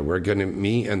together.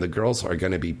 Me and the girls are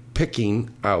going to be picking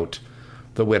out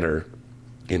the winner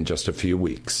in just a few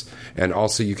weeks. And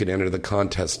also you can enter the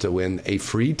contest to win a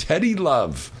free Teddy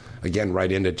Love. Again,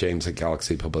 write in at James at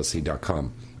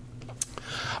galaxypublicity.com.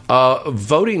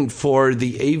 Voting for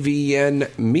the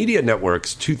AVN Media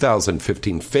Network's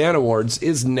 2015 Fan Awards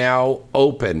is now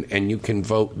open, and you can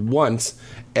vote once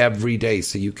every day.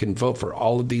 So you can vote for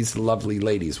all of these lovely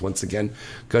ladies. Once again,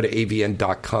 go to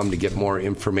avn.com to get more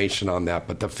information on that.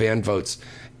 But the fan votes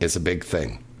is a big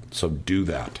thing. So do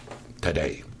that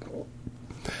today.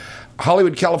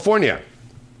 Hollywood, California.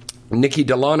 Nikki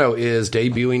Delano is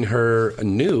debuting her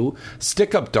new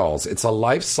stick-up dolls. It's a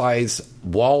life-size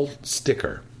wall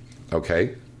sticker.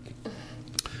 Okay?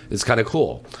 It's kind of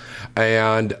cool.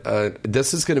 And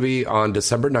this is going to be on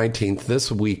December 19th,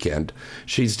 this weekend.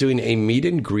 She's doing a meet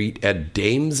and greet at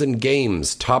Dames and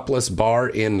Games Topless Bar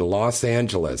in Los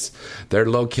Angeles. They're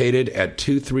located at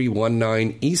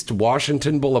 2319 East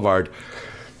Washington Boulevard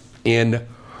in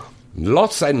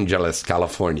Los Angeles,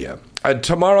 California.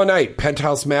 Tomorrow night,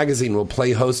 Penthouse Magazine will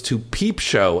play host to Peep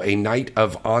Show, a night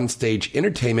of onstage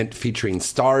entertainment featuring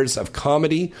stars of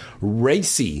comedy,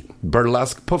 racy,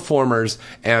 burlesque performers,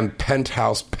 and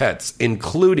Penthouse pets,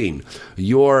 including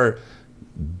your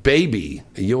baby,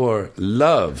 your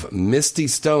love, Misty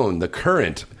Stone, the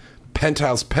current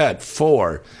Penthouse pet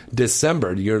for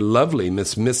December. Your lovely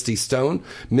Miss Misty Stone.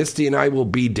 Misty and I will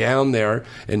be down there,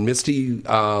 and Misty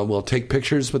will take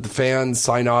pictures with the fans,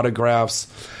 sign autographs,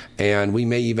 and we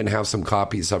may even have some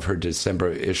copies of her December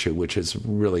issue, which is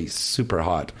really super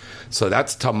hot. So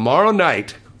that's tomorrow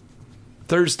night,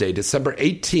 Thursday, December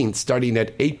 18th, starting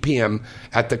at 8 p.m.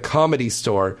 at the Comedy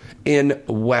Store in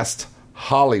West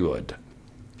Hollywood.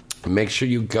 Make sure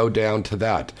you go down to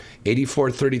that.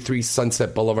 8433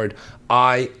 Sunset Boulevard.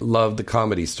 I love the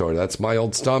Comedy Store. That's my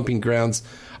old stomping grounds.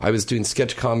 I was doing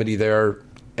sketch comedy there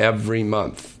every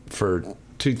month for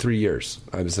 2-3 years.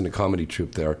 I was in a comedy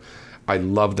troupe there. I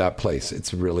love that place.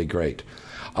 It's really great.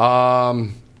 Let's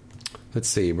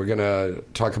see. We're going to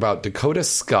talk about Dakota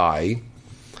Sky.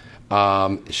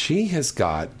 She has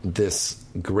got this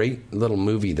great little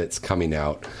movie that's coming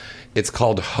out. It's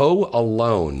called Ho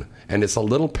Alone, and it's a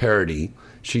little parody.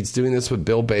 She's doing this with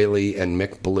Bill Bailey and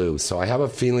Mick Blue. So I have a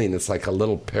feeling it's like a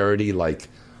little parody like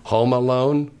Home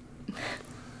Alone.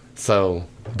 So,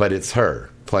 but it's her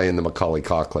playing the Macaulay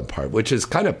Culkin part, which is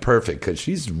kind of perfect because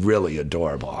she's really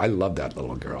adorable. I love that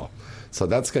little girl. So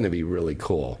that's going to be really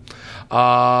cool.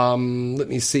 Let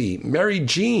me see. Mary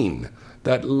Jean,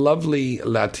 that lovely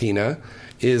Latina,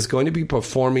 is going to be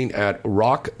performing at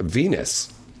Rock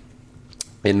Venus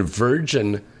in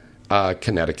Virgin,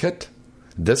 Connecticut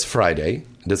this Friday,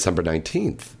 December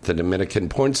 19th. The Dominican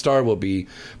porn star will be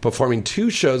performing 2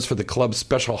 shows for the club's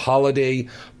special holiday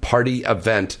party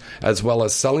event, as well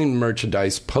as selling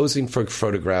merchandise, posing for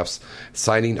photographs,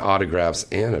 signing autographs,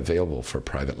 and available for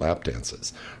private lap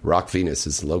dances. Rock Venus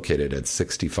is located at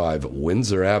 65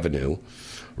 Windsor Avenue,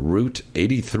 Route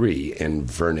 83 in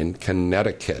Vernon,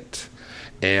 Connecticut.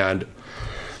 And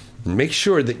make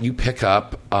sure that you pick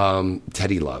up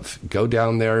Teddy Love. Go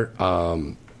down there.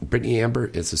 Brittany Amber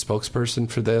is the spokesperson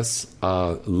for this.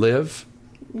 Liv,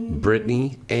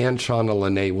 Brittany, and Shauna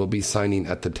Lene will be signing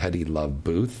at the Teddy Love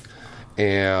booth.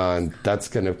 And that's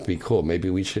going to be cool.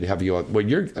 Maybe we should have you on. Well,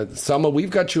 you're Selma,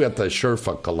 we've got you at the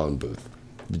Surefuck Cologne booth.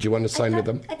 Did you want to sign with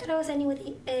them? I thought I was signing with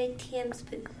ATM's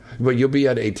booth. Well, you'll be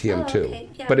at ATM too. Okay.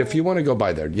 Yeah, but if you want to go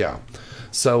by there, yeah.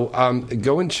 So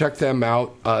go and check them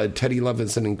out. Teddy Love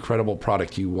is an incredible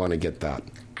product. You want to get that.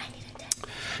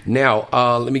 Now,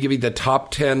 let me give you the top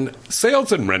 10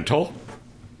 sales and rental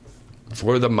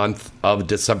for the month of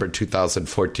December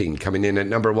 2014. Coming in at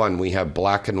number 1, we have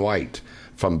Black and White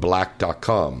from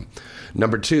Black.com.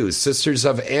 Number 2, Sisters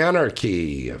of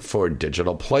Anarchy for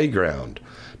Digital Playground.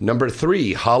 Number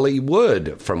 3,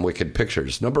 Hollywood from Wicked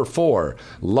Pictures. Number 4,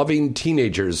 Loving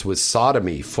Teenagers with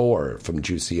Sodomy 4 from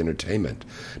Juicy Entertainment.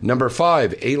 Number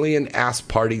 5, Alien Ass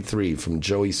Party 3 from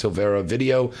Joey Silvera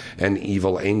Video and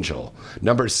Evil Angel.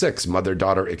 Number 6,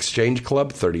 Mother-Daughter Exchange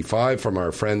Club 35 from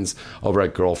our friends over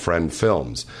at Girlfriend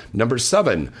Films. Number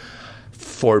 7,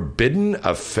 Forbidden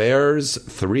Affairs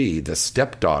 3, The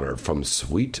Stepdaughter from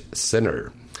Sweet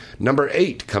Sinner. Number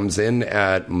 8 comes in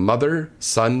at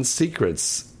Mother-Son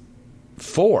Secrets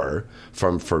 4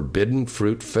 from Forbidden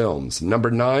Fruit Films.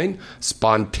 Number 9,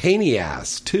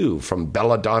 Spontaneous 2 from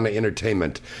Belladonna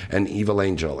Entertainment and Evil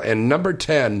Angel. And number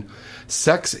 10,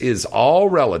 Sex is All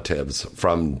Relatives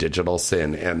from Digital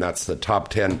Sin. And that's the top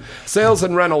 10 sales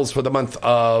and rentals for the month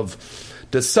of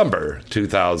December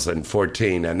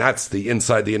 2014. And that's the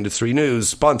Inside the Industry News,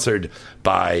 sponsored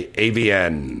by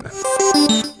AVN.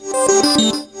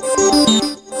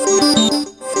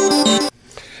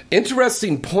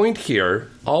 Interesting point here.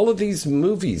 All of these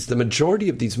movies, the majority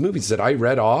of these movies that I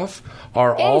read off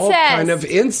are all kind of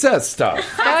incest stuff.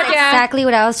 That's exactly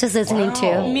what I was just listening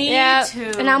to. Me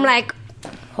too. And I'm like,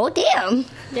 oh, damn.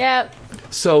 Yep.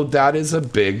 So that is a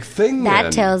big thing That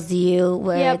then. tells you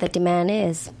where the demand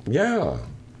is. Yeah.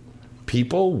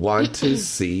 People want to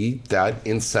see that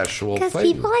incestual Because thing.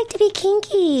 people like to be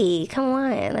kinky. Come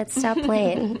on, let's stop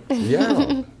playing.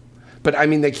 Yeah. But, I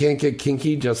mean, they can't get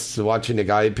kinky just watching a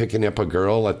guy picking up a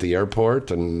girl at the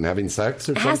airport and having sex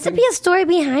or It something? has to be a story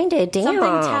behind it. Damn.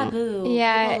 Something taboo.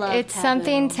 Yeah, it's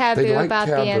something They taboo like about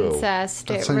the taboo. incest.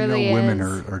 That's It how really you know women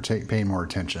is. are paying more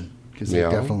attention because they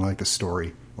Yeah. definitely like the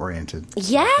story-oriented.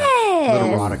 Yes.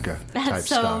 Little erotica type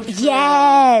stuff.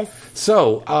 Yes.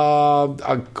 So,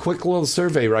 a quick little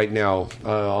survey right now.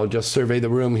 I'll just survey the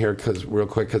room here real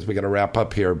quick because we got to wrap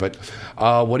up here. But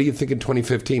what do you think in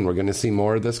 2015? We're going to see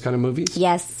more of this kind of movies?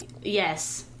 Yes.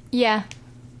 Yes. Yeah.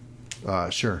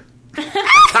 Sure.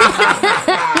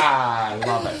 I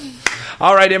love it.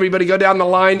 All right, everybody, go down the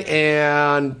line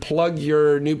and plug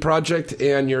your new project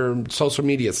and your social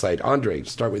media site. Andre,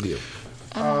 start with you.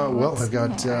 Well, I've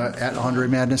got at Andre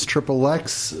Madness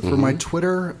XXX for my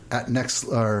Twitter, at Next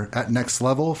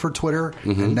Level for Twitter,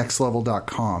 and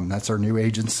nextlevel.com. That's our new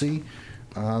agency.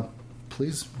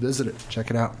 Please visit it.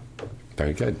 Check it out.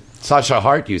 Very good. Sasha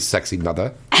Hart, you sexy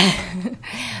mother.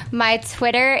 My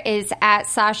Twitter is at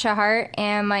Sasha Hart,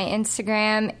 and my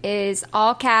Instagram is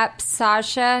all caps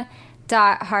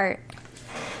Sasha.Hart.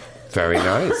 Very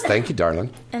nice. Thank you,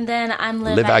 darling. And then I'm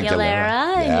Liv Liv Aguilera,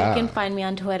 Aguilera. and Yeah. you can find me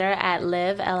on Twitter at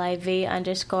Liv,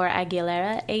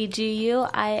 Liv_Aguilera,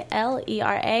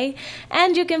 AGUILERA.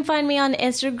 And you can find me on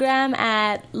Instagram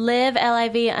at Liv,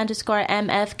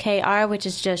 LIV_MFKR, which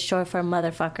is just short for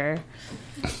motherfucker.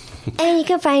 And you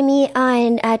can find me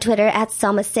on Twitter at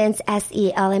Selmasins,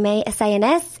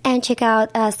 SELMASINS, and check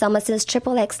out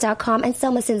SelmasInsXXX.com and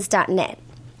selmasins.net.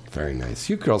 Very nice.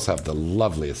 You girls have the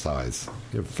loveliest eyes.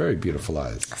 You have very beautiful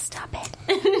eyes. Stop it.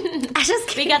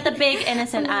 We got the big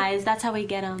innocent eyes. That's how we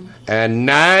get them. And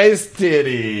nice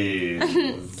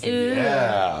titties.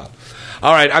 Yeah.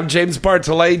 All right, I'm James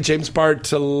Bartolet. James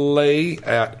Bartolet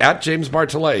at James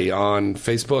Bartolet on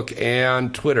Facebook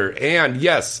and Twitter. And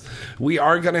yes, we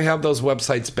are going to have those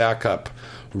websites back up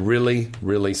really,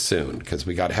 really soon because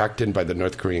we got hacked in by the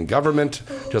North Korean government,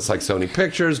 just like Sony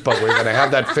Pictures, but we're going to have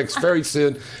that fixed very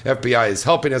soon. FBI is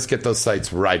helping us get those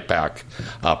sites right back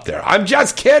up there. I'm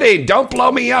just kidding. Don't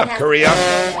blow me up, Korea.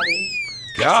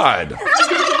 God.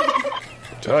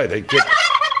 Joy, they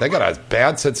got a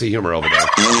bad sense of humor over there.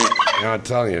 I'm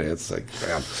telling you, it's like,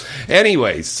 man.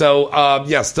 Anyway, so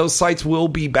yes, those sites will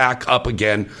be back up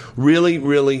again really,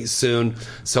 really soon.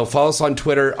 So follow us on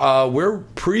Twitter. We're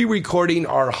pre-recording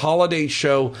our holiday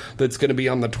show that's going to be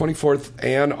on the 24th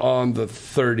and on the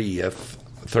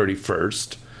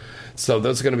 31st. So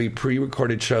those are going to be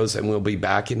pre-recorded shows, and we'll be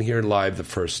back in here live the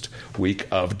first week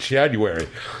of January.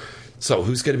 So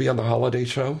who's going to be on the holiday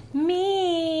show?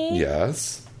 Me.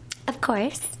 Yes. Of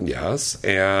course. Yes,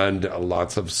 and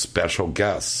lots of special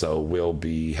guests. So we'll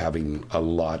be having a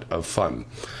lot of fun.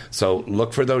 So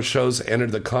look for those shows, enter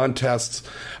the contests.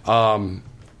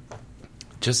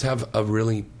 Just have a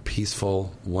really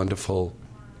peaceful, wonderful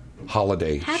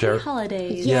holiday. Happy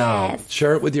holidays. Yeah,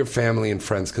 share it with your family and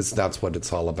friends because that's what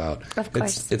it's all about. Of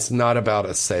course. It's not about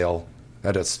a sale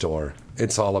at a store.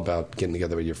 It's all about getting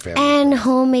together with your family. And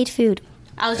homemade food.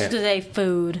 I was just going to say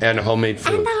food. And homemade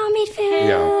food. And the homemade food.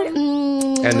 Yeah.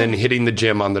 Mm. And then hitting the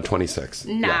gym on the 26th.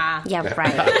 Nah. Yeah,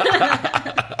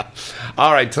 right.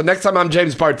 All right, so next time I'm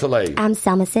James Bartolet. I'm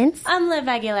Selma Sins. I'm Liv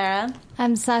Aguilera.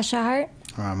 I'm Sasha Hart.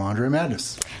 I'm Andre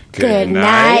Madness. Good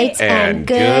night and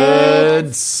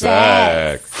good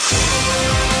sex.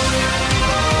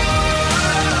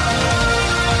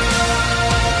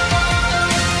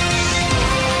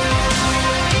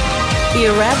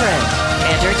 Irreverent,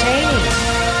 entertaining,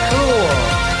 cool.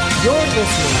 You're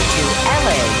listening to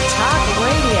LA Talk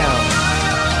Radio.